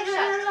need that picture.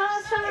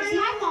 Is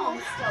my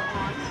mom still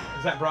on?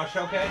 Is that brush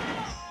okay?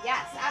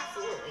 Yes,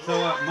 absolutely. So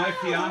my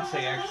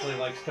fiance actually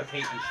likes to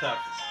paint and stuff.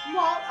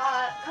 Well,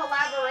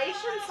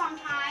 collaboration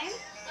sometime.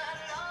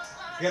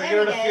 You gotta There get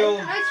her we to go.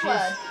 feel. Nice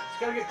one. She's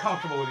gotta get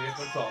comfortable with you.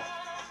 That's all.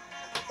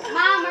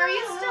 Mom, are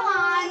you still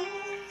on?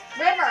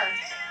 River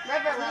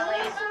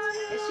Lily.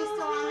 Is she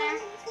still on there?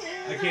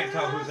 I can't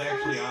tell who's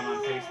actually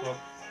on Facebook.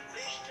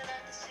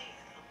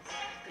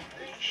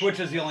 Twitch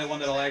is the only one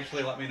that'll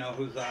actually let me know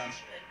who's on.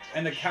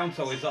 And the count's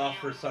always off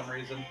for some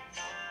reason.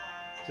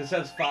 So it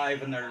says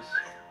 5 and there's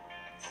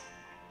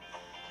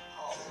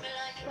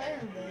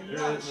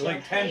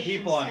like 10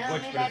 people on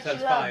Twitch, but it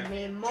says 5.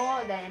 Me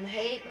more than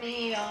hate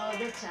me all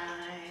the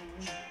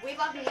time. We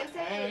love music,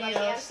 we love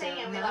dancing,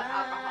 and we love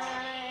alcohol.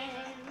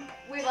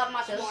 We love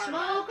much So more.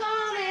 smoke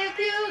on if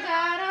you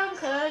got 'em,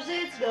 'cause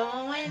it's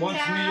going Once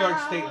down. New York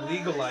State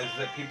legalizes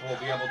it, people will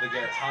be able to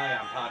get high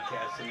on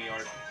podcasts in New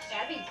York.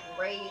 That'd be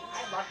great.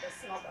 I'd love to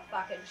smoke a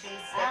fucking cheese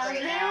stick I'll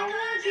right now.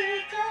 never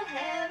get to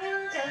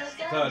heaven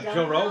 'cause I So don't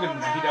Joe Rogan,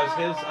 know when he does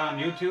his how. on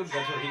YouTube,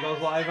 that's what he goes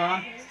live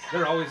on.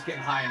 They're always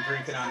getting high and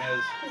drinking on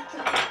his.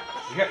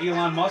 You got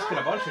Elon Musk and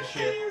a bunch of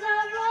shit. Things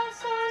I've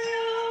lost on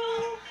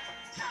you.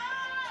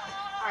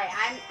 Alright,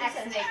 I'm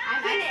exiting.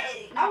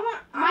 I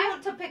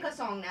want to pick a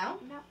song now.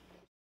 You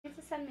have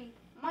to send me.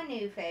 My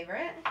new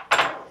favorite.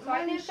 So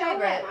My I new can show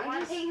favorite. him. I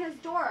want to paint his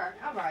door.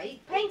 All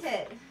right, paint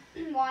it.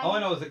 One. All I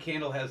know is the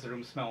candle has the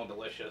room smelling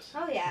delicious.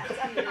 Oh yeah,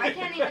 I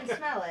can't even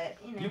smell it.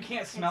 You know, You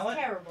can't smell it's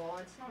it? terrible.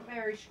 It's not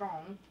very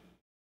strong.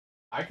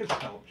 I could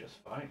smell it just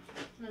fine.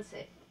 Let's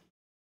see.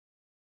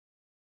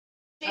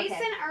 Jason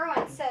Okay.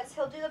 Irwin says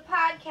he'll do the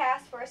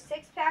podcast for a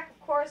 6-pack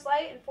of Coors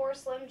Light and 4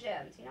 Slim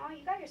Jims. You know,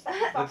 you got yourself a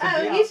That's fucking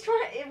a deal. Oh, he's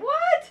trying.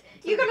 What?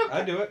 You gonna?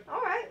 I'd do it.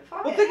 All right,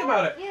 fuck Well, it. think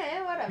about it.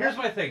 Yeah, whatever. Here's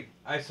my thing.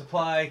 I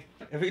supply.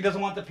 If he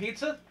doesn't want the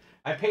pizza,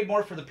 I paid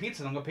more for the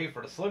pizza than I'm gonna pay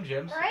for the Slim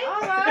Jims. right?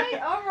 All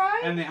right, all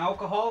right. And the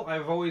alcohol,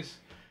 I've always.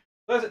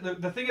 Listen,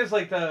 the thing is,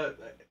 like the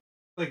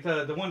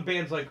one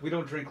band's like, we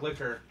don't drink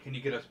liquor. Can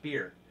you get us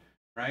beer?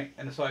 Right?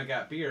 And so I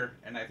got beer,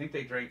 and I think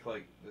they drank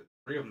like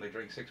 3 of them. They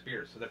drank 6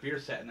 beers, so the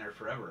beer's sat in there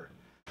forever.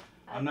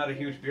 I'm not a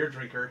huge beer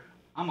drinker.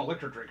 I'm a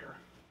liquor drinker.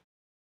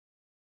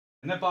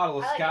 And that bottle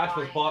of I like scotch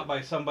was wine. bought by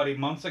somebody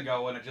months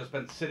ago, and it's just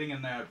been sitting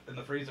in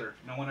the freezer.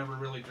 No one ever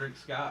really drinks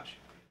scotch.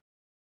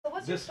 So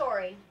what's your This-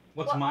 story?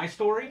 What's What- my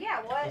story?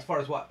 Yeah, what As far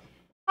as what?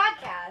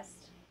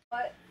 podcast?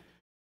 What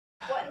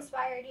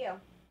inspired you?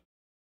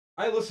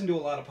 I listen to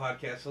a lot of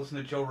podcasts. I listen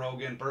to Joe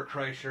Rogan, Bert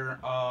Kreischer.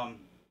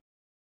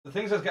 The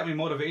things that's got me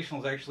motivational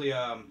is actually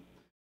an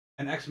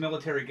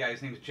ex-military guy.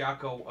 His name's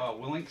Jocko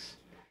Willinks.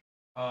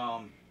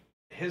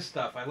 His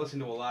stuff, I listen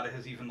to a lot of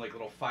his even like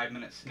little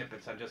 5-minute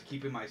snippets on just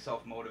keeping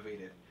myself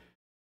motivated.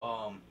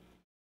 I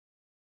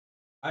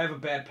have a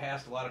bad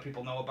past a lot of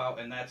people know about,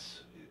 and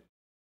that's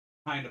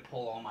trying to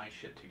pull all my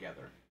shit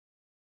together.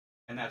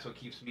 And that's what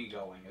keeps me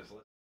going, is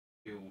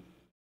listening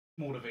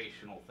to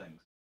motivational things.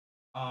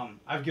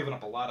 I've given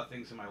up a lot of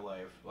things in my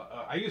life.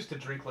 I used to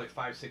drink like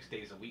 5-6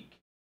 days a week.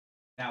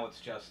 Now it's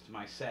just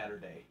my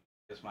Saturday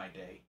is my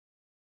day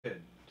to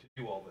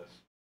do all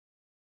this.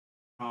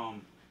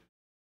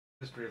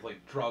 History of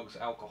like drugs,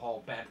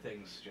 alcohol, bad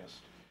things. Just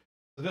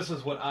so this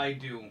is what I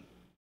do.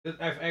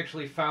 I've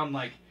actually found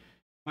like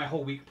my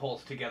whole week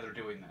pulls together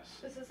doing this.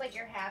 This is like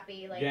you're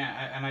happy, like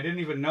Yeah, and I didn't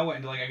even know it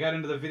until like I got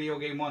into the video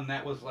game one.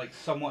 That was like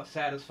somewhat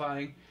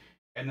satisfying,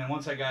 and then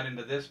once I got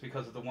into this,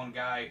 because of the one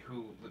guy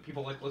who the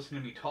people like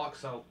listening to me talk,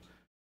 so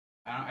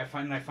I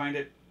find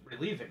it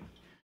relieving.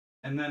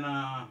 And then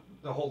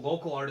the whole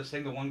local artist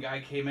thing. The one guy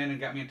came in and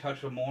got me in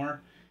touch with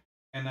more,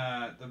 and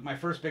my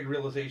first big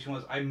realization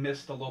was I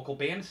missed the local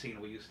band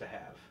scene we used to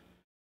have.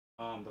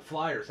 The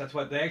flyers. That's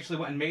what they actually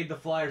went and made the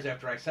flyers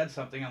after I said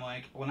something. I'm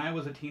like, when I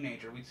was a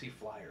teenager, we'd see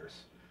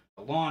flyers.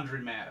 The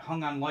laundromat,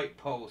 hung on light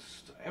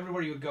posts.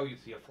 Everywhere you would go,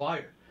 you'd see a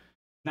flyer.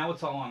 Now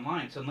it's all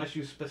online. So unless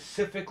you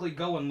specifically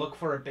go and look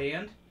for a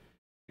band,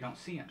 you don't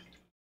see them.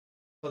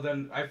 So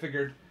then I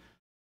figured,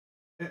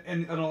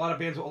 and a lot of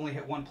bands will only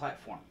hit one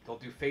platform. They'll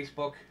do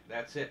Facebook.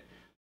 That's it.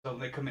 So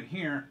when they come in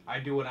here, I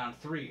do it on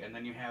 3, and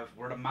then you have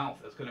word of mouth.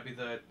 It's going to be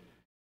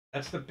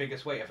that's the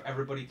biggest way. If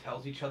everybody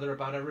tells each other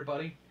about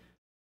everybody,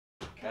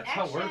 that's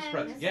how word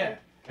spreads. Connections. Yeah,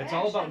 it's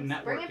all about Connections.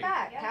 networking. Bring it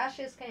back. Yeah. Cash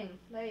is king.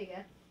 There you go.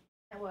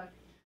 Network.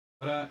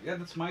 But yeah,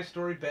 that's my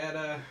story.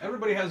 Bad.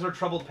 Everybody has their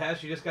troubled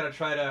past. You just gotta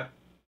try to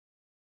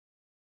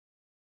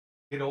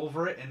get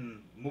over it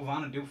and move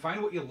on and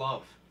find what you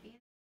love.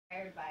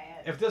 inspired by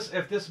it.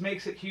 If this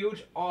makes it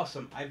huge,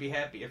 awesome. I'd be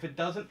happy. If it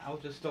doesn't, I'll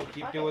just still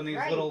keep Right, doing these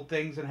right. little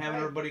things and having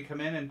Right. everybody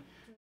come in and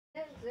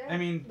I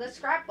mean, the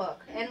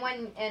scrapbook, and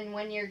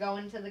when you're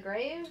going to the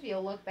grave,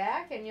 you'll look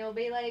back and you'll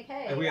be like,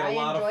 hey, we had a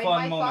lot of enjoyed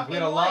fun my moments. We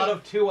had a fucking lot life.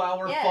 of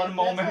 2-hour Yeah, fun that's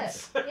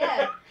moments. it.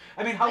 Yeah.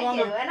 I mean, how Thank long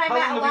you. have And I how met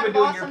long a have lot you of been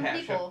doing your awesome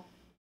passion? people.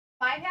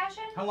 My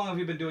passion? How long have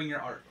you been doing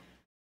your art?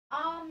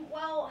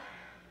 Well,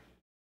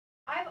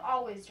 I've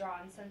always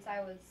drawn since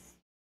I was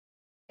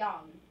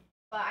young,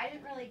 but I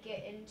didn't really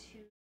get into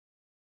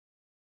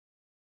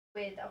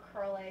with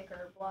acrylic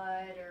or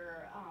blood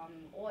or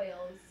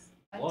oils.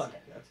 Blood.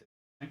 That's it.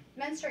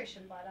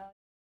 Menstruation blood.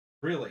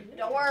 Really?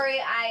 Don't worry,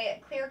 I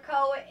clear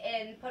coat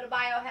and put a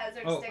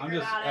biohazard Oh, sticker on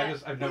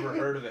it. I've never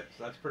heard of it,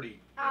 so that's pretty.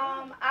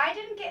 I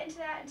didn't get into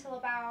that until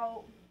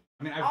about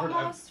I mean, I've heard.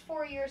 almost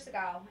 4 years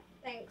ago,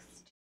 thanks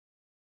to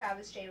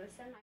Travis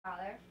Jameson, my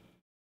father.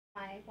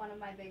 One of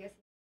my biggest.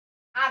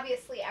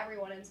 Obviously,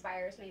 everyone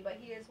inspires me, but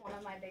he is one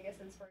of my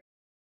biggest inspirations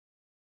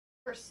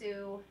to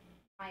pursue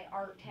my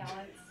art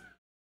talents.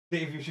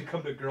 Dave, you should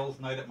come to girls'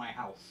 night at my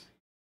house.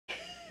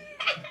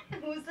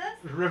 Who's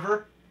this?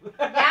 River.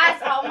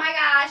 Yes. Oh my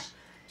gosh.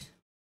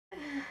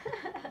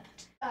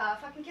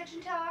 Fucking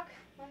kitchen talk.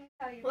 Let me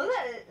tell you. Well,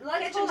 let's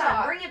Kitchen hold on.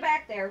 talk. Bring it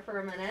back there for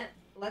a minute.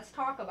 Let's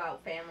talk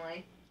about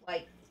family,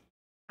 like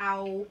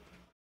how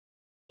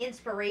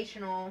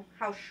inspirational,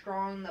 how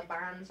strong the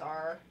bonds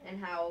are,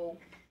 and how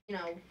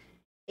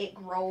it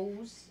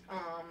grows,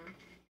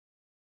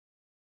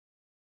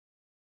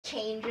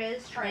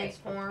 changes,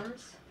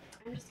 transforms.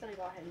 I'm just gonna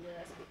go ahead and do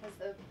this because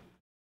the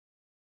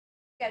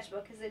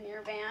sketchbook is in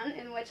your van,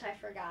 in which I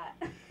forgot.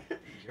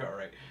 You're all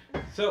right.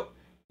 So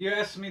you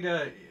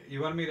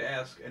wanted me to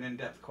ask an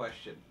in-depth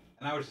question,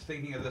 and I was just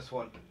thinking of this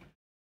one.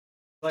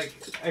 Like,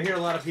 I hear a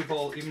lot of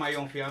people, even my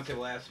own fiance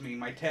will ask me,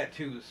 my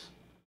tattoos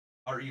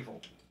are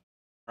evil,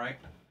 right?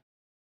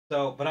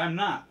 So, but I'm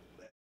not,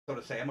 so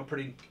to say. I'm a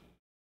pretty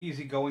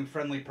easygoing,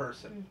 friendly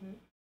person. Mm-hmm.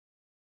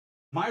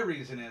 My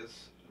reason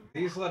is,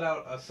 these let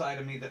out a side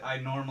of me that I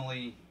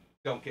normally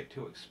don't get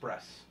to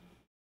express.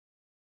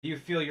 Do you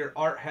feel your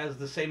art has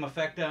the same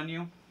effect on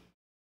you?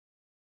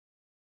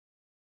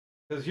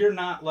 Because you're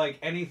not like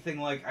anything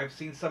like, I've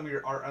seen some of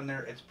your art on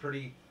there, it's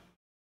pretty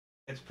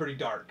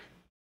dark.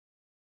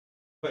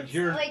 But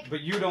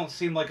but you don't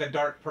seem like a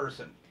dark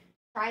person.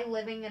 Try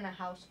living in a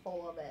house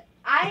full of it.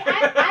 I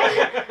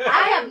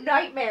I have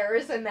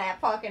nightmares in that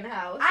fucking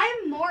house.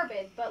 I'm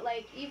morbid, but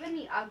like even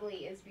the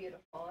ugly is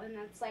beautiful, and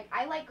that's like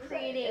I like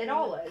creating It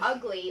all is.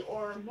 ugly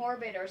or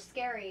morbid or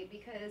scary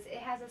because it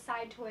has a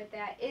side to it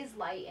that is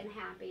light and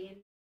happy, and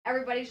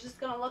everybody's just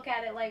gonna look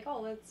at it like,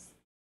 oh, that's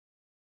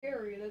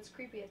scary, that's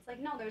creepy. It's like,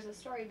 no, there's a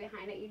story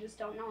behind it. You just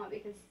don't know it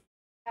because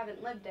you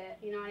haven't lived it.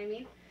 You know what I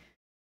mean?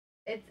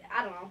 It's,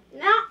 I don't know.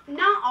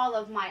 Not all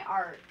of my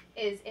art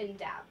is in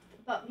depth,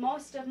 but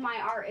most of my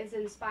art is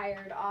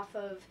inspired off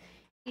of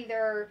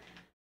either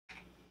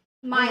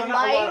my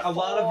life a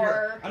lot of or...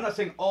 your. I'm not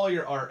saying all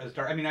your art is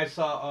dark. I mean, I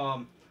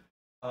saw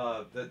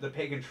the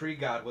pagan tree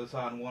god was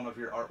on one of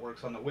your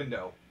artworks on the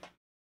window.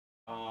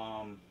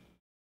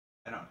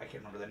 I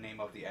can't remember the name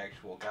of the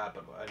actual god,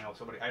 but I know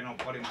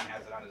a buddy of mine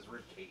has it on his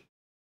ribcage.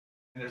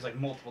 And there's like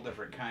multiple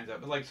different kinds of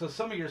it. But like, so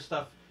some of your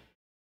stuff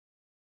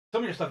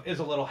is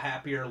a little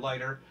happier,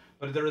 lighter,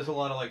 but there is a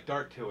lot of like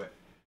dark to it.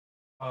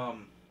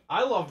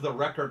 I love the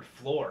record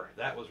floor.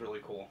 That was really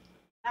cool.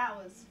 That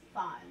was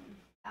fun.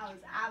 That was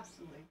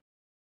absolutely.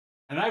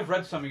 And I've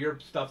read some of your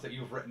stuff that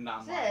you've written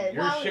online. Good.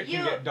 Your Well, shit can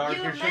you- get dark.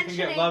 you Your shit can get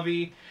mentioning-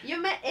 lovey.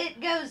 It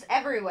goes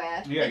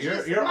everywhere. Yeah, It's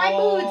just, you're my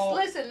all moods.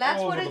 Listen,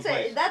 that's all what over it's. the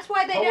place. That's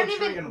why they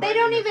Poetry and don't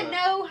writing is even a-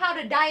 know how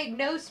to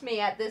diagnose me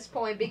at this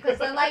point because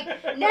they're like,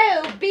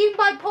 no, being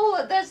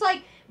bipolar. There's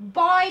like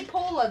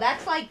bipolar.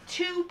 That's like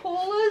 2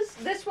 polars.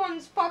 This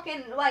one's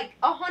fucking like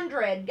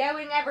 100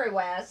 going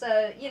everywhere.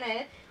 So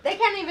they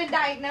can't even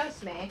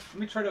diagnose me. Let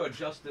me try to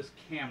adjust this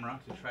camera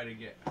to try to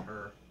get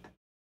her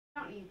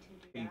I don't need to do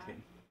that.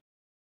 painting.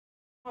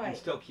 Right. And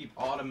still keep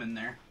autumn in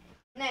there.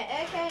 No,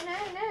 okay,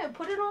 no.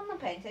 Put it on the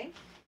painting.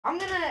 I'm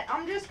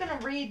just gonna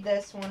read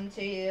this one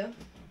to you.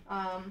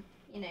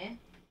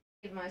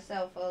 Give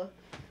myself a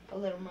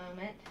little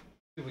moment.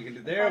 See what we can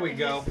do. There we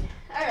go.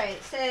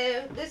 Alright,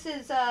 so this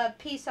is a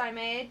piece I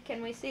made.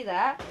 Can we see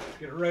that?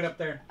 Get it right up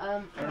there. I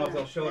I don't know if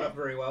they'll show it up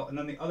very well. And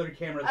then the other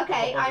camera's up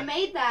Okay, above I it.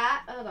 made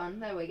that. Hold on,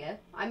 there we go.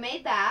 I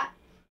made that.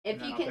 If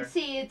And then you up can there.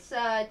 see, it's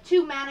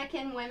 2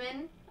 mannequin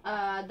women.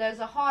 There's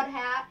a hard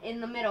hat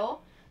in the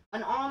middle,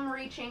 an arm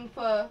reaching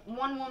for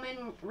one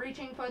woman,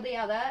 reaching for the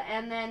other,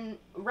 and then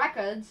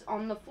records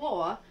on the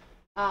floor.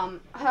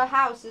 Her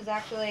house is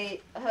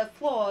actually, her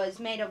floor is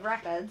made of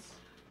records.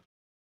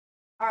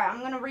 Alright,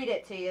 I'm gonna read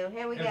it to you.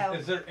 Here we go.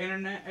 Is there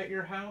internet at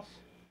your house?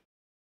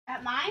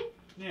 At mine?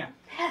 Yeah.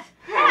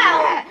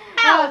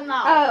 Hell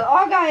no. Oh,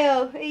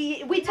 Argyle.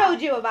 We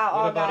told you about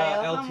What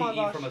Argyle. about Oh my LTE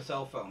gosh. from a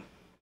cell phone?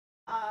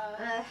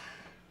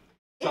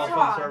 It's Cell phone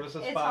hard.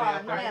 services It's spotty hard.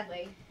 out there? Yeah.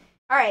 Hardly.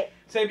 Alright.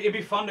 Say it'd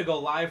be fun to go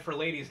live for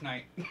ladies'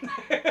 night.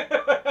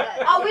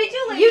 Oh, we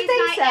do ladies' You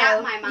think night so?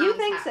 at my mom's You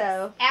think house.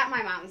 so? At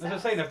my mom's I was house.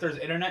 just saying, if there's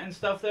internet and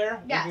stuff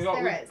there, Yes, we could go,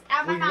 there is.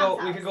 At my mom's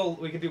house.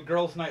 We could do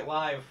girls' night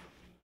live.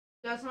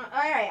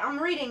 Alright, I'm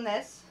reading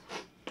this.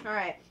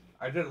 Alright.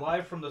 I did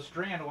live from the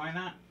Strand. Why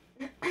not?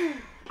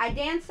 I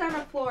danced on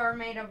a floor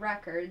made of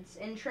records,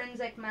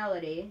 intrinsic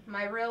melody.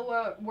 My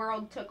real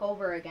world took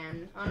over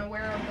again,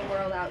 unaware of the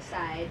world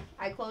outside.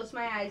 I closed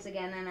my eyes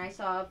again and I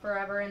saw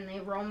forever in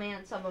the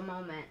romance of a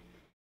moment.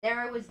 There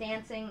I was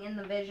dancing in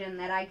the vision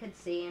that I could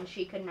see and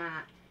she could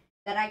not,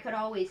 that I could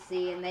always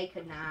see and they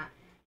could not,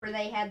 for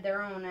they had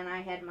their own and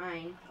I had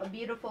mine. A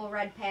beautiful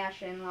red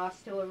passion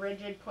lost to a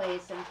rigid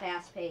place and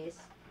fast pace.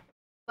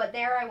 But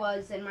there I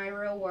was in my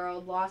real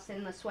world, lost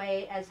in the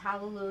sway as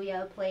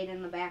Hallelujah played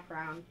in the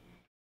background.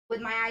 With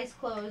my eyes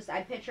closed,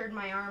 I pictured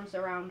my arms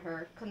around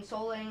her,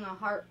 consoling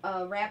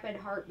a rapid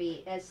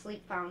heartbeat as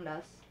sleep found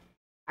us.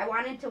 I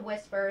wanted to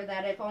whisper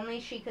that if only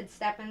she could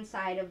step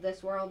inside of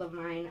this world of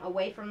mine,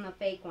 away from the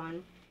fake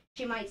one,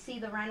 she might see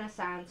the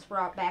Renaissance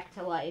brought back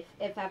to life,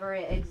 if ever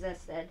it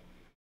existed.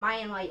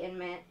 My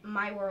enlightenment,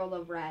 my world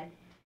of red.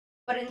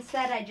 But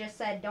instead I just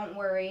said, don't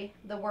worry,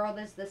 the world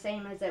is the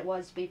same as it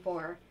was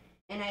before.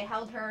 And I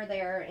held her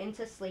there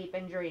into sleep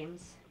and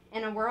dreams.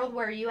 In a world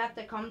where you have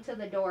to come to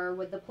the door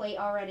with the plate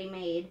already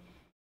made,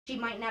 she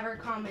might never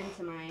come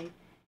into mine.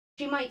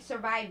 She might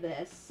survive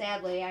this.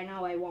 Sadly, I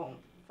know I won't.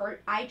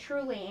 For I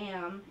truly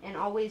am, and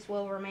always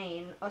will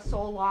remain, a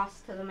soul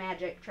lost to the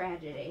magic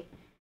tragedy.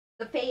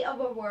 The fate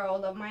of a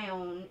world of my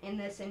own in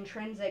this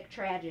intrinsic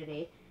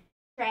tragedy.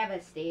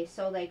 Travesty,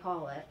 so they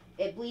call it.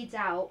 It bleeds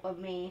out of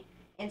me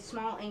in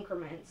small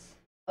increments.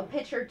 A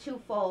pitcher too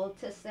full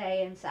to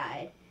stay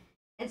inside.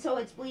 And so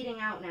it's bleeding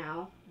out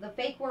now. The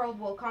fake world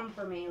will come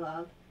for me,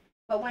 love.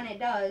 But when it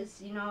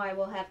does, you know I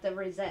will have to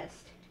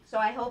resist. So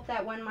I hope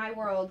that when my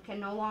world can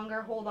no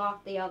longer hold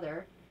off the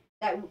other,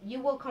 that you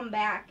will come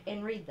back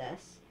and read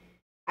this.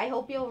 I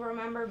hope you'll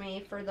remember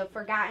me for the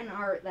forgotten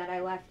art that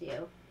I left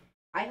you.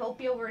 I hope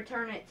you'll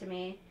return it to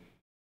me,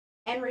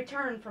 and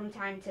return from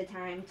time to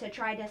time to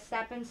try to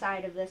step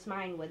inside of this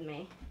mind with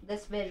me,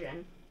 this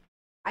vision.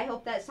 I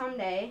hope that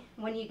someday,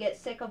 when you get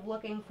sick of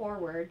looking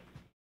forward,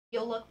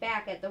 you'll look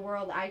back at the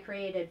world I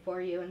created for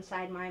you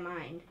inside my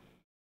mind.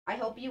 I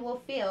hope you will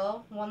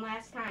feel, one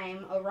last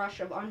time, a rush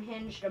of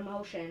unhinged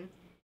emotion,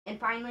 and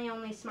finally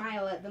only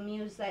smile at the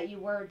muse that you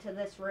were to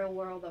this real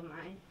world of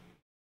mine.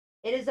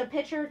 It is a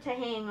picture to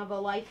hang of a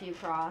life you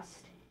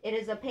crossed. It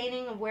is a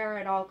painting of where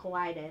it all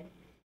collided.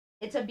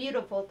 It's a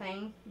beautiful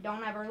thing.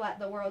 Don't ever let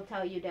the world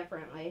tell you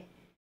differently.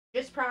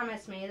 Just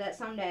promise me that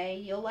someday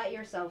you'll let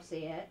yourself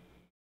see it,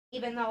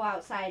 even though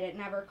outside it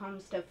never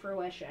comes to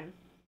fruition.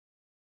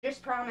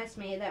 Just promise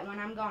me that when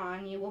I'm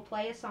gone, you will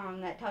play a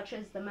song that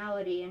touches the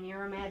melody in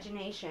your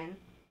imagination,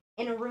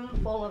 in a room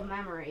full of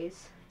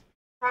memories.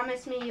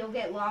 Promise me you'll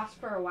get lost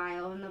for a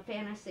while in the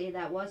fantasy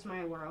that was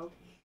my world.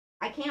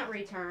 I can't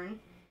return,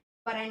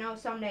 but I know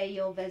someday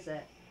you'll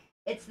visit.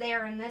 It's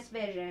there in this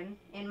vision,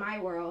 in my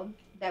world,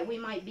 that we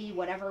might be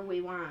whatever we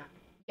want,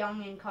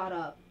 young and caught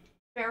up.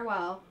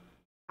 Farewell.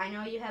 I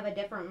know you have a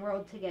different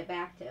world to get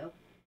back to,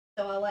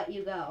 so I'll let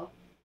you go,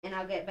 and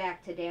I'll get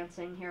back to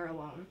dancing here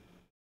alone.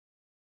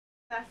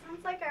 That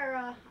sounds like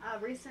our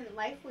recent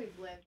life we've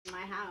lived in my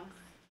house.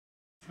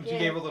 She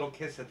gave a little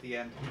kiss at the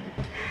end.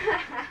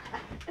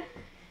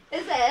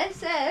 Is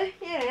it?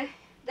 Yeah,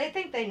 they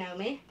think they know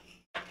me.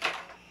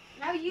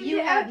 No, You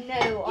have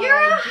no You're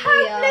a idea.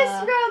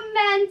 homeless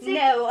romantic.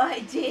 No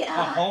idea.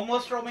 A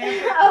homeless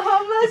romantic? A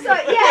homeless,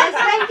 yes,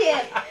 thank you.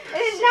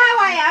 Now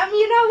I am.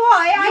 You know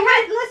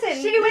why?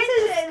 Listen. she went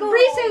This to is school. a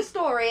recent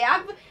story.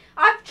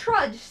 I've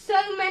trudged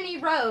so many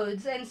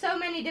roads and so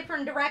many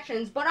different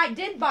directions, but I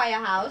did buy a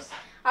house.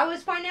 I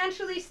was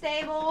financially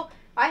stable.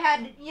 I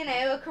had,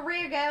 a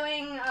career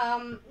going,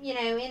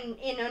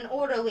 in an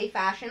orderly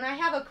fashion. I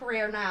have a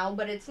career now,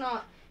 but it's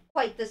not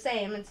quite the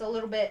same. It's a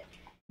little bit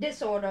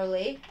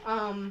disorderly,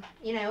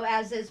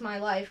 as is my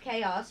life,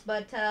 chaos.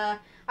 But I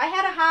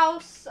had a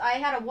house. I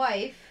had a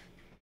wife.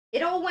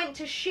 It all went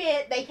to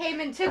shit. They came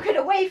and took it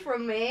away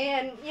from me,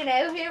 and,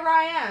 here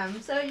I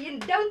am. So you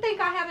don't think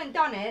I haven't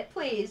done it,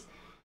 please.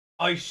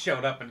 I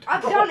showed up and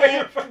I've done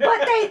it, but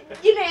they,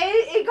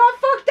 it got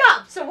fucked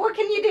up. So what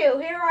can you do?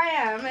 Here I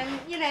am,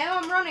 and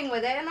I'm running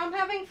with it, and I'm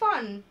having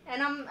fun,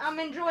 and I'm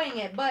enjoying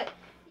it. But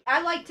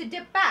I like to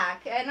dip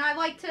back, and I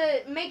like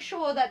to make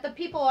sure that the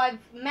people I've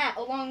met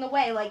along the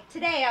way, like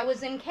today, I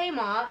was in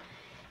Kmart,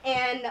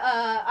 and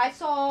I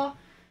saw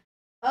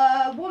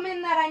a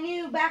woman that I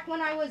knew back when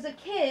I was a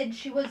kid.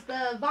 She was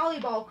the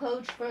volleyball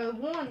coach for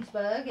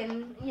Warrensburg,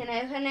 and,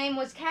 her name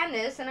was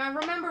Candace, and I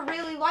remember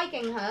really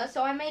liking her,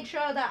 so I made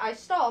sure that I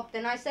stopped,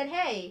 and I said,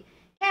 "Hey,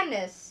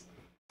 Candace."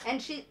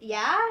 And she,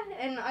 "Yeah?"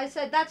 And I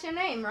said, "That's your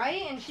name,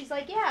 right?" And she's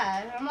like,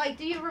 "Yeah." I'm like,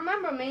 "Do you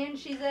remember me?" And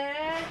she said,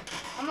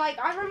 I'm like,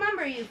 "I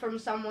remember you from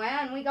somewhere,"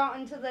 and we got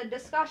into the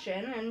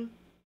discussion, and,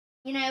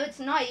 it's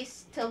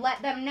nice to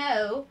let them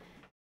know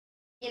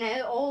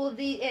all of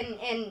the,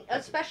 and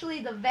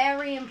especially the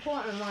very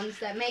important ones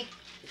that make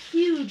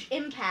huge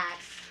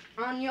impacts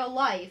on your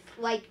life,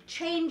 like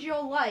change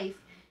your life,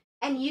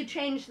 and you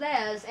change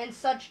theirs in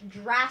such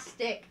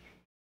drastic,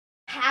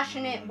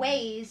 passionate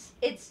ways.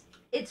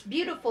 It's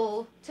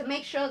beautiful to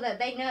make sure that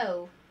they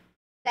know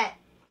that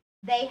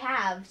they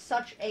have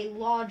such a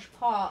large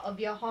part of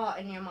your heart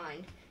and your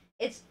mind.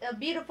 it's a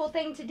beautiful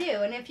thing to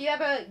do. And if you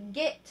ever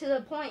get to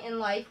the point in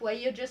life where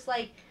you're just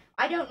like,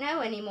 I don't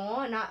know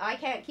anymore and I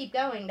can't keep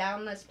going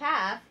down this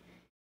path,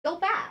 go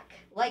back.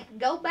 Like,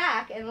 go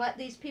back and let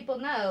these people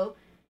know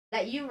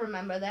that you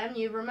remember them,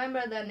 you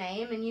remember their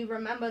name, and you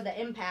remember the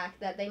impact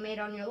that they made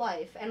on your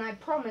life. And I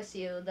promise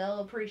you, they'll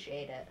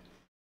appreciate it.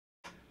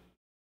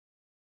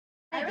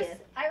 I Thank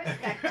you.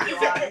 respect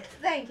you all.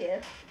 Thank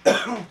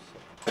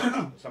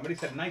you. Somebody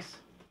said nice.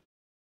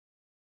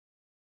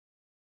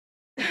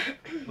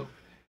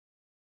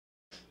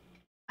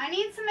 I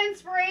need some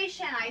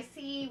inspiration. I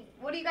see.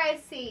 What do you guys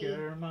see?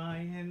 You're my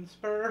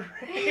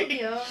inspiration.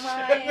 You're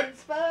my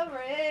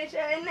inspiration.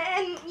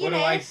 And you What know,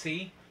 do I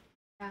see?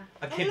 Yeah.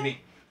 A kidney.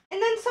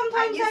 and then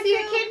sometimes You I see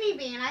feel, a kidney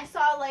bean. I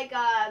saw like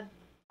a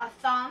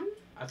thumb.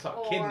 I saw a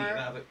Or- kidney. And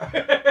I was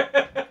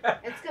like,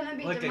 It's gonna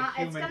be Like a it's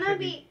human gonna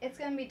kidney.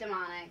 be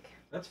demonic.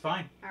 That's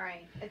fine. All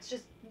right. It's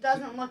just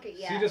doesn't look it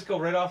yet. So you just go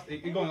right off.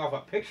 You're going off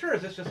a picture, or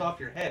is this just off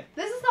your head?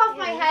 This is off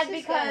my Yeah, head it's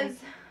just because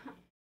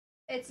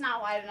it's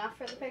not wide enough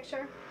for the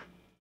picture.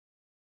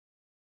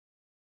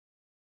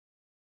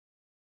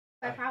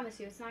 I promise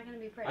you, it's not gonna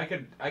be pretty.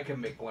 I could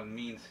make one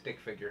mean stick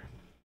figure.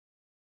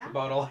 Yeah. That's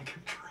about all I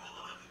can draw.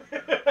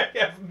 I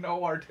have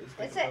no artistic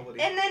That's it.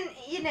 ability. And then,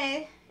 you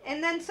know,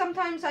 and then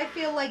sometimes I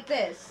feel like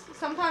this.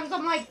 Sometimes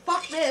I'm like,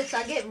 fuck this.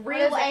 I get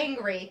real is it?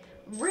 angry.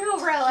 Real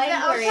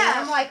Yeah, angry. okay. And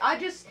I'm like, I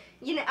just,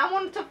 you know, I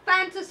want to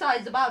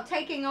fantasize about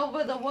taking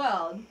over the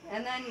world.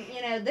 And then,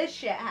 you know, this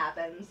shit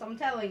happens. I'm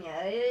telling you.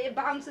 It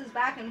bounces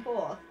back and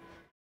forth.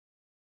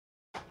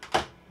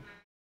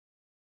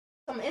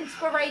 Some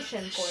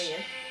inspiration for you.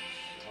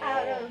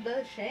 Out of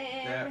the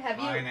shame. That Have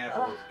you?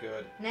 pineapple Ugh, is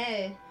good.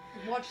 no.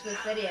 Watch this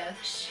video.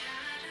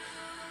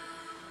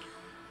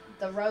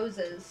 The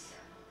roses.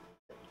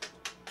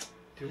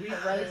 Do we? The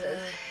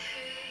roses.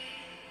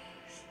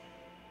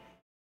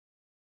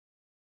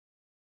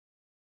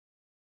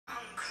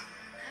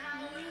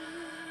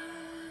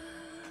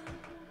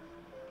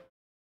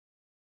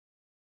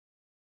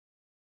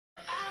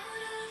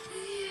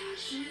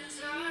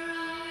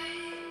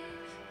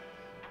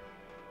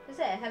 Is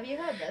it? Have you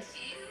heard this?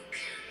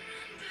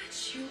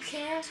 You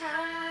can't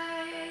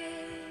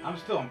hide. I'm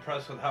still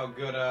impressed with how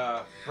good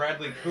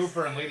Bradley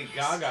Cooper and Lady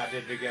Gaga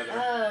did together.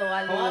 Oh,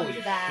 I Holy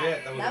loved that.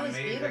 shit, that was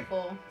amazing.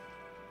 beautiful.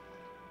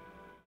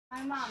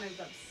 My mom is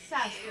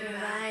obsessed with Here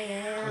that. I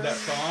am. With that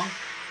song,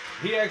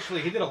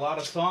 he did a lot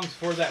of songs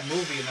for that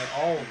movie, and they're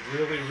all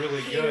really,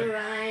 really good. Here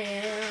I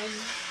am.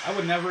 I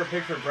would never have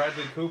pictured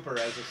Bradley Cooper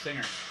as a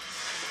singer.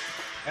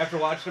 After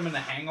watching him in The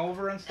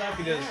Hangover and stuff,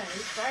 he Yeah, just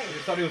he's right. I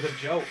just thought he was a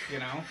joke, you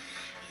know.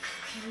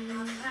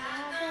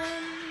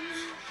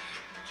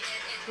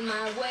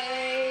 My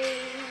way.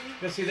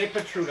 You see, they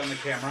protrude on the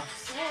camera.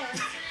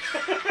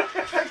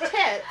 Her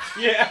tits.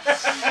 Yeah.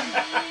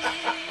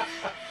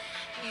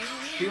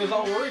 He was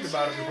all worried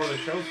about it before the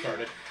show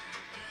started.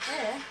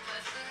 Yeah.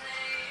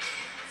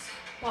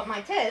 What,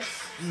 my tits?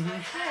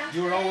 Mm-hmm.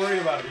 You were all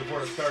worried about it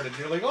before it started.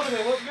 You're like, oh, do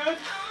they look good?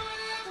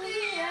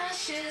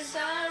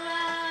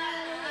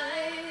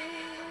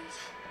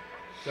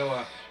 So,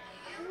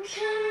 You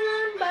can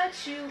run, but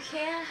you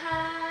can't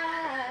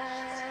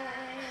hide.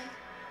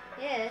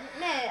 Yeah,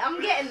 nah,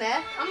 I'm getting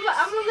there. I'm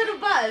a little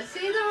buzzed. See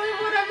what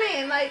I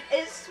mean? Like,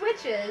 it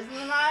switches,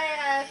 and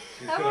I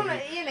She's I gonna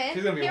wanna, be- you know,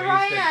 she's gonna be here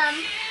I wasted. am.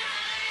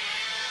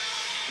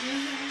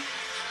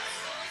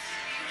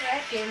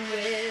 Wrecking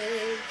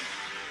with.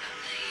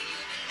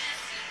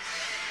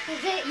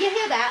 Is it, you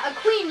hear that? A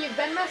queen you've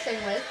been messing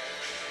with.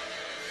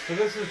 so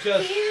this is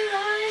just, Here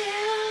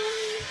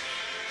I am.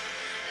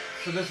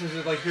 so this is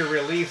just like your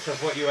release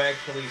of what you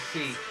actually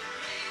see.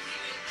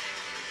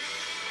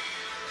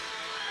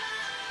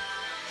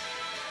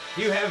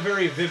 Do you have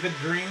very vivid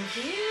dreams?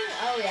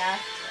 Oh yeah.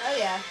 Oh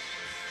yeah.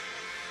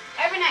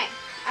 Every night.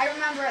 I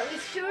remember at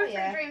least 2 or 3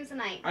 Yeah. dreams a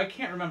night. I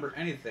can't remember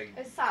anything.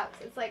 It sucks.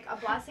 It's like a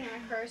blessing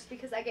and a curse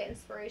because I get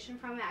inspiration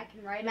from it. I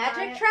can write about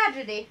Magic it.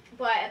 tragedy.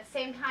 But at the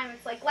same time,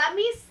 it's like, let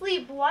me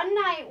sleep one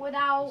night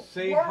without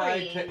Say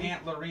worrying. hi to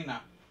Aunt Lorena.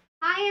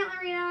 Hi, Aunt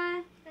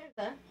Lorena.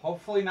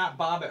 Hopefully not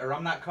Bobbit, or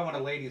I'm not coming to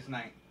ladies'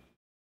 night.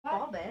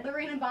 Bobbit.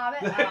 Lorena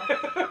Bobbitt.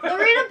 Oh.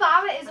 Lorena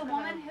Bobbitt is a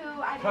woman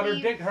who I Cut her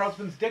believe. her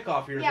husband's dick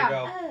off years Yeah.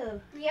 ago.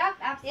 Oh. Yep,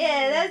 absolutely.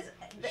 Yeah,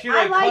 that's. She I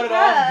like like cut it her.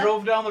 off,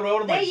 drove down the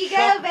road, and There like you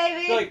chucked- go,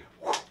 baby. like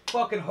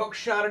fucking hook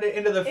shotted it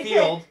into the It's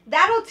field. it.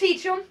 That'll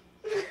teach them.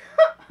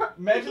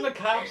 Imagine the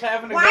cops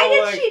having to Why go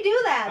did like, she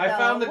do that? I though?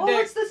 found the what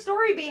dick. was the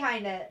story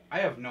behind it? I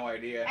have no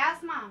idea.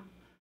 Ask mom.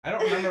 I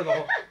don't remember the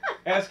whole.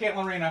 Ask Aunt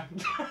Lorena.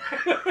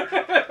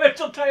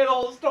 She'll tell you the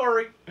whole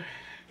story.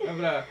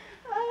 But,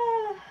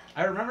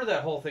 I remember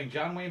that whole thing.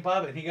 John Wayne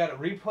Bobbitt, and he got it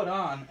re-put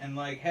on and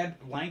like had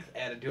length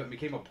added to it and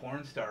became a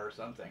porn star or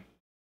something.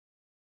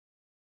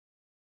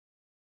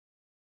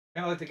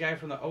 Kind of like the guy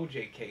from the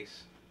OJ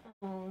case.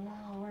 Oh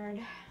Lord.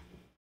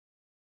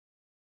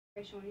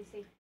 What do you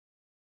see?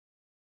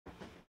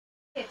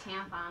 A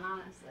tampon,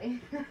 honestly.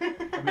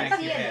 I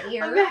see head. an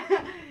ear.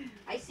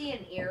 I see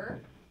an ear.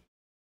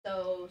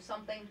 So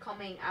something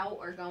coming out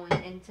or going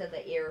into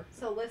the ear.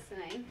 So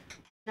listening.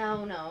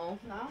 No. No?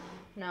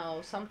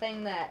 No,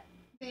 something that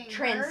Being heard?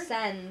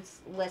 transcends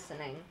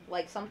listening,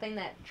 like something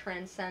that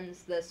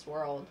transcends this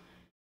world.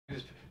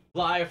 Just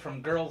live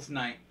from girls'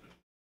 night.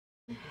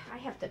 I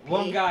have to pee.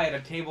 One guy at a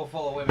table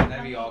full of women.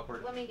 That'd be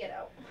awkward. Let me get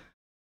out.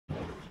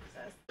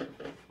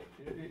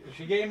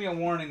 She gave me a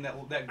warning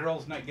that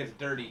girls' night gets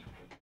dirty.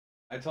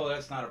 I told her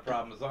that's not a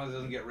problem as long as it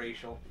doesn't get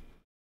racial.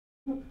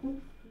 No,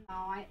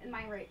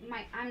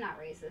 I'm not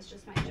racist.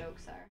 Just my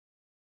jokes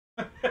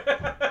are.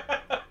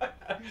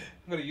 I'm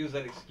gonna use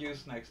that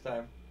excuse next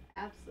time.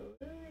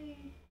 Absolutely.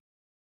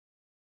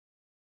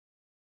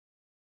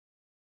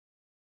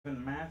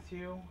 And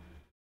Matthew.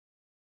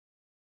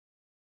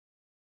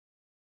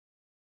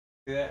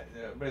 See that?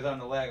 Everybody's on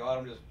the lag.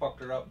 Autumn just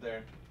fucked her up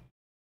there.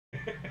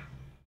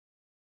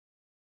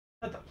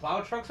 Not the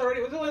plow trucks already?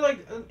 It was only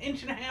like an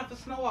inch and a half of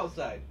snow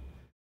outside.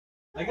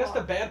 I guess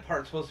the bad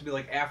part's supposed to be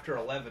like after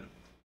 11.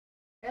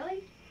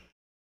 Really?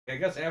 I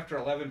guess after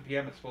 11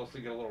 p.m. it's supposed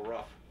to get a little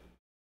rough.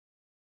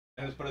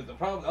 But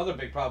the other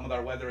big problem with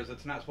our weather is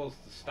it's not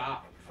supposed to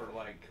stop for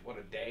like, what,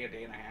 a day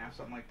and a half,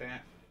 something like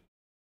that.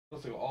 It's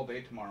supposed to go all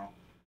day tomorrow.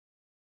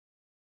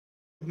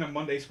 And then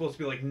Monday's supposed to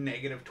be like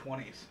negative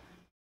 20s.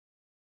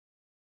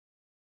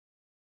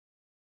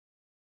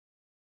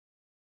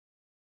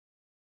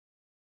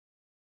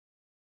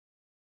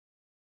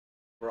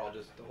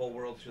 The whole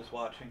world's just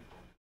watching.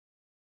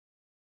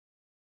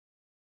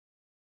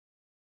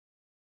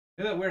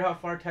 Isn't it weird how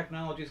far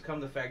technology's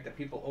come? The fact that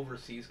people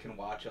overseas can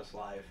watch us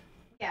live.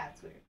 Yeah,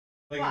 it's weird.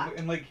 Like, What?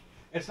 and like,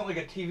 it's not like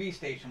a TV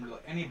station where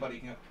like anybody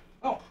can go,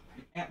 oh,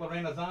 Aunt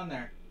Lorena's on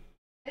there.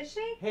 Is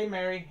she? Hey,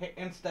 Mary. Hey,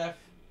 and Steph.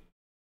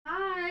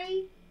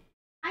 Hi.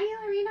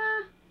 Hi,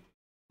 Lorena.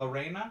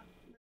 Lorena?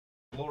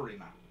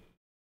 Lorena.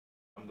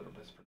 I'm going to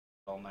mispronounce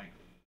all night.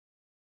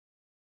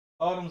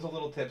 Autumn's a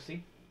little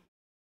tipsy.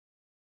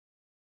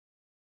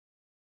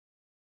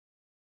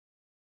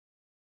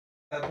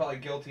 I'm probably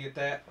guilty at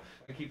that.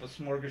 I keep a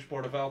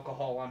smorgasbord of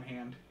alcohol on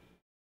hand.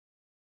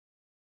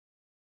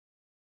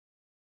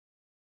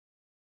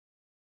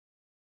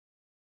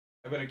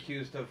 I've been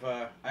accused of,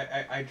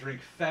 I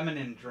drink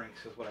feminine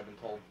drinks, is what I've been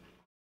told.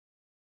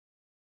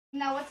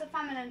 Now, what's a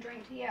feminine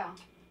drink to you?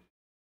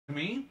 To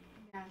me?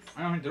 Yes.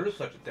 I don't think there is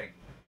such a thing.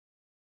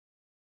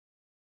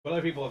 But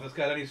other people, if it's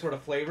got any sort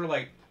of flavor,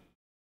 like,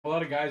 a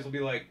lot of guys will be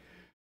like,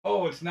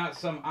 oh, it's not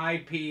some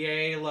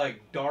IPA, like,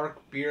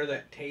 dark beer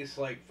that tastes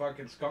like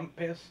fucking skunk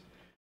piss.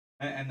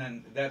 And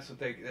then that's what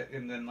they,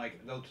 and then,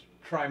 like, they'll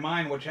try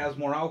mine, which has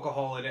more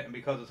alcohol in it, and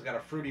because it's got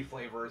a fruity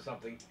flavor or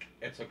something,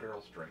 it's a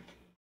girl's drink.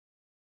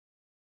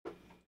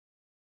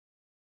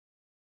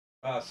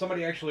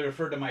 Somebody actually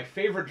referred to my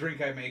favorite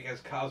drink I make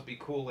as Cosby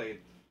Kool-Aid.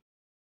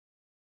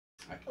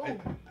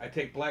 I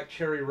take black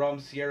cherry rum,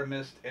 Sierra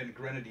Mist, and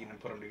grenadine and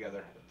put them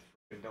together.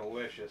 It's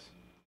delicious.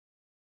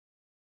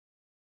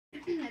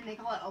 And they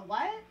call it a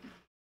what?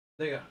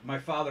 My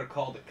father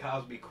called it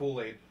Cosby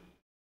Kool-Aid.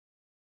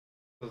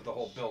 This is the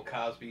whole Bill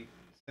Cosby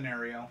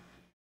scenario.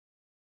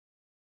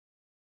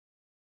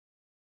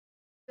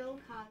 Bill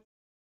Cosby.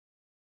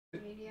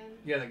 Comedian.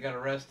 Yeah, they got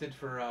arrested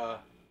for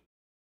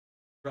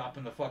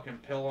dropping the fucking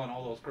pill on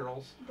all those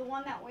girls. The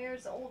one that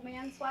wears old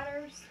man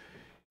sweaters?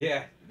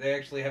 Yeah, they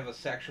actually have a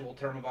sexual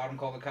term about him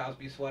called the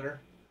Cosby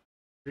sweater.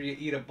 Where you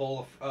eat a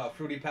bowl of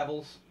Fruity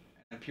Pebbles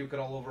and puke it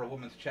all over a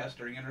woman's chest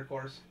during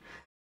intercourse.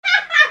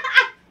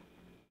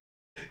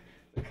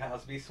 The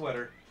Cosby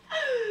sweater.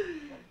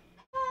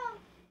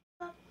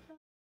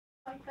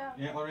 Like that.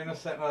 Yeah, Lorena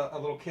sent a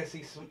little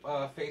kissy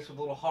face with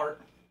a little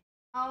heart.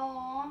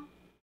 Aww.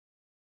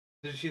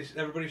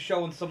 Everybody's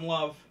showing some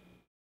love.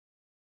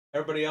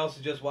 Everybody else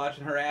is just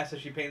watching her ass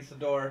as she paints the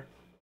door.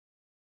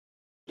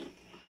 I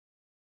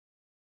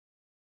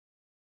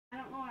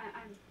don't know what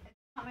I'm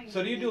coming.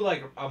 So do you do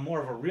like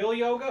more of a real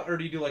yoga, or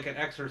do you do like an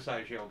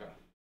exercise yoga?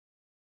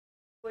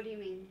 What do you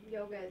mean?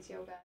 Yoga is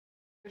yoga.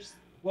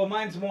 Well,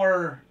 mine's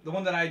more, the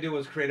one that I do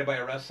is created by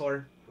a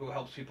wrestler who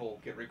helps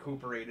people get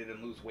recuperated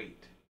and lose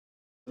weight.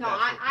 No,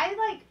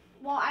 I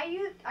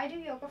do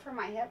yoga for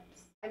my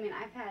hips. I mean,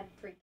 I've had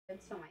 3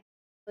 kids, so my hips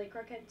are really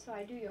crooked, so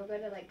I do yoga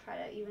to like try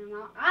to even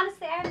them out.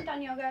 Honestly, I haven't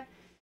done yoga.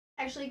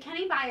 Actually,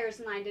 Kenny Byers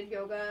and I did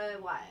yoga,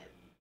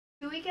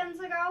 2 weekends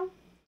ago?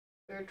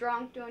 We were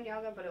drunk doing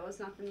yoga, but it was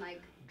nothing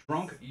like...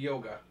 Drunk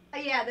yoga.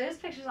 Yeah, there's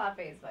pictures on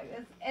Facebook.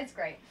 It's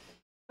great.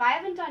 But I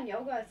haven't done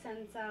yoga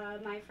since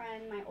my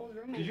old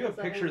roommate. Did you have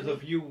pictures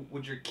of you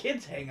with your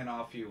kids hanging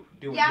off you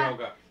doing Yeah.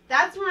 yoga?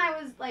 That's when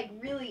I was like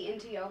really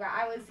into yoga.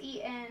 I was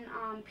eating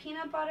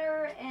peanut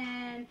butter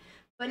and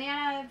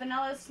banana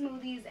vanilla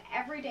smoothies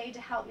every day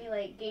to help me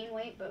like gain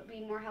weight but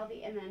be more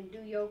healthy, and then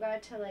do yoga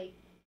to like,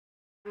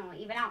 I don't know,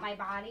 even out my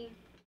body.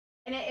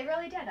 And it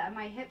really did.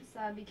 My hips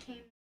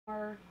became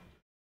more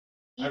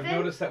even. I've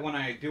noticed that when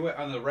I do it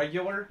on the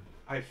regular,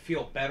 I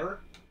feel better.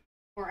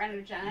 More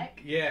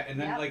energetic. Yeah, and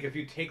then Yep. like if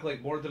you take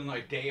like more than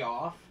like a day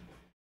off,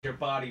 your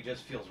body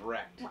just feels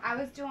wrecked. I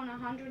was doing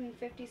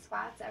 150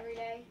 squats every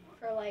day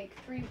for like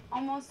 3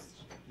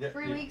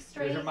 weeks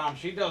straight. There's your mom.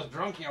 She does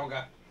drunk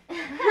yoga.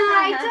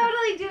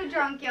 I totally do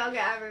drunk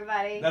yoga,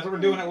 everybody. That's what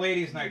we're doing at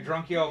Ladies' Night,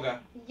 drunk yoga.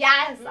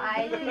 Yes,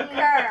 I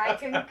concur. I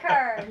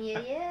concur.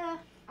 Yeah.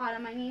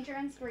 Autumn, I need your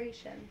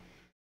inspiration.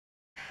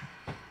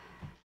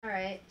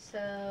 Alright,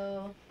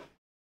 so...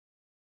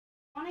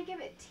 I want to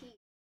give it teeth.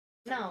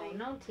 No, Something.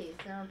 no teeth.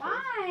 No teeth.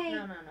 Why?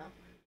 No. Am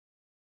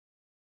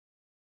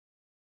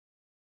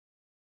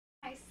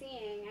I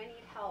seeing? I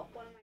need help.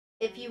 What am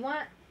I If you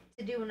want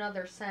to do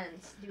another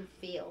sense, do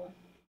feel.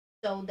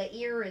 So the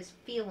ear is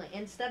feeling.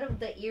 Instead of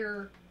the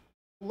ear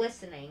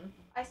listening,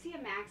 I see a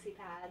maxi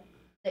pad.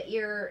 the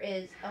ear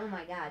is, oh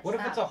my god, What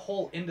if stop. it's a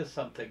hole into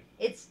something?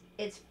 It's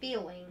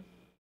feeling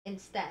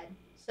instead.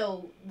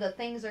 So the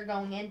things are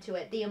going into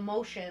it. The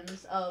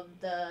emotions of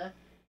the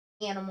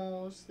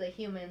animals, the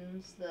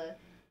humans, the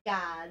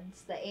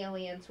gods, the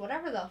aliens,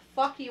 whatever the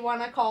fuck you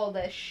want to call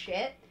this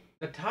shit,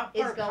 The top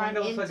is part going kind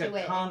of looks into like a it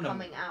and condom.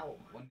 coming out.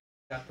 When you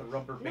got the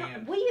rubber No,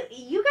 band.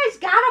 you guys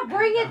gotta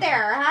bring it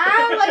there,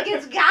 huh? Like,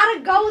 it's gotta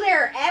go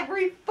there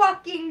every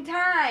fucking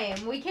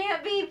time. We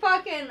can't be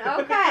fucking,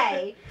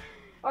 okay.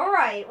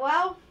 Alright,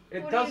 well,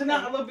 It what do you does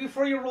not think? look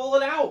before you roll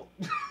it out.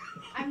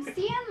 I'm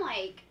seeing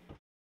like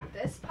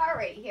this part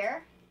right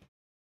here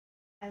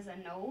as a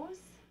nose.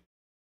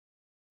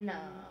 no.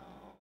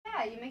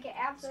 Yeah, you make it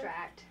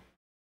abstract.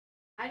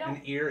 I don't.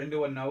 An ear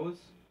into a nose?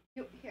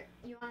 You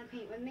want to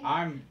paint with me?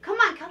 I'm. Come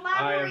on, I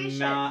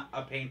collaboration. am not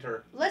a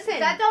painter. Listen,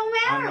 That don't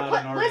I'm matter. not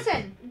an artist.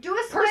 listen, Do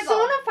a squiggle.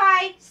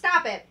 personify,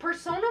 stop it,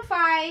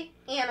 personify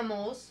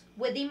animals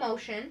with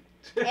emotion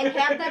and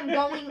have them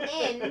going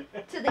in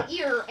to the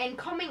ear and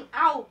coming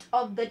out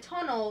of the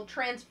tunnel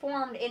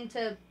transformed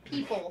into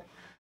people.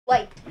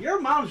 Like, Your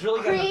mom's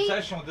really got an Create-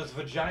 obsession with this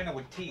vagina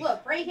with teeth.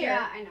 look, right here.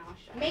 Yeah, I know.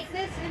 Make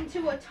this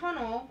into a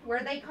tunnel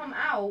where they come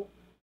out.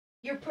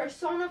 You're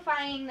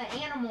personifying the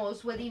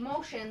animals with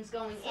emotions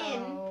going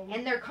So- in,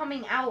 and they're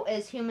coming out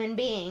as human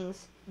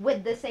beings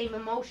with the same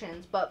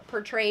emotions, but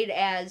portrayed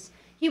as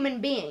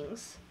human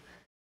beings.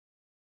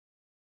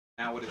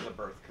 Now it is a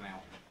birth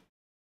canal.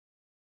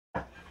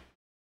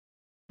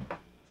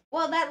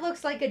 Well, that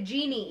looks like a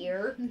genie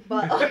ear,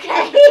 but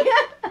okay.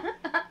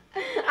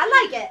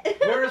 I like it.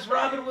 Where is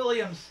Robin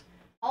Williams?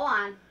 Hold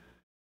on.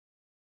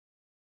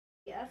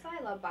 Yeah, that's what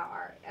I love about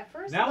art. At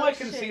first, Now it I looks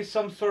can shit- see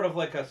some sort of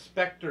like a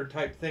specter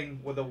type thing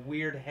with a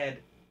weird head.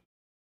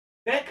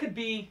 That could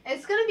be.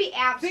 It's gonna be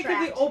abstract.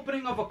 Think of the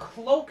opening of a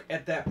cloak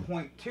at that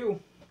point too.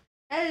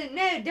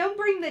 No, don't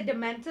bring the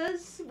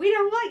Dementors. We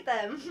don't like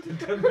them.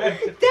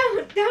 Dementor.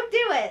 Don't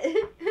do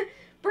it.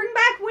 Bring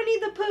back Winnie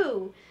the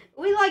Pooh.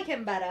 We like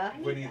him better.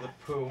 Winnie the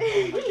Pooh.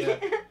 Oh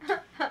my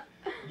god.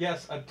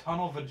 Yes, a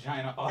tunnel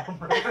vagina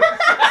armor.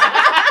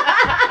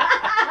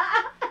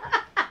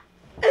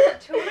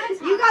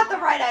 You got the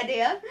right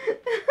idea.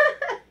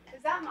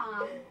 Is that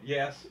mom?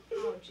 Yes.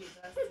 Oh Jesus,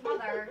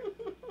 mother.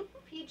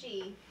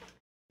 PG.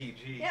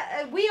 PG.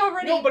 Yeah, we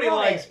already. Nobody wrote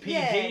likes it. PG.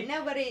 Yeah,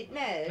 nobody.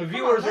 No. The Come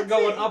viewers on, are let's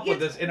going get- up with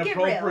this get real,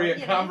 inappropriate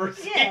you know?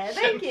 conversation. Yeah,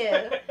 thank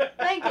you.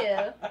 Thank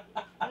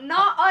you.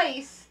 Not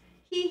ice.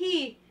 Hee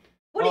hee.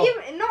 What Oh. do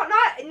you?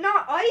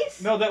 Not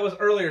ice. No, that was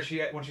earlier.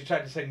 When she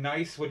tried to say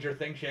nice with your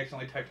thing, she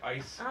accidentally typed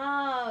ice.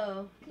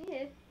 Oh,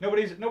 yeah.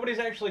 Nobody's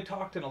actually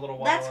talked in a little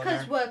while. That's on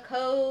because there. we're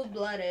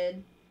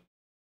cold-blooded.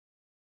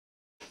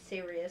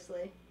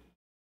 Seriously.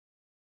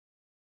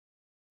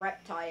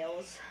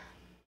 Reptiles.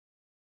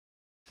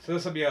 So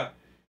this will be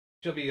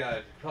she'll be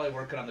probably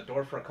working on the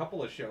door for a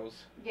couple of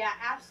shows. Yeah,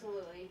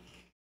 absolutely.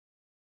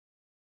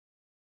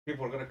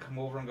 People are gonna come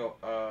over and go,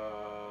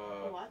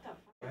 What the fuck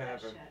is what that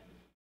happened? shit?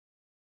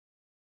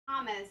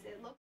 Thomas,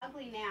 it looks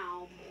ugly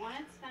now, but when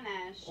it's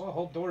finished, well,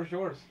 whole door's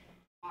yours.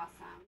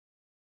 awesome.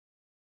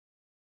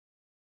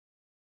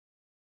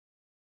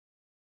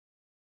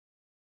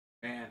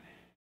 Man.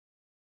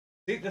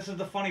 See, this is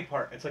the funny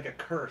part. It's like a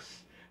curse.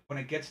 When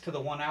it gets to the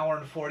 1 hour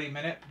and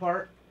 40-minute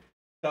part,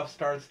 stuff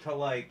starts to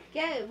like.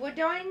 Yeah, we're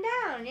going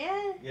down,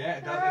 yeah. Yeah,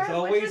 it does. Alright, It we're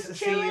always just seems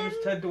chilling.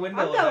 to dwindle.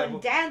 I'm going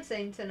and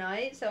dancing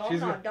tonight, so I'm She's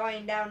not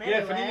dying down yeah,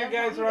 anywhere. if any of you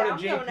guys are out I'm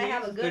at going to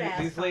have a JP's, good ass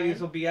these ladies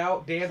time. will be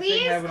out dancing,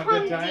 Please having a come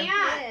good time. dance.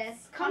 Yeah.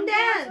 Come Come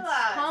dance dance. with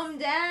us. Come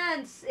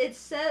dance.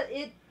 It's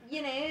it's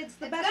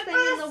the It's best good thing for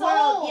in the the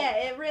world. soul. Yeah,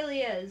 it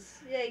really is.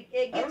 It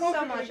I gets don't know if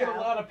so we're gonna much get a out.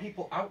 lot of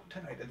people out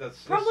tonight. The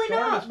Probably storm is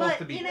not, supposed to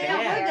but be you know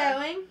bad. we're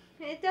going.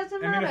 It doesn't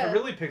I mean, matter. if it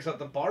really picks up,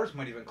 the bars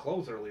might even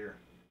close earlier.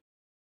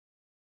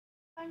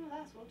 Fine with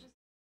us. We'll just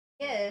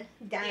Yeah,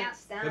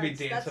 dance. They'll be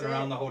dancing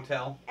around the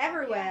hotel.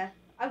 everywhere.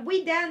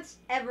 We dance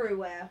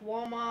everywhere.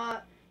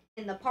 Walmart,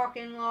 in the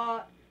parking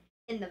lot,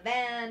 in the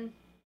van,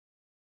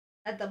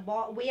 at the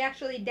bar. We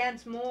actually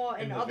dance more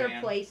In in the other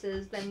van.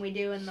 places than we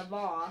do in the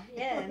bar.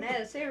 Yeah,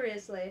 no,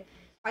 seriously.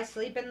 I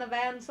sleep in the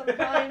van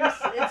sometimes.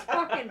 It's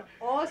fucking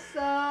awesome.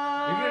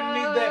 You're gonna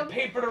need that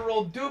paper to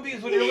roll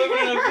doobies when you're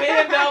living in a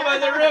van down by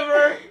the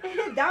river.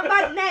 Down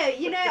by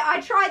no, I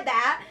tried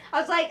that. I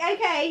was like,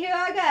 okay, here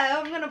I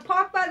go. I'm gonna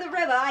park by the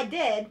river. I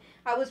did.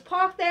 I was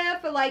parked there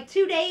for like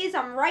 2 days.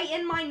 I'm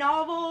writing my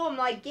novel. I'm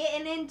like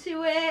getting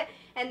into it.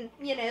 And,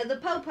 you know, the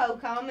po-po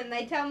come and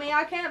they tell me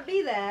I can't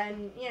be there.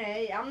 And, you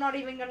know, I'm not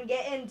even going to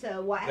get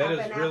into what happened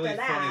That is really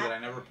after funny that. that I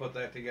never put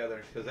that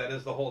together, because that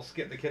is the whole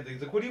skit. The kid,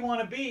 he's like, what do you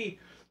want to be?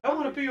 I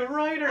want to be a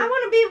writer. I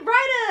want to be a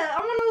writer. I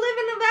want to live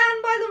in a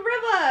van by the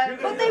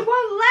river. But they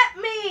won't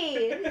let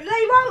me.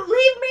 They won't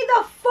leave me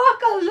the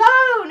fuck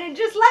alone and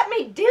just let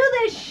me do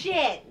this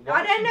shit.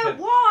 I don't know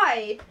Washington.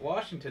 why.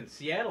 Washington,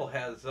 Seattle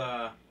has,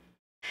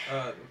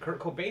 Kurt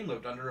Cobain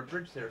lived under a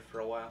bridge there for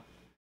a while.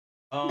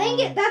 Dang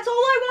it, that's all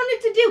I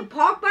wanted to do.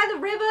 Park by the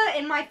river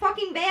in my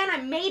fucking van. I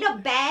made a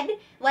bed.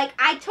 Like,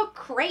 I took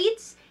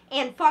crates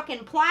and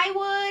fucking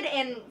plywood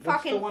and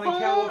fucking the one in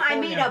foam. I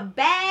made California? a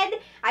bed.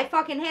 I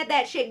fucking had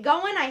that shit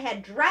going. I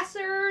had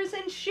dressers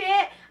and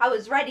shit. I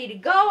was ready to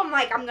go. I'm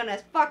like, I'm gonna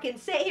fucking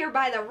sit here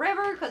by the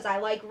river because I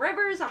like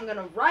rivers. I'm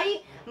gonna write.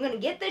 I'm gonna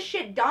get this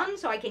shit done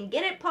so I can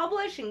get it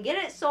published and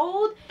get it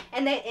sold.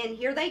 And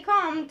here they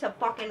come to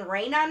fucking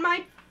rain on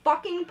my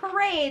fucking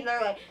parade.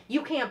 They're like,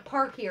 you can't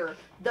park here.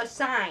 The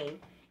sign,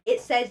 it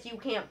says you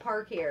can't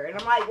park here. And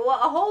I'm like, well,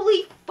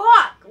 holy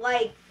fuck.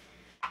 Like,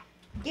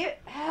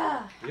 get...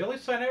 The only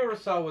sign I ever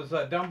saw was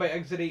down by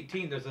exit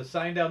 18. There's a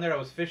sign down there. I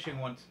was fishing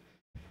once,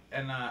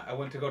 and I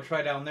went to go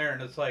try down there,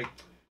 and it's like,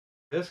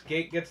 this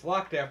gate gets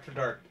locked after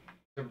dark.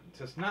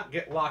 To not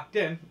get locked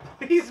in,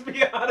 please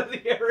be out of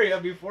the area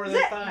before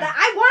this time.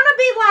 I want to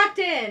be locked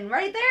in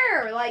right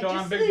there. Like, Going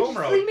on just Big Boom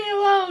Road. leave me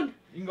alone.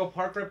 You can go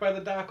park right by the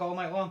dock all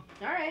night long.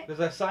 All right. There's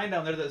a sign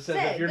down there that says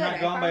Sick, if you're good, not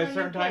I gone by a found a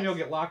certain new time, you'll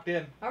place. get locked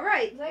in. All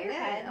right. Is that your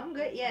head? I'm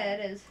good. Yeah,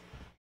 it is.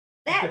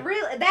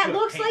 That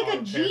looks Paint like a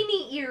on there.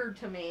 genie ear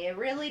to me. It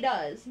really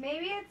does.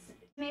 Maybe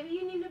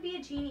you need to be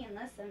a genie and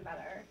listen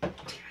better.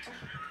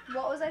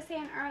 What was I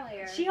saying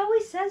earlier? She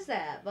always says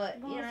that, but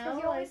well, you it's know,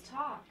 'cause you always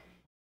talk.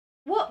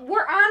 what?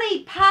 We're on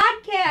a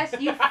podcast,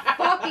 you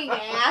fucking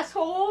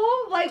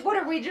asshole. Like, what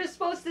are we just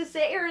supposed to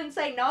sit here and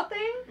say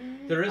nothing?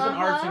 There is an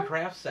arts and Uh-huh.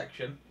 crafts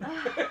section.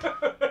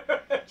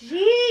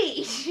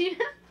 Jeez.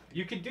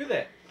 You could do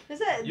that. This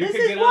You is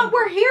could get what on-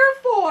 we're here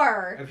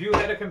for. If you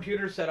had a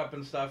computer set up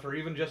and stuff, or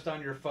even just on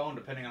your phone,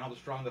 depending on how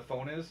strong the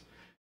phone is,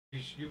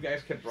 you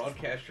guys could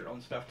broadcast your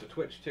own stuff to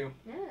Twitch too.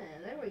 Yeah,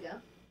 there we go.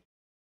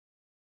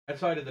 That's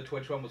how I did the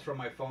Twitch one, was from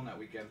my phone that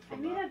weekend. I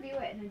From need to view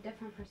it in a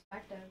different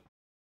perspective.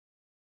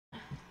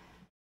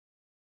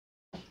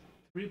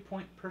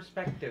 3-point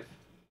perspective.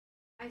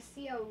 I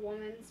see a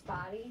woman's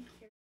body.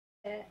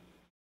 It.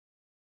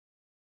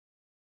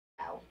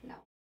 No.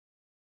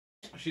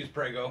 She's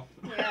prego.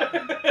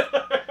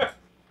 Yeah.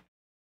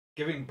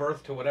 Giving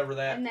birth to whatever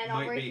that And then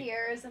might over be.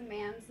 here is a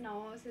man's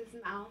nose, his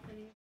mouth, and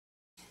he...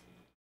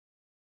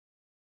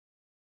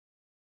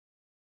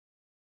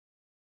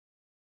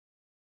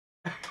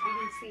 I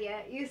can see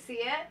it. You see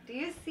it? Do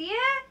you see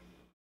it?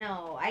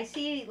 No, I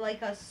see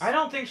like a. I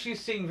don't think she's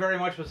seeing very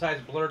much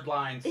besides blurred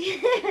lines.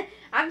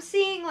 I'm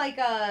seeing like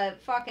a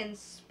fucking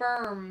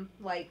sperm,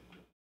 like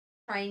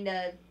trying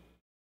to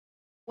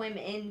swim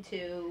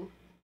into.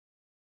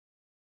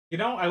 You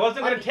know, I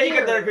wasn't gonna Up take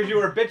it there here. because you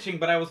were bitching,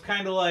 but I was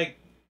kind of like,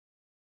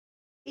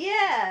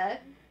 Yeah.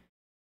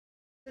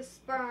 The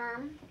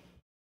sperm.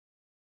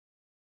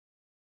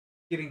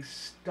 getting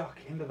stuck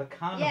into the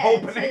condom Yeah,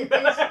 it's- opening.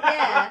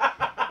 yeah.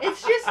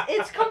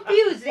 It's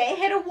confused. It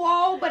hit a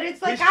wall, but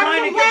it's like He's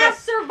trying I'm to the get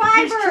last survivor.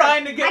 He's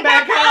trying to get I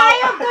back got the out.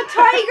 eye of the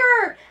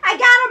tiger. I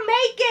gotta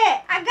make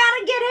it. I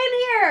gotta get in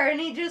here. And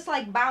he just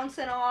like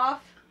bouncing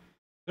off.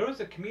 There was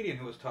a comedian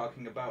who was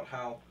talking about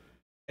how,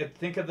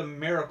 think of the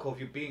miracle of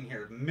you being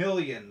here.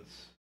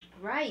 Millions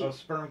Right. of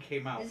sperm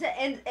came out. Is it,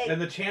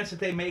 And the chance that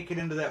they make it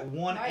into that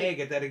one Right. egg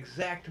at that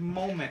exact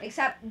moment.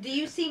 except, do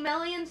you see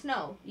millions?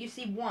 No, you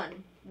see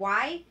one.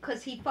 Why?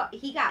 Cause he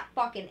got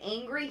fucking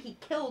angry. He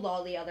killed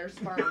all the other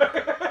sperm.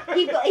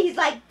 He's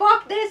like,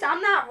 fuck this.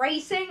 I'm not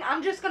racing.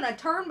 I'm just gonna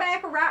turn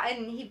back around,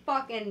 and he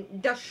fucking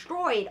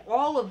destroyed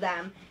all of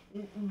them.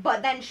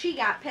 But then she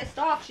got pissed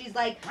off. She's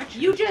like,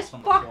 you just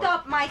fucked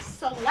up my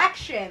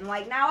selection.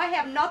 Like, now I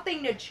have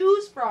nothing to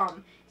choose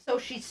from. So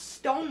she's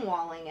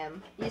stonewalling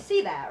him. You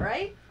see that,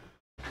 right?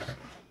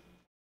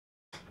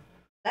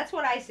 That's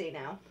what I see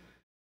now.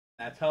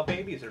 That's how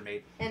babies are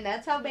made. And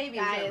that's how babies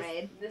Guys, are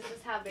made. this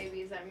is how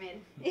babies are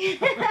made.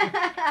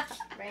 Right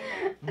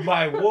Right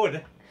By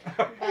wood.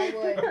 By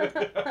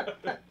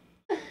wood.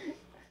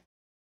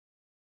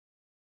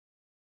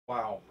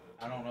 Wow.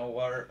 I don't know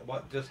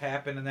what just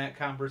happened in that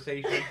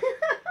conversation.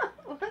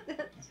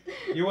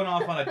 You went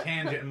off on a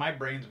tangent and my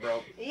brain's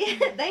broke. Yeah,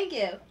 thank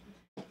you.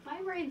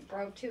 My brain's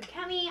broke too.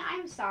 Kenny,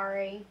 I'm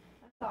sorry.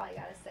 That's all I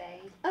gotta say.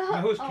 Oh,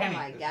 who's oh Kenny?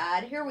 my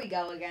god, here we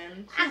go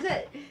again.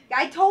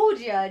 I told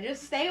you,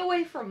 just stay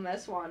away from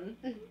this one.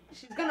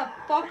 She's gonna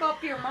fuck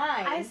up your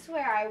mind. I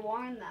swear I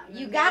warned them.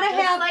 You and gotta they're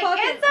just have like,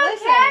 fucking- it's okay.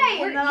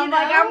 listen, And then you I'm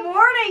like, know? I'm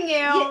warning you.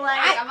 Yeah, like,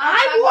 I I'm not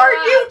fucking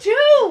warned you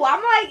too.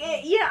 I'm like,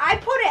 I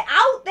put it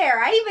out there.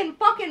 I even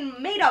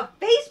fucking made a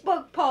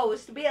Facebook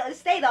post to be able to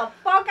stay the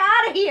fuck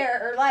out of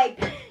here. Like,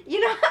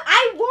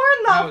 I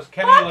warned the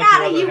fuck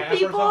out of you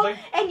people,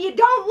 and you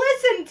don't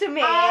listen to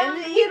me.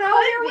 And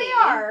here we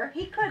are.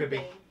 He could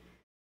be.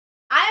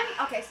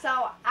 Okay,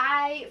 so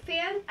I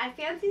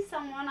fancy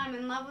someone, I'm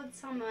in love with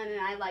someone,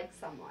 and I like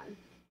someone.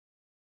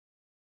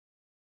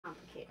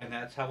 Complicated. And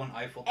that's how an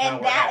Eiffel Tower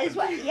And that happens. is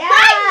what,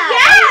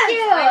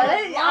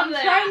 Yes! I'm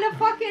trying to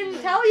fucking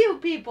tell you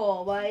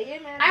people, but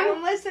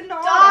don't listen to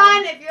all Dawn,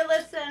 of them. if you're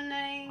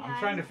listening. I'm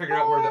trying to figure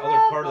out where the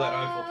other part of that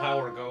Eiffel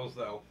Tower goes,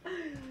 though.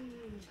 You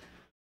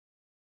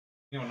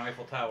know what an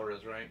Eiffel Tower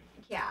is, right?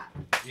 Yeah.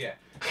 Yeah.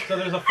 So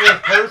there's a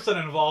fourth person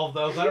involved,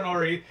 though, so I don't know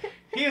where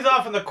he's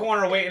off in the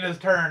corner waiting his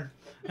turn.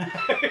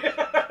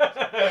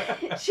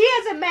 She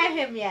hasn't met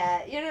him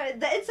yet.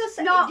 It's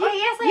a No, you,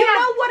 yes, I you have.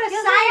 know what a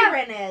Yes, I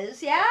siren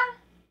is, yeah?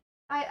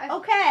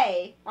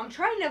 Okay, I'm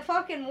trying to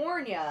fucking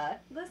warn you.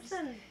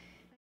 Listen,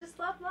 just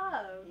love.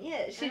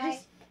 Yeah, she And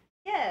just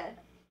yeah.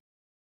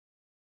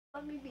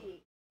 Let me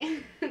be.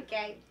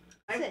 Okay.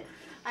 Listen,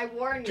 I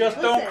warn you.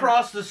 Just don't Listen.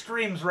 cross the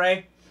streams,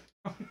 Ray.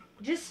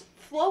 just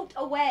float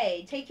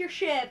away. Take your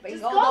ship and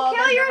Just go go the other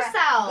kill dire-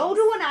 yourself. Go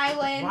to an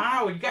island.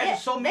 Wow, you guys Yeah, are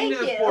so mean to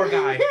thank this you. poor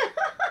guy.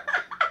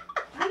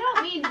 I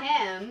don't mean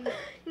him.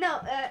 No,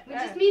 We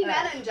just mean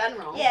men in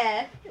general.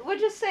 Yeah, we're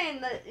just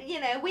saying that,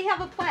 we have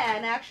a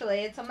plan, actually.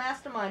 It's a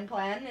mastermind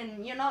plan,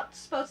 and you're not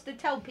supposed to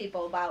tell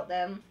people about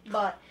them,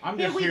 but I'm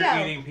here just we here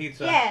go. eating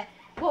pizza. Yeah,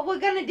 what we're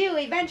gonna do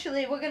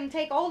eventually, we're gonna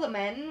take all the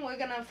men, we're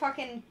gonna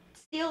fucking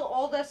steal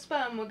all the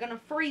sperm, we're gonna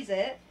freeze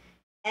it,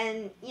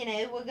 and,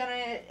 we're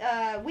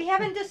gonna, we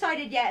haven't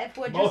decided yet if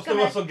we're just Most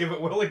gonna... of us will give it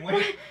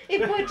willingly.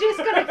 if we're just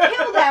gonna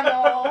kill them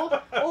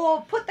all,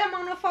 or put them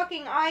on a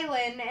fucking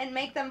island and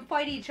make them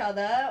fight each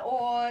other,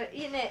 or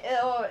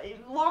or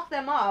lock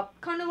them up,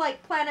 kind of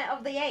like Planet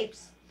of the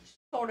Apes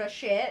sort of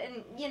shit.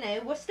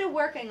 And we're still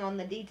working on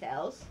the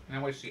details.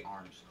 Now I see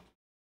arms.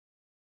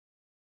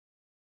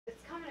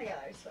 It's coming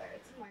together, I swear.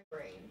 It's in my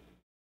brain.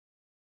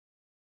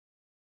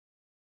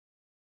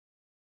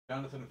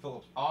 Jonathan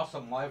Phillips,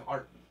 awesome live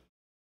art.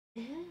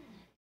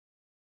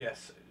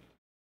 Yes,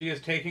 she is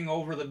taking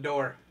over the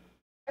door.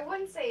 I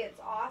wouldn't say it's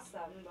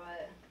awesome,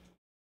 but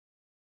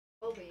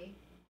will be.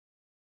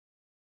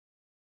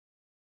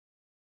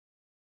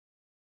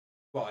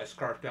 Well, I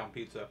scarfed down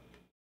pizza.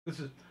 This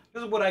is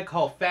what I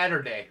call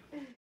fatter day.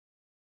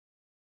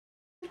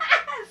 Is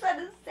that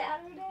a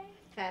Saturday?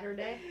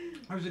 Saturday.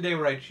 There's a day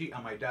where I cheat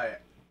on my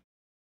diet.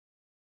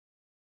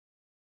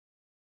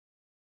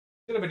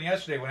 Could have been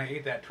yesterday when I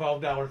ate that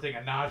 $12 thing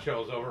of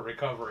nachos over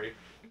recovery.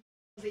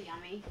 Was it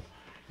yummy?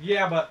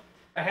 Yeah, but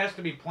it has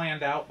to be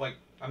planned out. Like,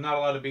 I'm not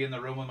allowed to be in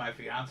the room with my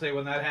fiance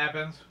when that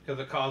happens, because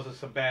it causes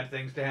some bad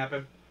things to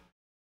happen.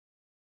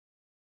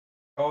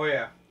 Oh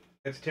yeah,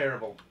 it's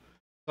terrible.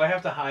 So I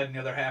have to hide in the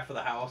other half of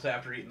the house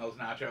after eating those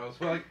nachos.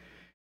 Well, like,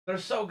 they're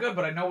so good,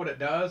 but I know what it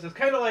does. It's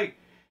kind of like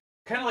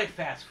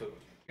fast food.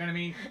 You know what I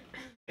mean?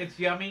 It's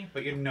yummy,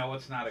 but you know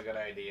it's not a good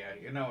idea.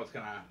 You know it's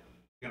gonna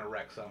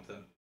wreck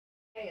something.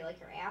 Hey, like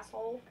your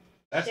asshole?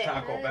 That's Shit.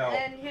 Taco Bell.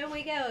 And here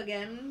we go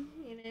again.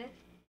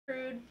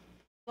 Crude,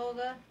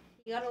 vulgar.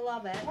 You gotta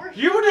love it.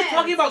 You were just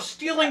talking about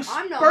stealing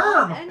I'm not.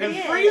 sperm and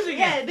freezing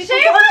yeah, it. because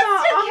She I'm wants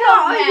not, to I'm kill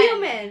not a men.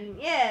 human.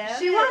 Yeah.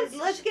 She wants-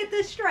 Let's get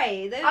this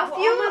straight. A I'm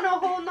few- in a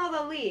whole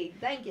nother league.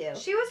 Thank you.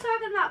 She was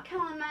talking about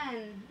killing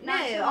men. No,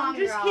 Not too I'm long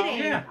just ago. kidding.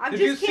 Yeah. I'm did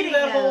just you see kidding,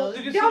 that whole? though.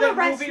 Did you Don't see that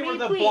arrest movie me, where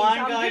the please. blind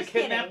I'm guy just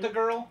kidnapped kidding. the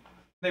girl?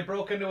 They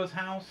broke into his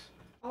house.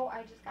 Oh,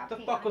 I just got What the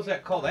paint fuck on was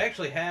that called? I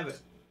actually have it.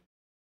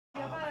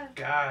 You Oh have my a-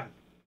 god!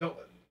 Don't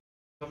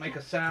make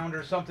a sound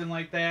or something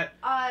like that.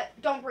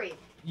 Don't breathe.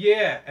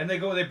 Yeah, and they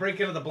break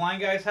into the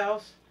blind guy's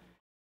house,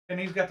 and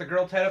he's got the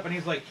girl tied up, and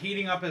he's like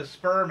heating up his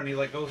sperm, and he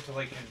like goes to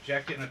like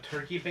inject it in a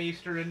turkey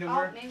baster into Oh,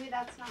 her. maybe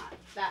that's not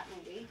that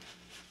movie.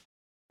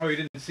 Oh, you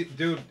didn't see,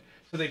 dude.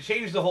 So they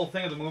changed the whole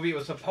thing of the movie. It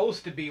was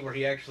supposed to be where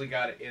he actually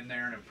got it in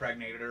there and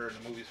impregnated her, and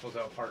the movie's supposed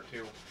to have a part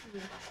 2.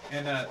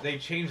 And they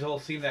changed the whole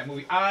scene of that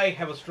movie. I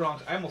almost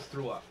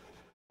threw up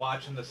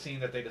watching the scene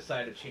that they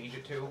decided to change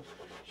it to.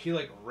 She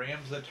like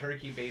rams the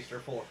turkey baster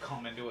full of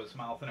cum into his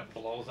mouth, and it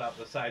blows out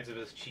the sides of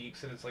his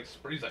cheeks, and it's like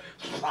he's like,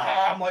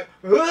 I'm like,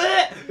 I'm like,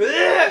 oh,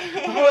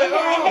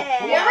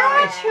 You ever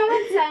why? watch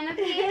Human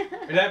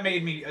Centipede?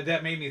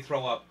 That made me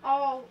throw up.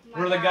 Oh my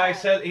Where the God. guy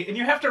said, and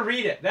you have to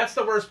read it. That's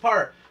the worst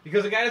part,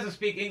 because the guy doesn't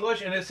speak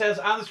English, and it says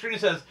on the screen,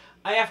 it says,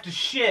 "I have to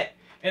shit,"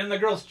 and then the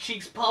girl's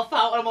cheeks puff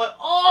out, and I'm like,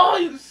 "Oh,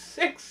 you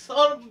sick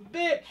son of a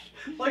bitch!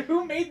 Like,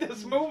 who made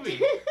this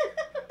movie?"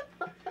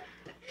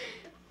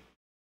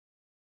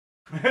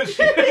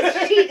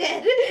 She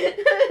did.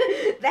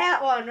 That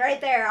one right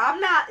there.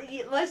 I'm not.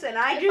 Listen,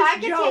 I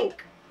just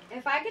joke.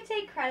 If I could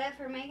take credit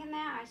for making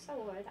that, I so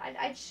would.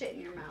 I'd shit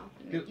in your mouth.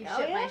 Dude. You Oh,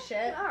 shit yeah? my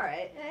shit. All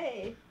right.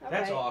 Hey. All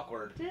That's right.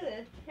 awkward.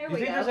 Here You we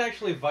think go. there's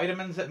actually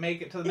vitamins that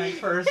make it to the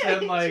next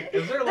person? Like,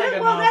 is there like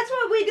well, enough? that's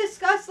what we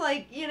discussed.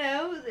 Like,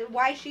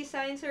 why she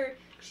signs her.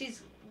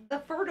 She's the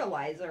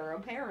fertilizer,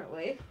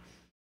 apparently.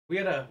 We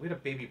had a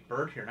baby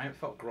bird here, and I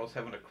felt gross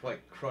having to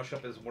like crush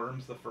up his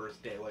worms the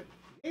first day. Like,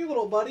 hey,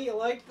 little buddy, you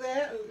like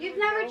that? You've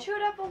never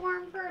chewed up a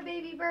worm for a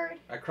baby bird?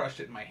 I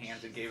crushed it in my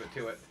hands and gave it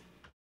to it.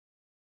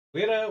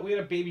 We had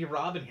a baby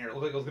robin here. It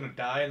looked like it was gonna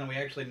die, and then we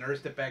actually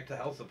nursed it back to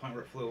health to the point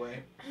where it flew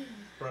away.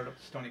 Brought it up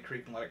to Stony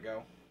Creek and let it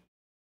go.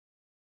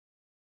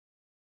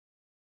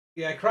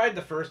 Yeah, I cried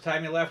the first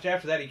time he left.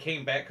 After that, he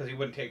came back because he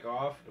wouldn't take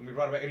off, and we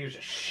brought him back, and he was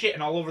just shitting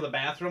all over the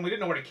bathroom. We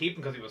didn't know where to keep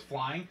him because he was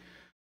flying.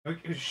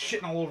 He was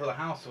shitting all over the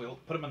house, so we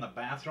put him in the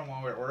bathroom while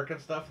we were at work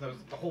and stuff. And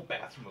the whole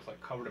bathroom was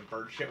like covered in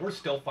bird shit. We're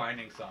still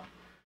finding some.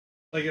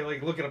 Like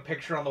look at a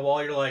picture on the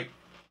wall, you're like,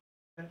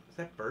 is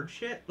that bird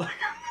shit? Like,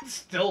 it's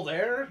still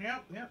there?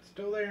 Yep, it's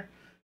still there.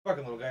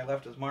 Fucking little guy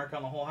left his mark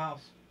on the whole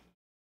house.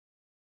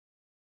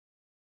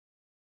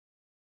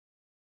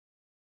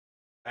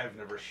 I've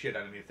never shit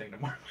on anything to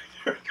mark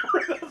my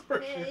territory. That's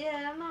for sure.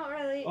 Yeah, I'm not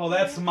really. Oh,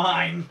 that's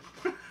mine.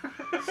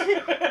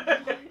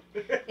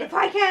 If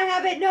I can't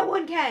have it, no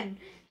one can.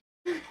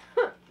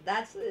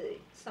 That's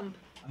some.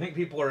 I think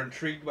people are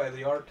intrigued by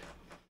the art.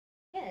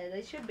 Yeah,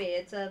 they should be.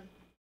 It's not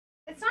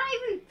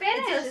even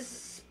finished. It's a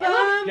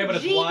sperm Yeah, but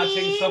it's genie.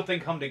 watching something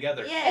come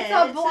together. Yeah, It's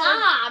a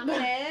blob.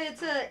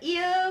 It's a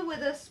ear with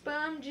a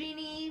sperm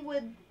genie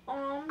with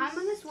arms. I'm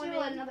gonna do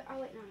swimming. another. Oh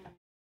wait, no.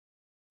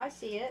 I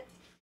see it.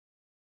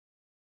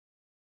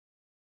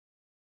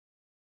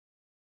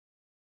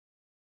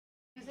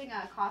 Using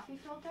a coffee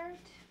filter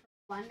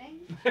for blending.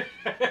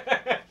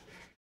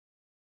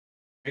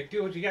 Hey,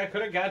 dude, what you got?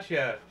 Could have got you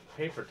a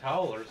paper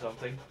towel or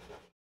something.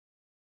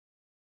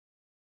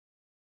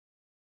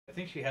 I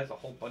think she has a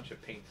whole bunch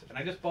of paints, and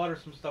I just bought her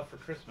some stuff for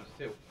Christmas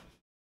too.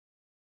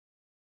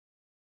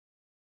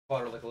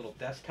 Bought her like a little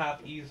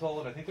desktop easel,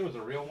 and I think there was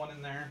a real one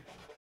in there.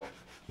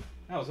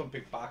 That was some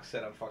big box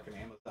set on fucking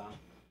Amazon.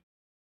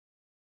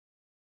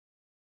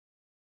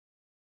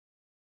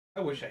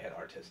 I wish I had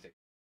artistic.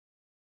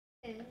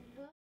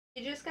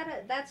 You just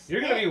gotta. That's.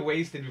 You're gonna it. be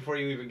wasted before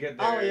you even get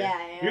there. Oh yeah.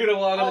 I am. You're gonna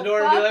walk in the Oh,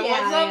 door and be fuck like,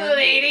 yeah, "What's I up, am.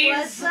 ladies?"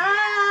 What's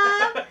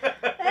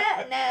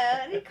up?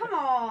 No, come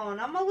on.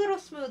 I'm a little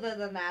smoother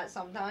than that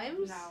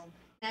sometimes. No.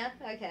 Yeah.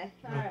 Okay.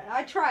 All right.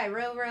 I try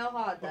real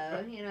hard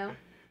though. You know.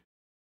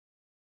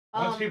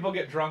 Once people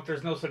get drunk,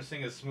 there's no such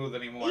thing as smooth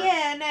anymore.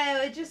 Yeah,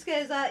 no, it just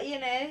goes, you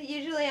know,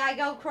 usually I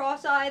go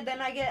cross-eyed, then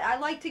I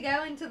like to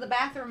go into the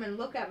bathroom and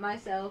look at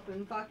myself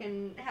and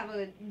fucking have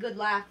a good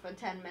laugh for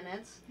 10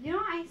 minutes. You know,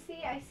 I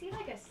see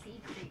like a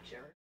sea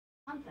creature.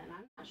 Something,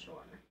 I'm not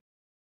sure.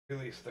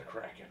 Release the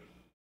Kraken.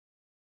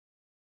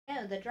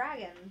 No, the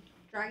dragon.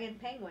 Dragon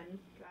penguin.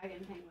 Dragon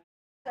penguin.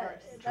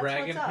 That's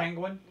Dragon what's up.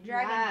 penguin?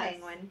 Dragon Yes.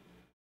 penguin.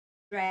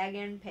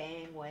 Dragon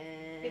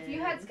penguin. If you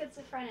had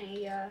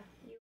schizophrenia,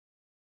 you.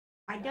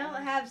 I don't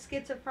have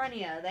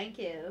schizophrenia, thank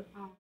you.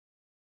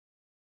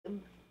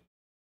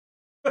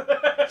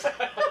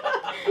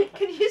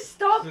 Can you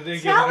stop So they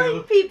give telling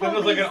like people Then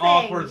there's like these an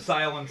awkward things?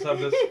 silence of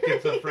this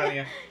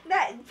schizophrenia.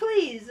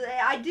 Please,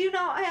 I do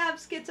not have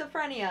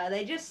schizophrenia.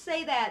 They just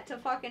say that to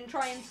fucking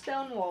try and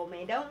stonewall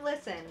me. Don't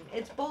listen.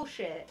 It's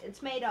bullshit.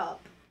 It's made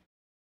up.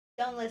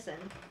 Don't listen.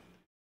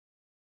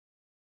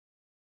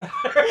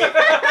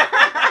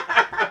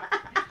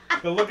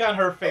 The look on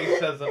her face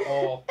says it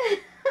all.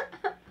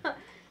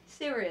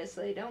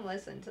 Seriously, don't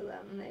listen to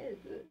them.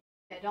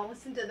 Yeah, don't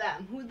listen to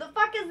them. Who the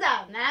fuck is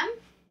that, man?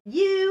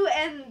 You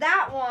and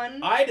that one.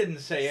 I didn't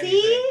say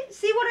anything.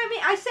 See what I mean?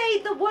 I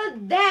say the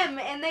word them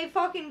and they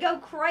fucking go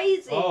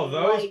crazy. Oh,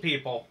 those like,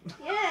 people.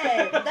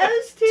 Yeah,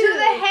 those two. To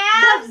the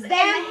haves them.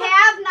 and the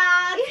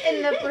have-nots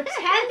and the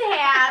pretend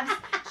haves.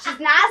 She's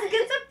not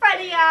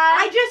schizophrenia.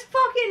 I just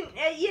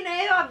fucking, you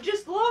know, I've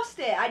just lost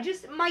it.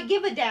 My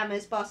give a damn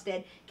is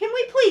busted. Can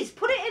we please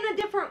put it in a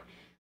different...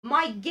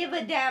 My give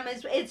a damn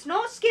is, it's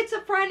not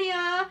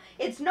schizophrenia,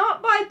 it's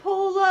not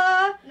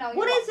bipolar. No,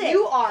 What is it?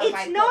 You are It's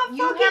bipolar. not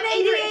You fucking have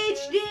anger issues.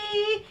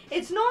 ADHD.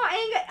 It's not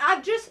anger.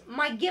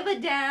 My give a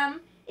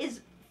damn is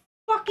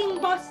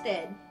fucking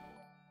busted.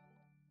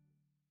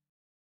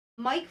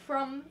 Mike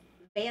from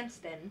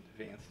Vanston.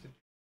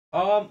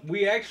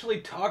 We actually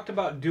talked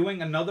about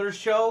doing another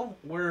show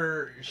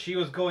where she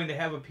was going to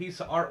have a piece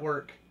of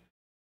artwork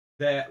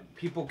that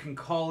people can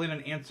call in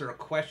and answer a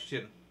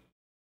question.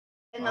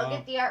 And they'll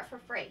get the art for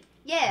free.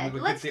 Yeah, We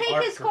would let's get the take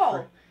art his for call.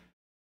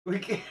 free. We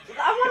can...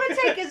 I want to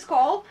take his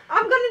call.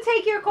 I'm gonna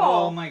take your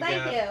call. Oh my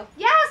Thank God. you.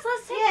 Yes,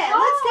 let's take Yeah,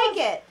 calls. let's take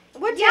it.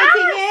 We're Yes!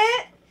 taking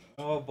it.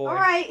 Oh boy. All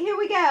right, here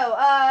we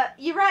go.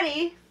 You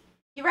ready?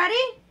 You ready?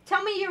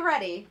 Tell me you're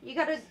ready. You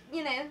gotta,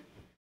 you know,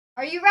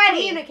 Are you ready?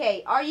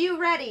 communicate. Are you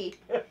ready?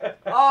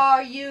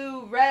 Are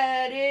you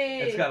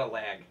ready? It's got a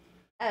lag.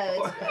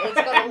 Oh, it's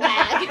gonna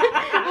lag.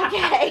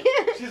 Okay.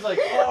 She's like,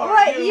 "Are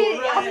What?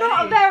 you I'm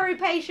not a ready?" very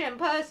patient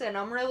person.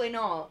 I'm really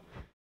not.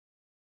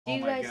 Do Oh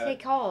you my guys God.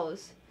 take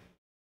calls?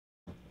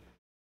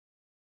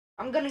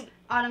 I'm gonna.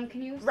 Autumn,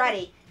 can you...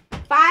 Ready.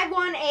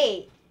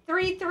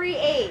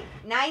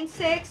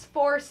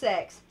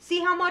 518-338-9646. See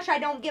how much I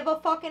don't give a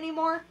fuck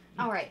anymore?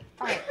 All right.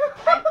 All right.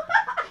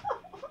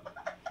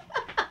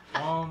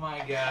 Oh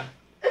my God.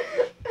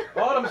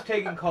 Autumn's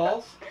taking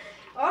calls.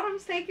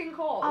 Autumn's taking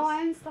calls. Oh,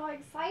 I'm so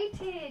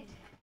excited.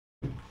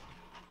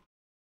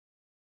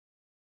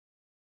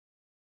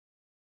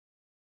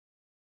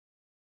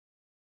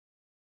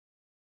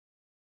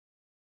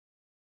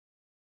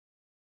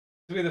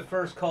 This will be the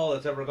first call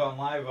that's ever gone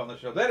live on the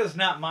show. That is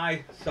not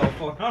my cell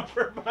phone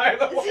number, by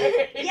the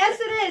way. Yes,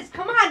 it is.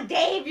 Come on,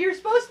 Dave. You're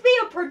supposed to be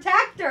a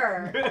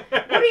protector.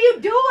 What are you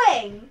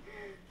doing?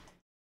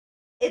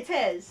 It's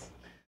his.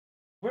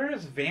 Where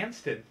is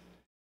Vanston?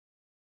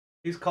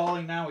 He's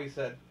calling now, he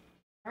said.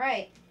 All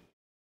right.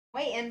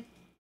 Waiting.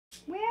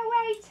 We're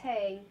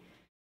waiting.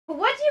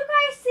 What do you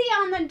guys see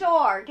on the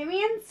door? Give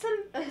me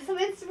some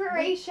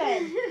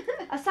inspiration.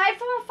 Aside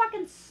from a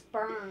fucking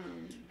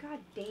sperm. God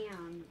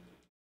damn.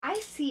 I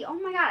see, oh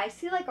my god, I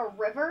see like a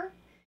river,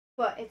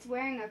 but it's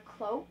wearing a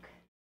cloak.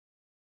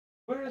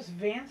 Where is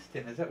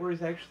Vanston? Is that where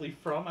he's actually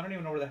from? I don't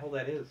even know where the hell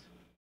that is.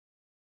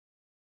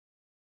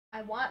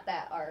 I want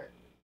that art.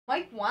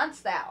 Mike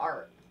wants that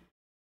art.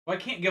 Well, I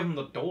can't give him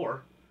the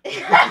door.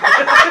 Listen, if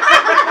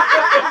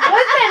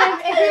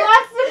he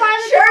wants to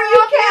buy the Sure door you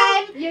off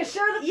can. you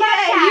sure the fuck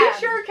Yeah, can. you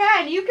sure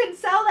can. You can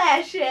sell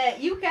that shit.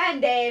 You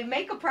can, Dave.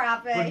 Make a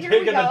profit. We're Here we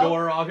taking go. the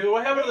door off.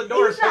 What happened to the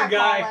door? He's not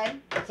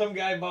Some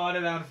guy bought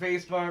it on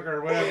Facebook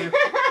or whatever.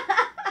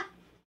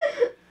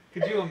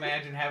 Could you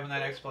imagine having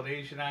that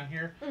explanation on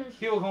here?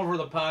 People come over to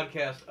the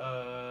podcast.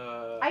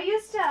 I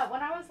used to,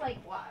 when I was like,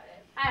 what?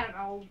 I don't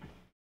know.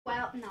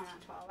 Well, no,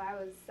 not 12. I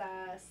was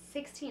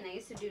 16. I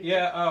used to do.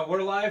 Yeah,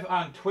 we're live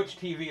on Twitch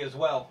TV as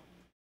well.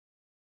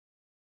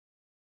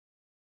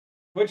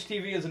 Twitch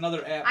TV is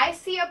another app. I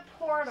see a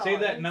portal. Say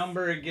that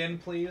number again,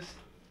 please.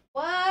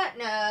 What?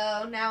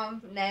 No. Now,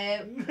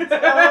 no.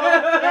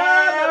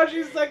 Now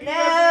she's second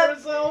guessing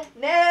herself.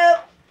 Nope.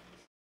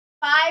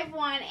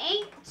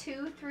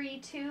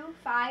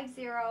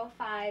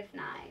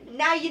 518-232-5059.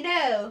 Now you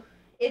know.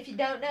 If you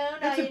don't know, now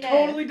That's you a know.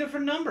 totally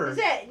different number.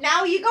 That's it.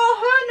 Now you got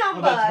her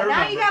number. that's her now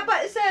number. you got,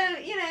 but so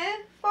you know,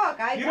 fuck.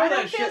 I You know don't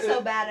that feel shit, so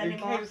bad you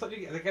anymore. can't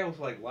just- that guy was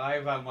like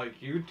live on like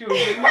YouTube and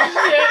shit.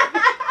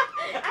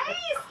 Are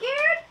you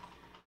scared?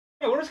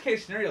 Yeah, worst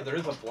case scenario, there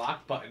is a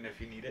block button if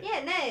you need it.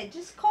 Yeah, no,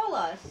 just call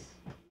us.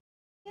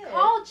 Yeah,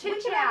 Call we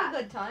Chit can have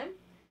Chat. a good time.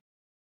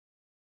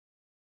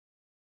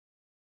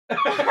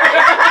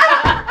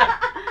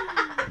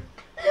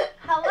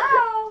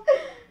 Hello.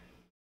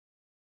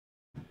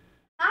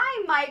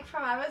 Hi, Mike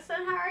from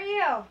Evanston. How are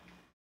you?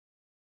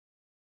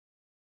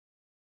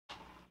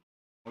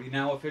 We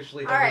now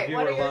officially have All a right,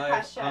 what viewer are your live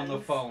on the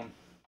questions? phone.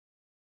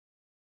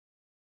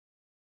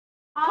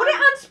 Put it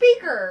on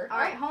speaker. All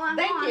right, hold on.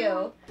 Thank hold on, you.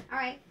 hold on. All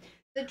right.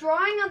 The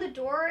drawing on the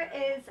door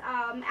is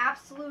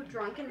absolute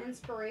drunken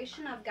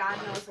inspiration of God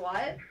knows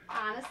what.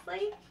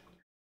 Honestly,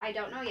 I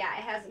don't know yet.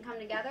 It hasn't come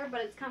together,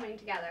 but it's coming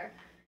together.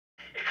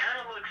 It kind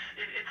of looks,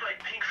 it's like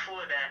Pink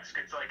Floyd-esque.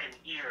 It's like an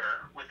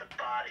ear with a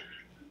body.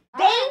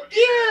 Thank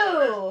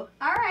you.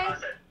 All right.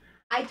 How's it?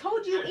 I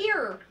told you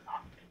ear.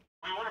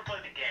 We want to play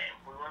the game.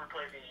 We want to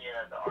play the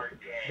art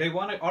game. They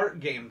want an art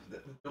game.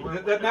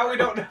 Now we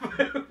don't.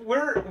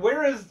 Where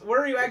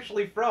are you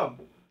actually from?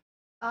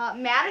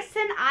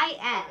 Madison, IN.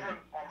 I'm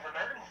from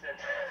Evanston.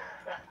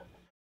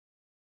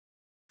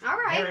 All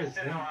right. Where is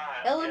Evanston, that?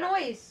 Ohio.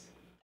 Illinois.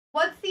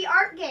 What's the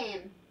art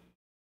game?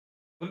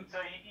 Yeah. So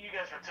you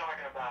guys were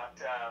talking about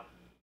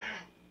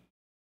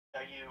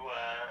you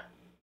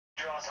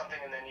draw something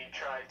and then you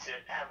try to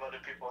have other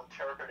people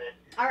interpret it.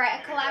 All right, a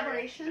You'd be very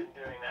collaboration. interested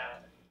in doing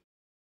that.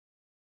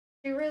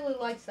 She really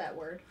likes that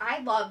word. I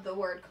love the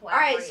word All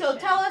right, collaboration. so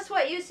tell us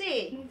what you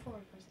see. Move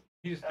forward for a second.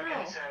 You just- Okay,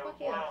 Oh, so fuck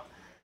you. well,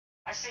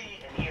 I see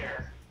an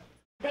ear.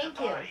 Thank and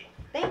a you. body,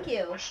 Thank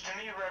you. which to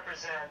me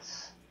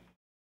represents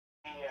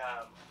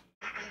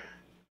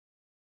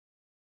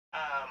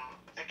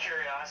the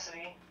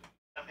curiosity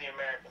of the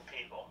American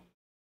people.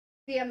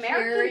 The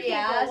American people.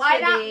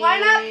 Curiosity. Why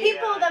not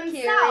people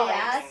themselves?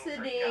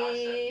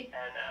 Curiosity. For gossip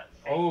and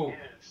fake Oh.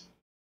 news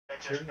that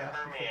just Curiosity,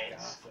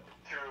 permeates gossip.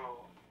 through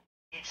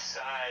each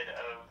side of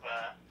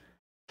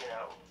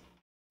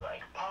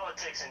like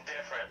politics and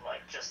different,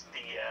 like just the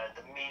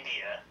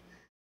media.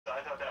 So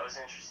I thought that was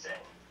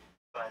interesting.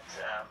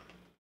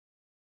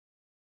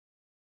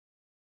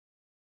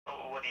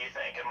 But what do you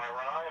think? Am I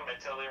wrong? Am I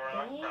totally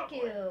wrong? Thank Probably.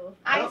 you.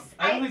 I don't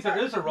think there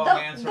is a wrong the-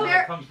 answer the- when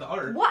it comes to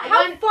art. What?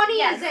 How One- funny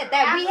yes, is it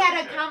that we had a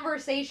absolutely.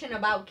 conversation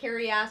about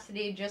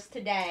curiosity just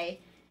today?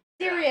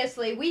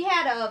 Seriously, we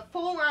had a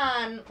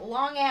full-on,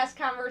 long-ass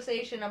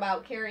conversation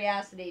about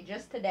curiosity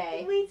just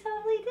today. We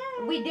totally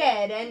did. We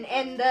did,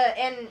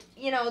 and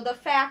you know the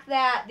fact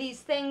that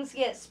these things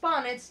get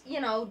spun. It's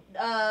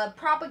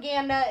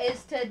propaganda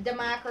is to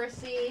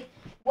democracy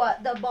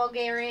what the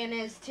Bulgarian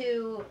is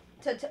to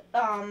a That's what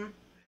I'm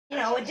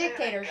saying,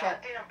 dictatorship.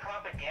 that Goddamn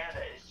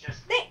propaganda is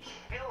just Thank-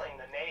 killing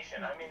the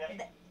nation. I mean,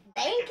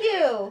 Thank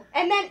you.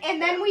 And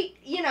then we,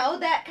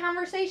 that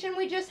conversation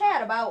we just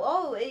had about,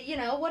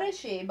 what is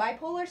she?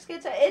 Bipolar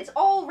schizo. It's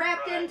all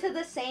wrapped Right. into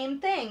the same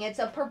thing. It's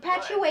a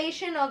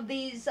perpetuation of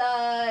these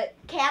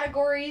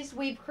categories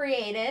we've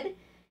created.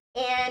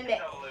 And It's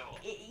unbelievable.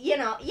 you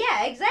know,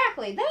 yeah,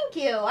 exactly. Thank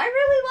you. I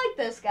really like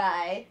this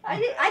guy.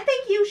 I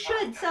think you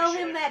should sell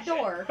him that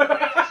door.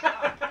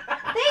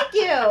 Thank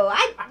you.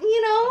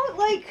 You know,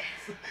 like,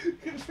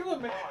 he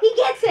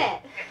gets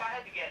it. If I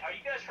had to get, are you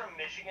guys from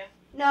Michigan?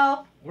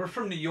 No, We're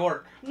from New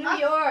York, New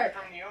York,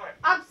 From New York.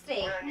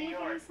 Upstate. We're in New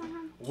York.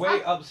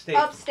 way upstate.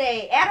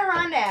 upstate,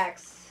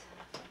 Adirondacks.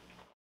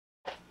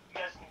 You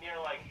guys near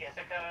like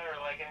Ithaca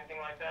or like anything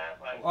like that?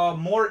 Like,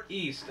 More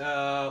east,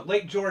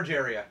 Lake George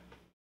area.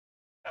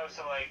 oh,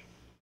 so like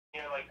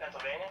near like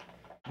Pennsylvania?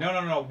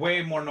 No,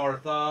 way more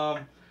north.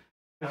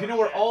 If you know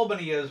where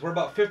Albany is, we're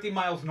about 50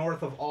 miles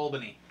north of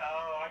Albany.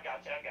 Oh, I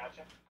gotcha.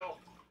 Cool.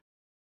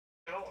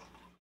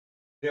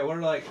 Yeah,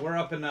 we're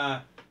up in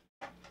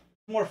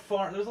more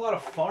farm. There's a lot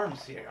of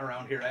farms here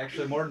around here,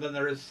 actually, more than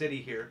there is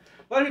city here.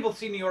 A lot of people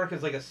see New York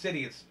as like a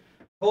city. It's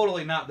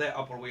totally not that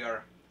up where we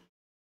are.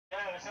 Yeah,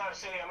 it's not a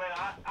city. I mean,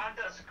 I've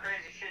done some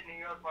crazy shit in New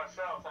York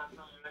myself.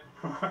 Absolutely.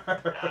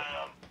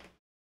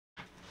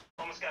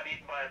 Almost got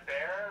eaten by a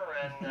bear,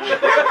 and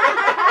that's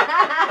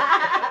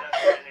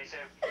crazy.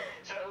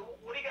 So,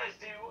 what do you guys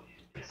do?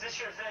 Is this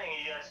your thing?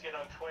 You guys get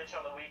on Twitch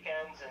on the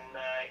weekends and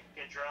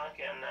get drunk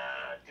and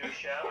do a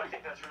show? I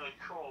think that's really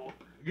cool.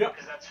 Yep.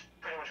 Because that's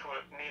pretty much what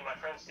me and my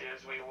friends do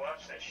is we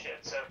watch that shit.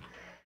 So,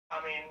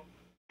 I mean,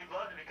 we'd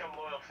love to become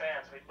loyal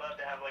fans. We'd love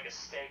to have like a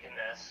stake in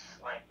this.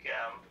 Like, we'd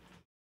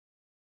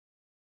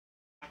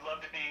love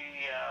to be,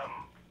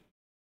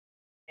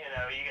 you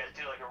know, you guys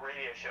do like a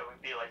radio show. We'd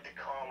be like the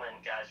call-in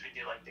guys. We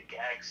do like the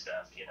gag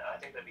stuff. You know, I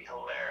think that'd be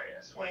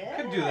hilarious. Like,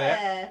 Could do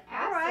that.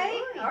 All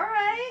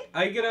right.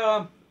 I get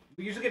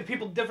we usually get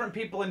different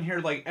people in here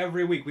like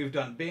every week. We've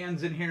done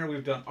bands in here.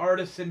 We've done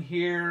artists in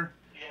here.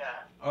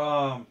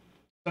 yeah.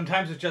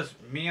 Sometimes it's just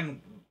me and,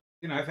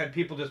 you know, I've had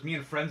people just me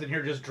and friends in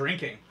here just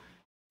drinking,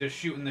 just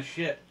shooting the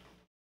shit.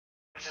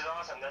 Which is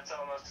awesome. That's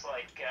almost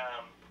like,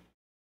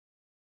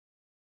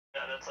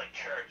 no, that's like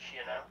church, you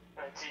know?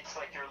 It's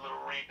like your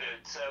little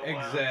reboot. So,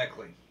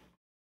 Exactly.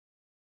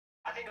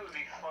 I think it would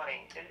be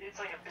funny. It's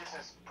like a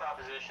business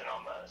proposition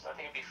almost. I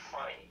think it'd be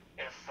funny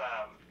if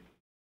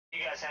you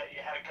guys had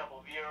a couple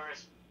of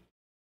viewers,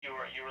 you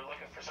were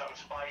looking for something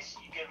spicy,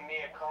 you give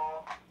me a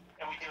call,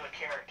 and we do a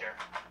character.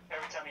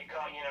 Every time you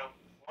call, you know,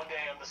 one day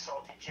I'm the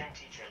salty gym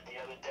teacher, the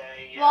other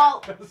day...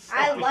 Well,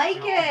 I like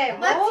it.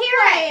 Let's Role hear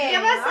it. playing.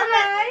 Give us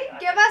Alright.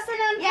 give us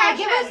an Yeah,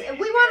 impression.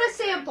 we want a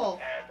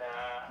sample. And,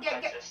 Yeah,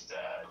 I just,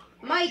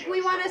 Mike,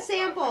 we want a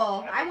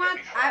sample. I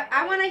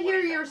want to hear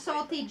your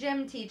salty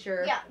gym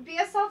teacher. Yeah, be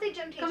a salty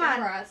gym teacher Come on.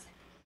 for us.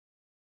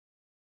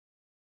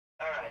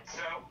 Alright,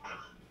 so...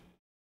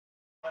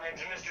 My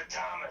name's Mr.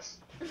 Thomas.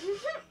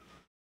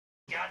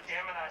 God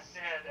damn it, I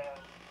said,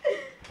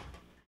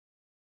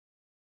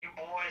 you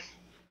boys,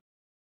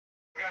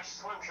 you got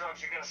swim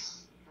trunks, you're gonna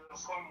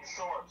swim in your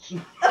shorts.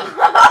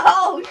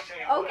 Oh, I'll tell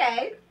you what,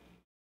 okay.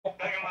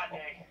 back in my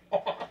day,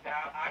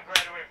 now, I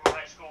graduated from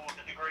high school with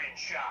a degree in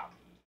shop.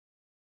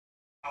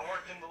 I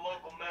worked in the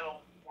local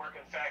metal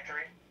working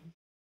factory,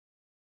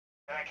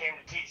 and I came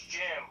to teach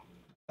gym.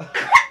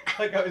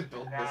 Like I was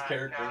building this Now,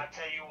 character. I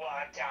tell you what,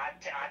 I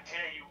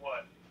tell you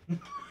what, you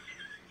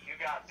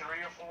got 3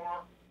 or 4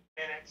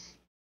 minutes.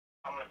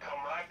 I'm gonna come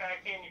right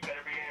back in. You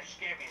better be in your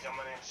skivvies. I'm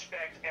gonna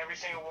inspect every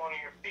single one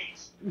of your feet.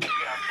 You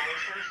got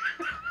blisters.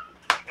 You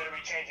better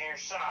be changing your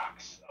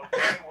socks.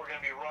 Okay? We're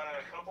gonna be running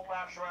a couple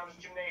laps around the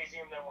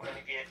gymnasium. Then we're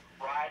gonna get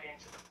right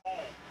into the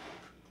pool.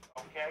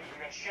 Okay? You're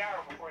gonna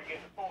shower before you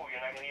get in the pool.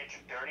 You're not gonna get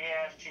your dirty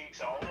ass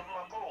cheeks all over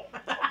my pool.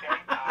 Okay?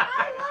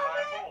 That is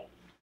my pool.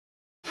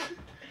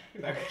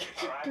 Alright,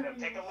 now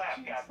take a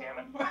lap,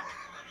 goddammit.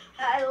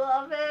 I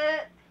love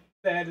it.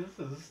 That is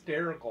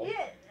hysterical.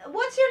 Yeah.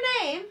 What's your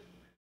name?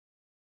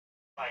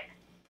 Like,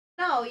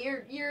 No,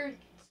 your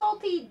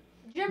salty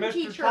gym Mr.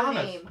 teacher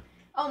Thomas. name.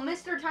 Oh,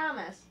 Mr.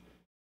 Thomas.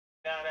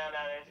 no.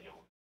 It's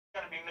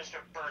gotta be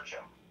Mr.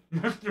 Burcham.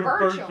 Mr.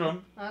 Bertram.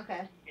 Bertram.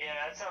 Okay. Yeah,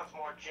 that sounds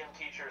more gym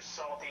teacher,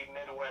 salty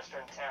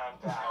Midwestern town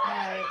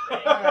Alright,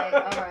 guy.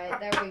 alright.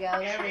 There we go.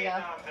 He's a There we go.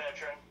 Vietnam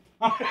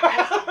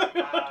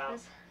veteran.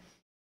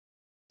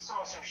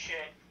 Saw some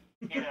shit,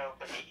 you know,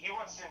 but he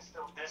wants to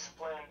instill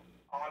discipline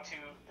onto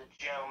the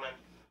gentlemen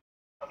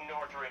of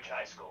Northridge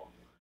High School.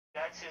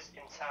 That's his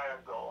entire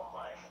goal in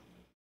life.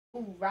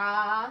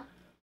 Hoorah.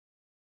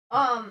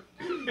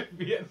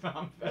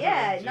 Vietnam veteran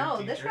Yeah, gym no,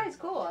 teacher. this guy's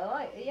cool.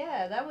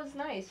 Yeah, that was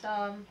nice.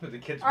 With the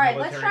kids Alright,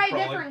 let's military try a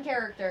crawling. different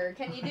character.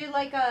 Can you do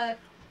like a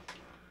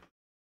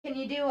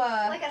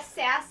Like a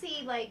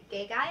sassy, like,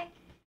 gay guy?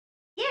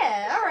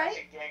 Yeah,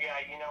 alright. Yeah,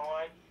 guy, you know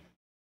what?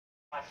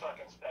 My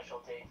fucking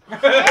specialty.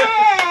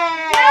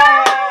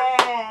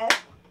 Yeah!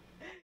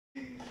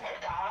 Hey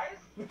guys,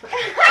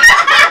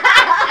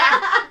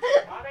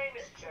 my name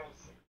is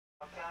Joseph.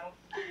 Okay.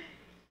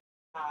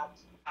 I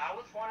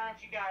was wondering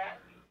if you guys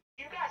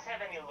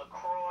have any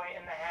LaCroix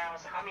in the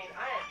house? I mean,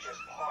 I am just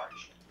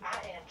parched. I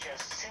am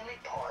just silly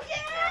parched.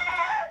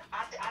 Yeah!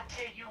 Now, I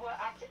tell you what,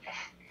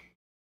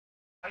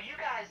 are you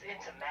guys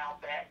into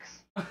Malbecs?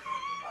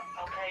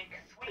 Okay,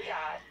 'cause we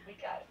got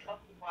a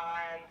couple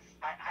wines.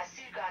 I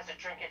see you guys are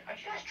drinking. Are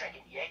you guys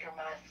drinking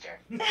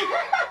Jägermeister?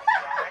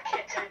 I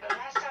can't tell you, but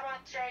last time I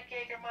drank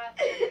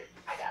Jägermeister,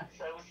 I got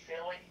so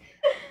silly.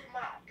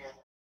 My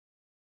goodness.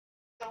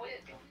 So, what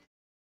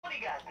do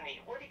you guys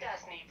need? What do you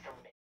guys need from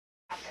me?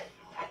 I'll tell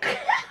you.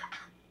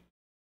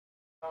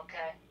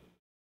 Okay.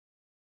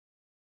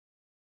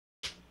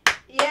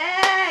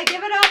 Yeah,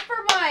 give it up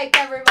for Mike,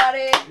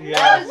 everybody. Yeah.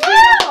 That was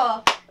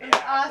beautiful. It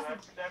was Yeah, awesome.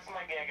 so that's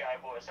my gay guy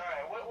voice. All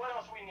right, what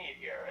else we need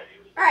here?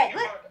 All right, we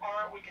can talk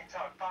art, we can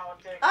talk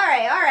politics. All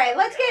right.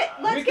 Let's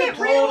get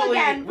real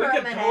again for a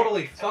minute. We could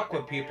totally fuck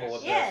with people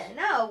with Yeah, this.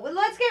 no,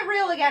 let's get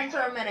real again for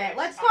a minute.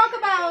 Let's talk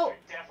about.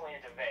 Definitely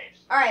into vapes.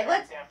 All right,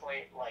 let's.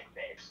 Definitely like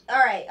vapes. All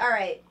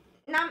right.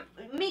 Now,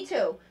 me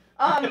too.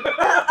 All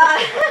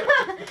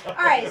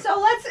right, so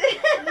let's.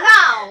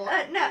 No.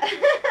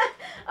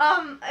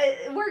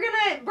 We're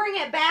gonna bring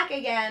it back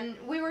again.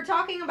 We were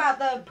talking about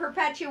the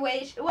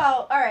perpetuation.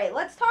 Well, all right.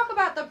 Let's talk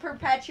about the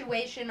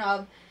perpetuation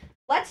of.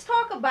 Let's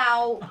talk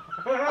about.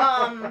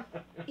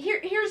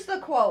 Here's the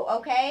quote.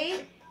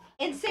 Okay,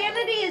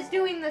 insanity is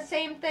doing the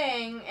same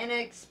thing and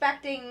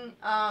expecting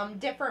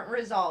different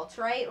results.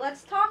 Right.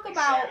 Let's talk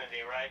about.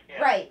 Insanity, right?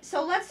 Yeah. Right.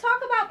 So let's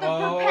talk about the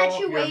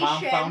perpetuation. Your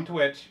mom found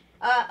Twitch.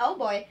 Oh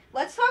boy.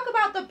 Let's talk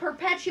about the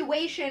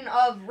perpetuation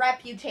of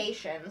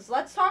reputations.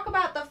 Let's talk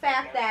about the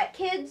fact that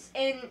kids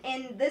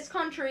in this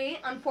country,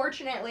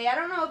 unfortunately, I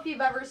don't know if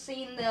you've ever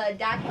seen the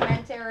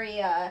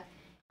documentary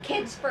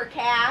Kids for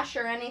Cash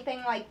or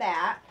anything like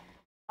that.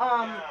 No,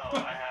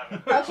 I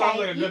haven't. Okay, Sounds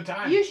like a good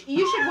time. You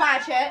should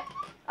watch it.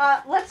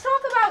 Let's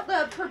talk about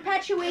the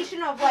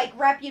perpetuation of like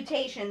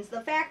reputations.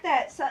 The fact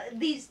that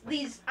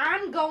these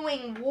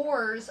ongoing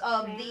wars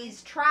of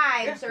these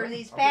tribes or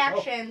these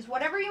factions,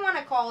 whatever you want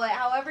to call it,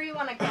 however you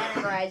want to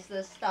categorize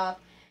this stuff.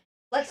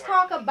 Let's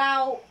talk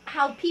about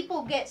how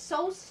people get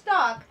so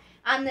stuck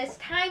on this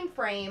time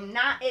frame.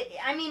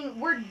 I mean,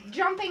 we're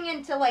jumping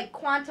into like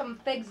quantum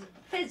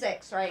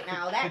physics right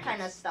now, that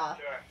kind of stuff.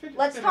 Sure.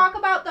 Let's talk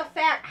about the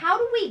fact, how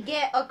do we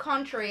get a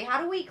country, how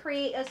do we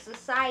create a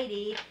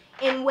society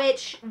in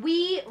which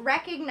we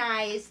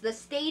recognize the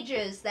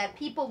stages that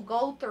people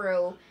go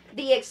through,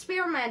 the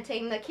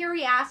experimenting, the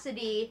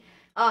curiosity,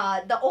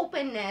 the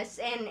openness,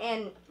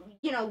 and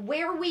you know,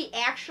 where we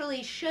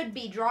actually should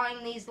be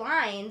drawing these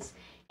lines,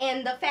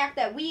 and the fact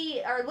that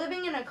we are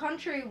living in a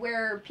country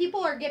where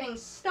people are getting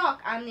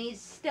stuck on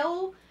these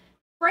still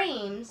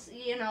frames,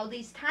 you know,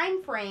 these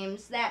time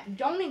frames that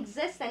don't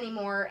exist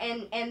anymore,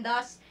 and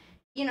thus,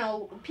 you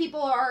know,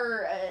 people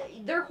are,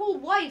 their whole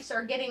lives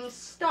are getting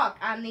stuck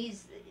on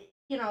these,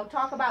 you know,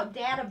 talk about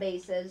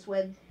databases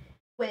with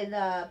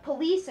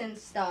police and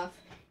stuff.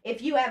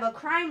 If you have a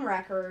crime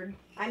record,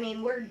 I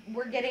mean,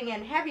 we're getting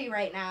in heavy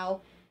right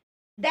now.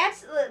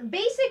 That's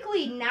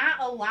basically not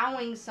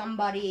allowing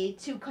somebody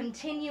to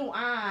continue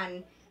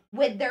on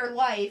with their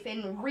life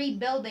and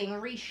rebuilding,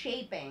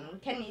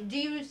 reshaping. Do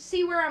you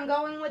see where I'm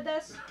going with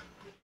this?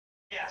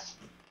 Yes.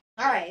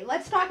 All right,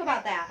 let's talk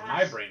about that.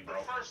 My brain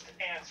broke. The first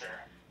answer,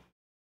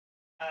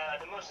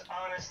 the most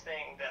honest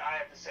thing that I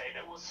have to say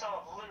that will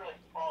solve literally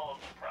all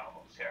of the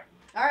problems here.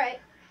 All right.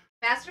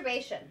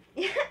 Masturbation.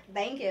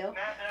 Thank you.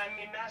 I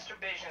mean,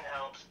 masturbation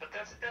helps, but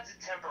that's a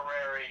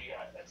temporary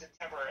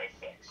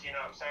fix. You know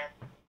what I'm saying?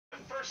 The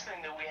first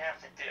thing that we have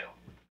to do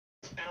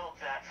is build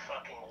that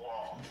fucking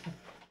wall.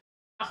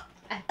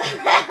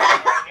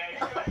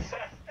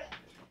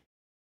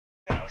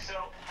 No,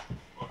 so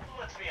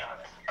let's be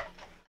honest.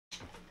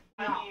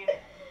 I mean,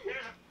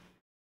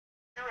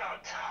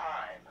 throughout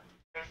time,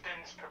 there's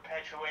been this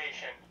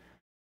perpetuation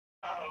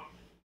of,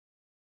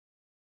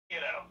 you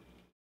know,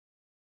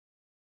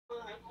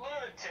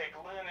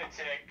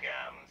 lunatic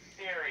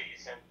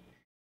theories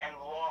and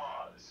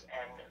laws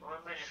and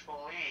religious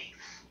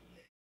beliefs.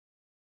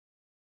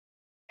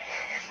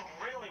 And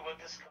really what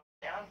this comes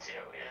down to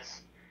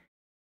is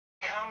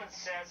common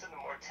sense and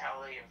the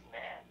mortality of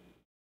man.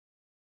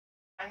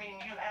 I mean,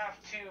 you have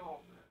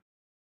to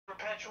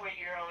perpetuate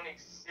your own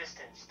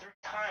existence through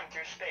time,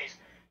 through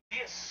space,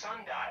 via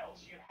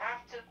sundials. You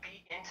have to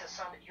be into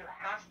you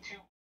have to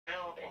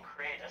build and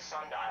create a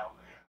sundial,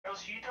 or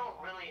else you don't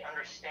really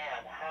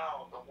understand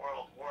how the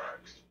world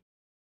works.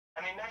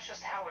 I mean, that's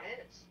just how it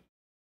is.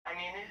 I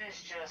mean,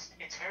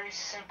 it's very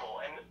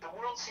simple, and the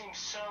world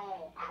seems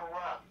so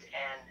corrupt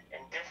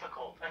and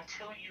difficult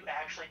until you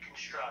actually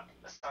construct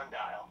a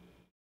sundial.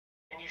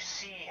 And you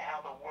see how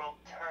the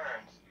world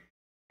turns,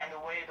 and the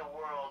way the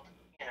world,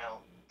 you know,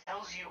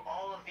 tells you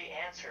all of the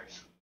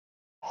answers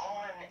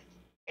on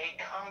a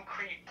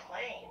concrete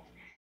plane.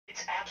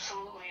 It's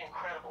absolutely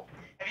incredible.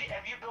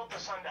 Have you built the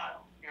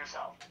sundial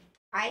yourself?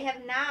 I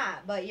have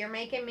not, but you're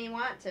making me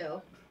want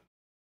to.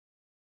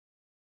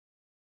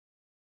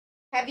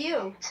 Have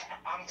you?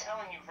 I'm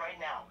telling you right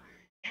now,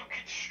 you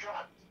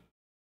construct.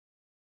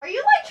 Are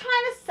you like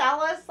trying to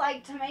sell us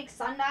like to make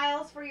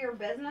sundials for your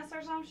business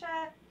or some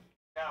shit?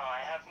 No,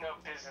 I have no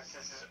business.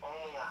 This is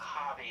only a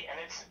hobby, and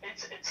it's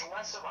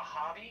less of a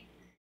hobby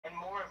and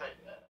more of a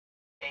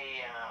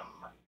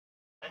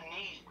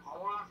need,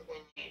 more of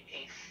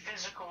a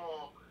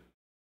physical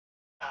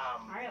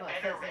I have a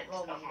betterment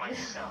physical of need.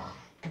 myself.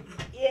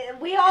 Yeah,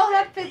 we all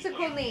have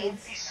physical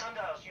needs. These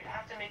sundials, you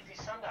have to make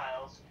these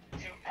sundials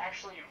to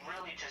actually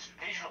really just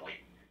visually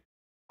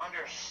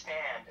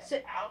understand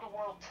So- how the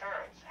world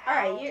turns, All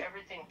right, how you-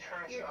 everything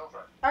turns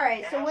over. All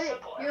right, and so how what?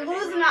 simple You're everything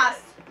losing really us.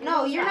 is.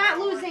 No, you're not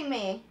Sorry. losing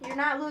me. You're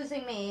not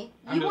losing me.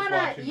 I'm You just wanna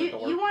watching the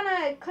door. you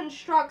wanna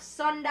construct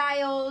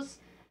sundials,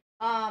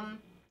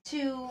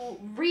 to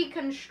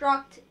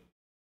reconstruct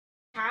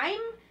time.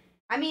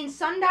 I mean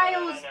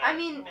sundials. No. I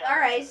mean, all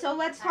right. So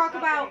let's talk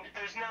about.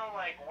 There's no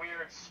like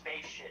weird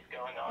space shit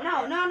going on. No,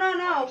 here. no, no,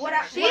 no. What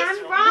I, She's what I'm,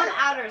 from what,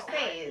 outer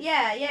space.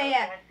 yeah, yeah,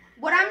 yeah. Okay?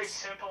 What I'm Very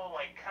simple,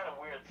 like kind of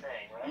weird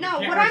thing, right? no,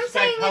 can't what I'm respect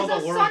saying how is the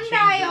a world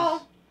sundial.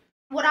 changes.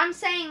 What I'm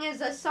saying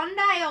is a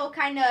sundial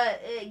kind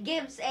of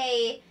gives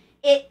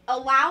it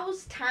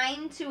allows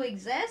time to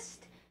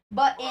exist,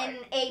 but in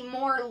a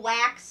more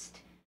laxed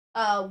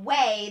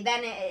way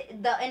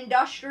than the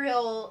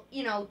industrial,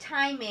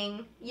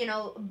 timing,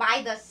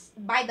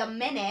 by the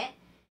minute,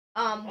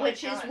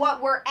 which is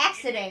what we're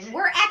exiting.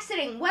 We're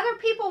exiting, whether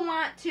people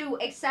want to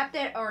accept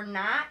it or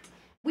not.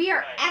 We are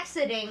Right.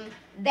 exiting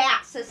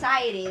that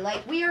society.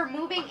 Like, we are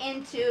moving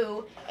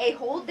into a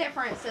whole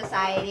different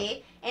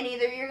society, and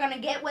either you're gonna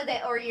get with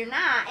it or you're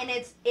not. And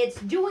it's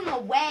doing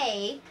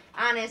away,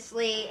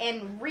 honestly,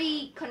 and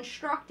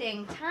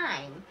reconstructing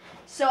time.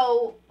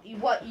 So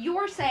what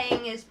you're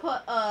saying is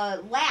put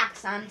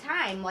lax on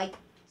time, like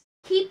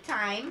keep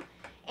time,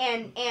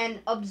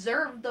 and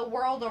observe the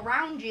world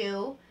around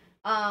you,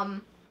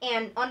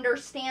 and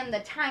understand the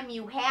time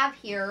you have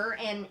here,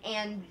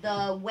 and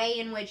the way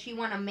in which you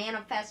want to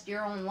manifest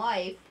your own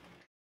life,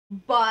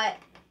 but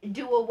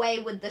do away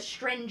with the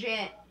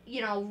stringent,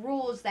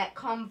 rules that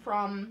come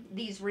from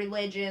these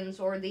religions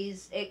or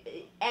these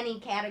any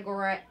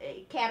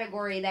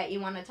category that you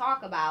want to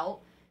talk about.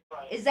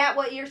 Right. Is that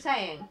what you're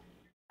saying?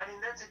 I mean,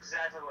 that's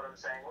exactly what I'm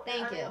saying.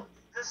 Thank I mean, you.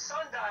 The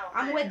sundial.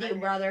 I'm thing, with I you, mean,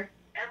 brother.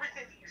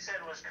 Everything that you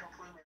said was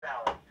completely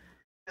valid.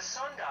 The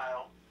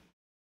sundial,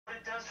 what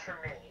it does for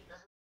me is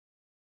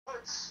it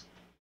puts,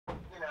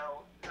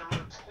 the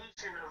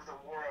rotation of the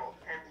world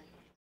and the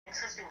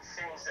interesting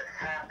things that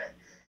happen,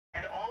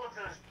 and all of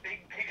those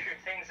big picture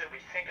things that we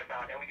think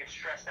about and we get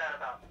stressed out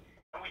about,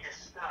 and we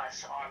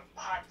discuss on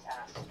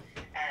podcasts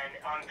and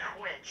on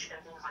Twitch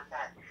and things like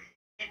that.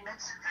 It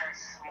makes it very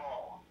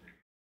small,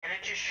 and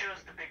it just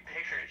shows the big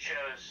picture. It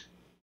shows,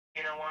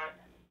 you know what?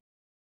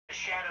 The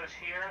shadow's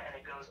here, and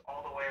it goes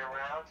all the way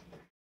around.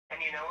 And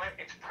you know what?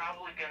 It's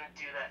probably going to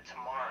do that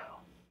tomorrow.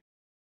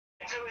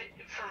 And so,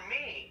 for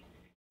me,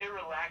 it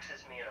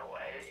relaxes me in a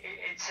way.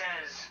 It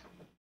says,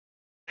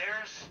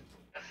 there's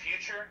a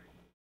future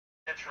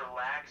that's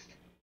relaxed,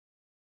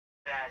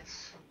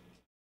 that's,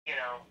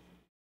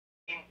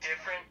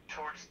 indifferent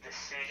towards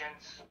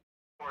decisions,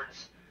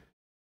 towards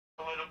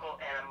political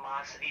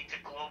animosity, to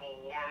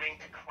global warming,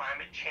 to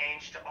climate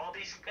change, to all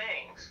these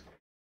things.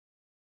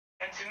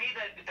 And to me,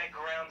 that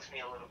grounds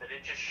me a little bit.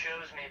 It just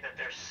shows me that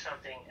there's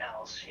something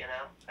else,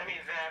 I mean,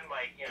 then,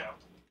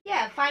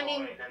 Yeah,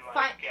 finding Floyd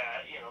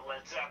and,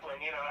 Led Zeppelin,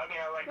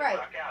 I like Right.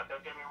 to rock out,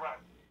 don't get me wrong.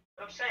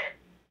 But I'm saying,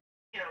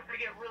 if we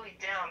get really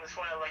down, that's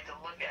what I like to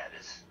look at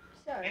is,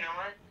 Sorry. you know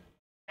what?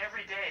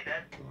 Every day,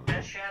 that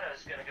shadow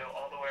is going to go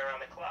all the way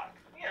around the clock.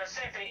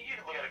 Same thing, you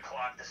can look at a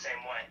clock the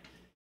same way.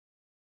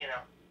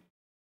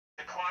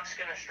 The clock's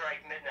going to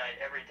strike midnight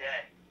every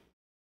day.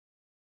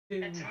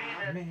 And to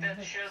me,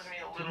 that shows me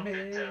a little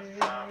bit of,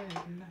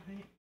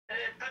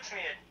 it puts me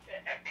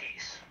at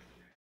peace.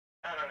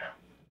 I don't know.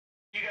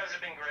 You guys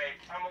have been great.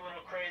 I'm a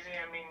little crazy.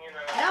 I mean,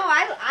 No,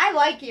 I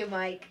like you,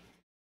 Mike.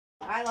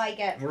 I like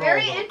it. We're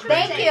Very all about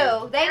interesting. Thank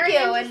you, Very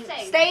and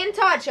interesting. stay in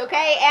touch,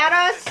 okay? Add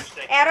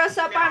us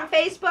up on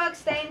Facebook.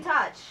 Stay in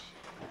touch.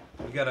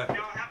 We gotta. I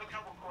have a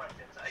couple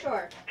questions.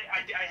 Sure.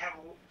 I have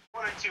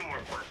one or two more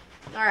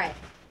questions. All right.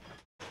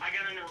 I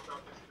gotta know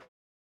about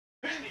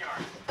this. Who's the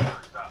artist?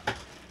 First up.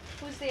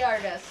 Who's the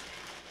artist?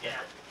 Yeah.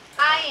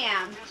 I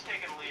am. Who's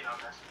taking the lead on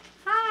this?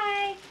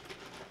 Hi.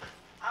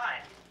 Hi.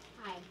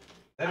 Hi.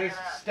 That I is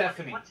gotta ask,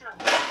 Stephanie. What's your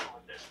intention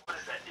with this? What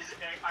is that?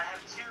 I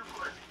have two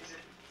questions. Is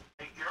it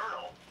a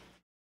urinal?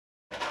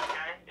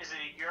 Okay. Is it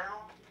a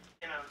urinal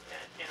in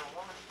a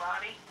woman's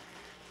body,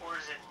 or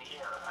is it an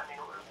ear? I mean,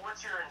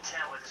 what's your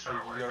intent with this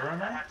artwork?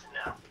 urinal? I have to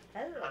know.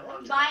 I'd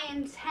love to My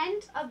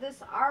intent of this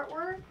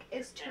artwork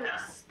is to Yeah.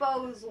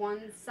 expose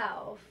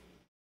oneself.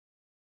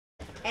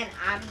 And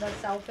I'm the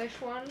selfish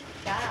one?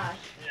 Gosh.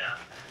 Yeah.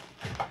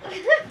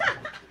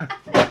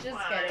 Just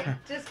kidding.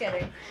 Just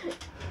kidding.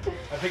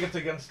 I think it's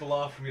against the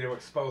law for me to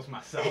expose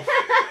myself.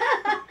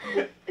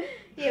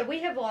 Yeah, we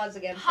have laws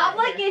against that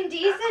Public here. And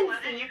indecency.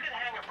 you could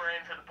hang a brain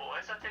for the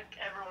boys. I think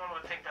everyone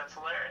would think that's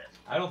hilarious.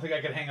 I don't think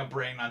I could hang a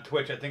brain on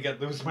Twitch. I think I'd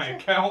lose my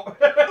account.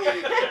 Perhaps.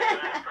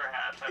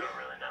 I don't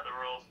really know the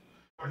rules.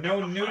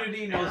 No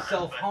nudity, no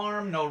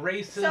self-harm, no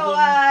racism.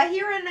 So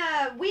here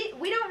in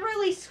we don't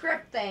really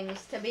script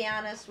things, to be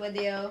honest with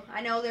you.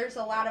 I know there's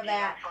a lot of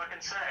that.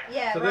 Fucking say.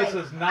 Yeah, So right.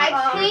 this is not I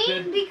scripted.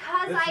 paint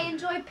because This I is-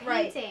 enjoy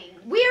Right. painting.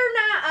 We're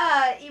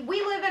not.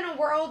 We live in a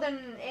world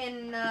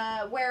in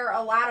where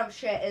a lot of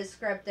shit is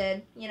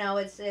scripted. You know,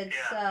 it's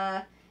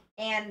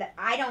and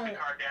I The don't.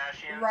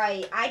 Kardashians.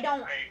 Right. I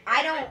don't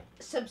Right.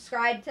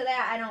 subscribe to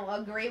that. I don't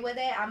agree with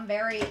it. I'm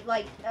very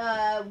like,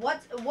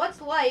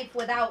 what's life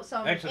without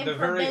some Actually, the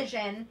very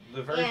improvision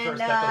The very and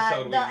first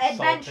episode we the insulted,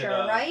 adventure,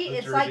 right? the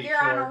It's like Jersey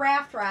you're on Shore. a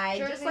raft ride,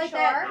 Jersey just like Shore?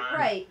 that,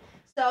 right?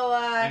 So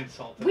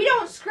Insulted. we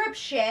don't script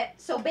shit.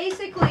 So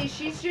basically,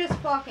 she's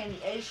just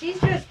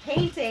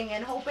painting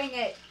and hoping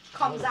it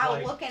comes was out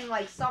like- looking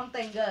like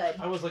something good.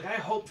 I was like, I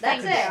hope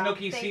That's fucking it.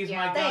 Snooki Thank sees you.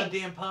 my Thanks.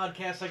 goddamn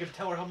podcast. I can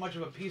tell her how much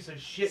of a piece of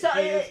shit So she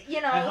is, you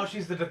and how know.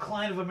 she's the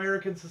decline of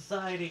American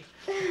society.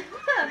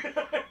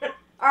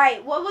 All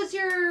right. What was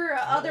your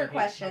I other hate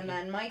question Snooki.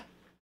 then, Mike?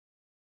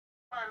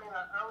 I mean,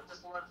 I would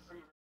just love for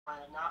you to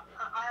explain it. Now,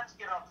 I have to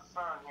get off the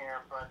phone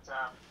here, but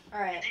All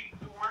right.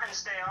 we're gonna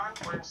stay on.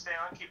 We're gonna stay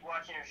on. Keep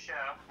watching your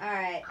show. All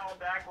right. Call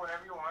back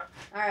whenever you want.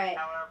 All right.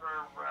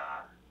 However,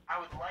 I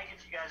would like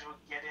if you guys would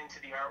get into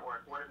the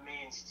artwork, what it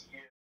means to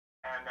you,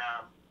 and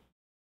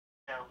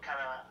you know, kind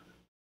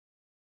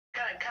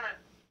of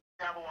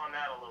dabble on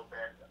that a little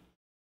bit.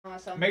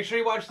 Awesome. Make sure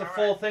you watch the All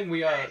full right. thing.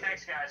 We Hey,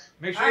 thanks, guys.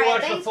 make sure All you right,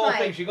 watch the thanks, full Mike.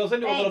 thing. She goes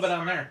into a little Thanks. bit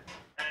on there.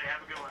 Hey,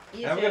 have a good one.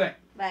 You Have a too. good night.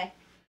 Bye.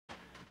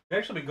 We've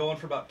actually been going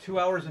for about 2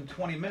 hours and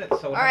 20 minutes.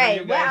 So whenever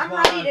right, you well, guys I'm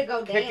want ready to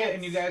go kick it, dance.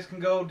 and you guys can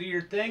go do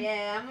your thing.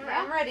 Yeah,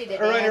 I'm ready to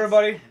All right, dance.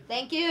 everybody.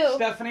 Thank you.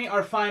 Stephanie,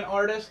 our fine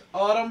artist.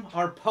 Autumn,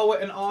 our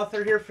poet and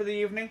author here for the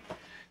evening.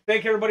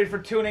 Thank you, everybody, for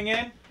tuning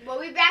in. We'll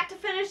be back to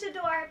finish the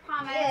door, I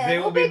promise. Yeah. They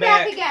we'll will be be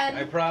back back again.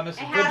 I promise.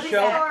 I A have good a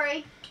show.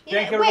 story.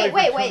 Thank everybody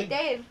wait, for tuning-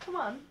 Dave, come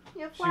on.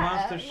 You're She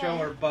wants to flat. show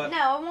her butt. No,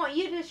 I want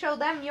you to show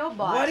them your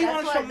butt. Why do you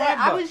That's wanna show what-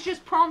 my I butt? was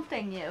just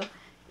prompting you.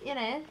 You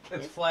know.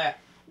 It's flat.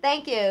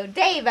 Thank you,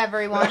 Dave.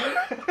 Everyone.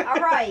 All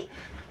right.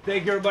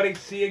 Thank you, everybody.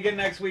 See you again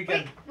next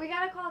weekend. Wait, we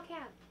gotta call a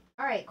cab.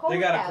 All right. Call They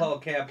the gotta cab. call a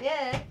cab.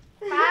 Yeah.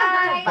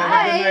 Bye.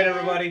 Have a good night,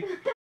 everybody.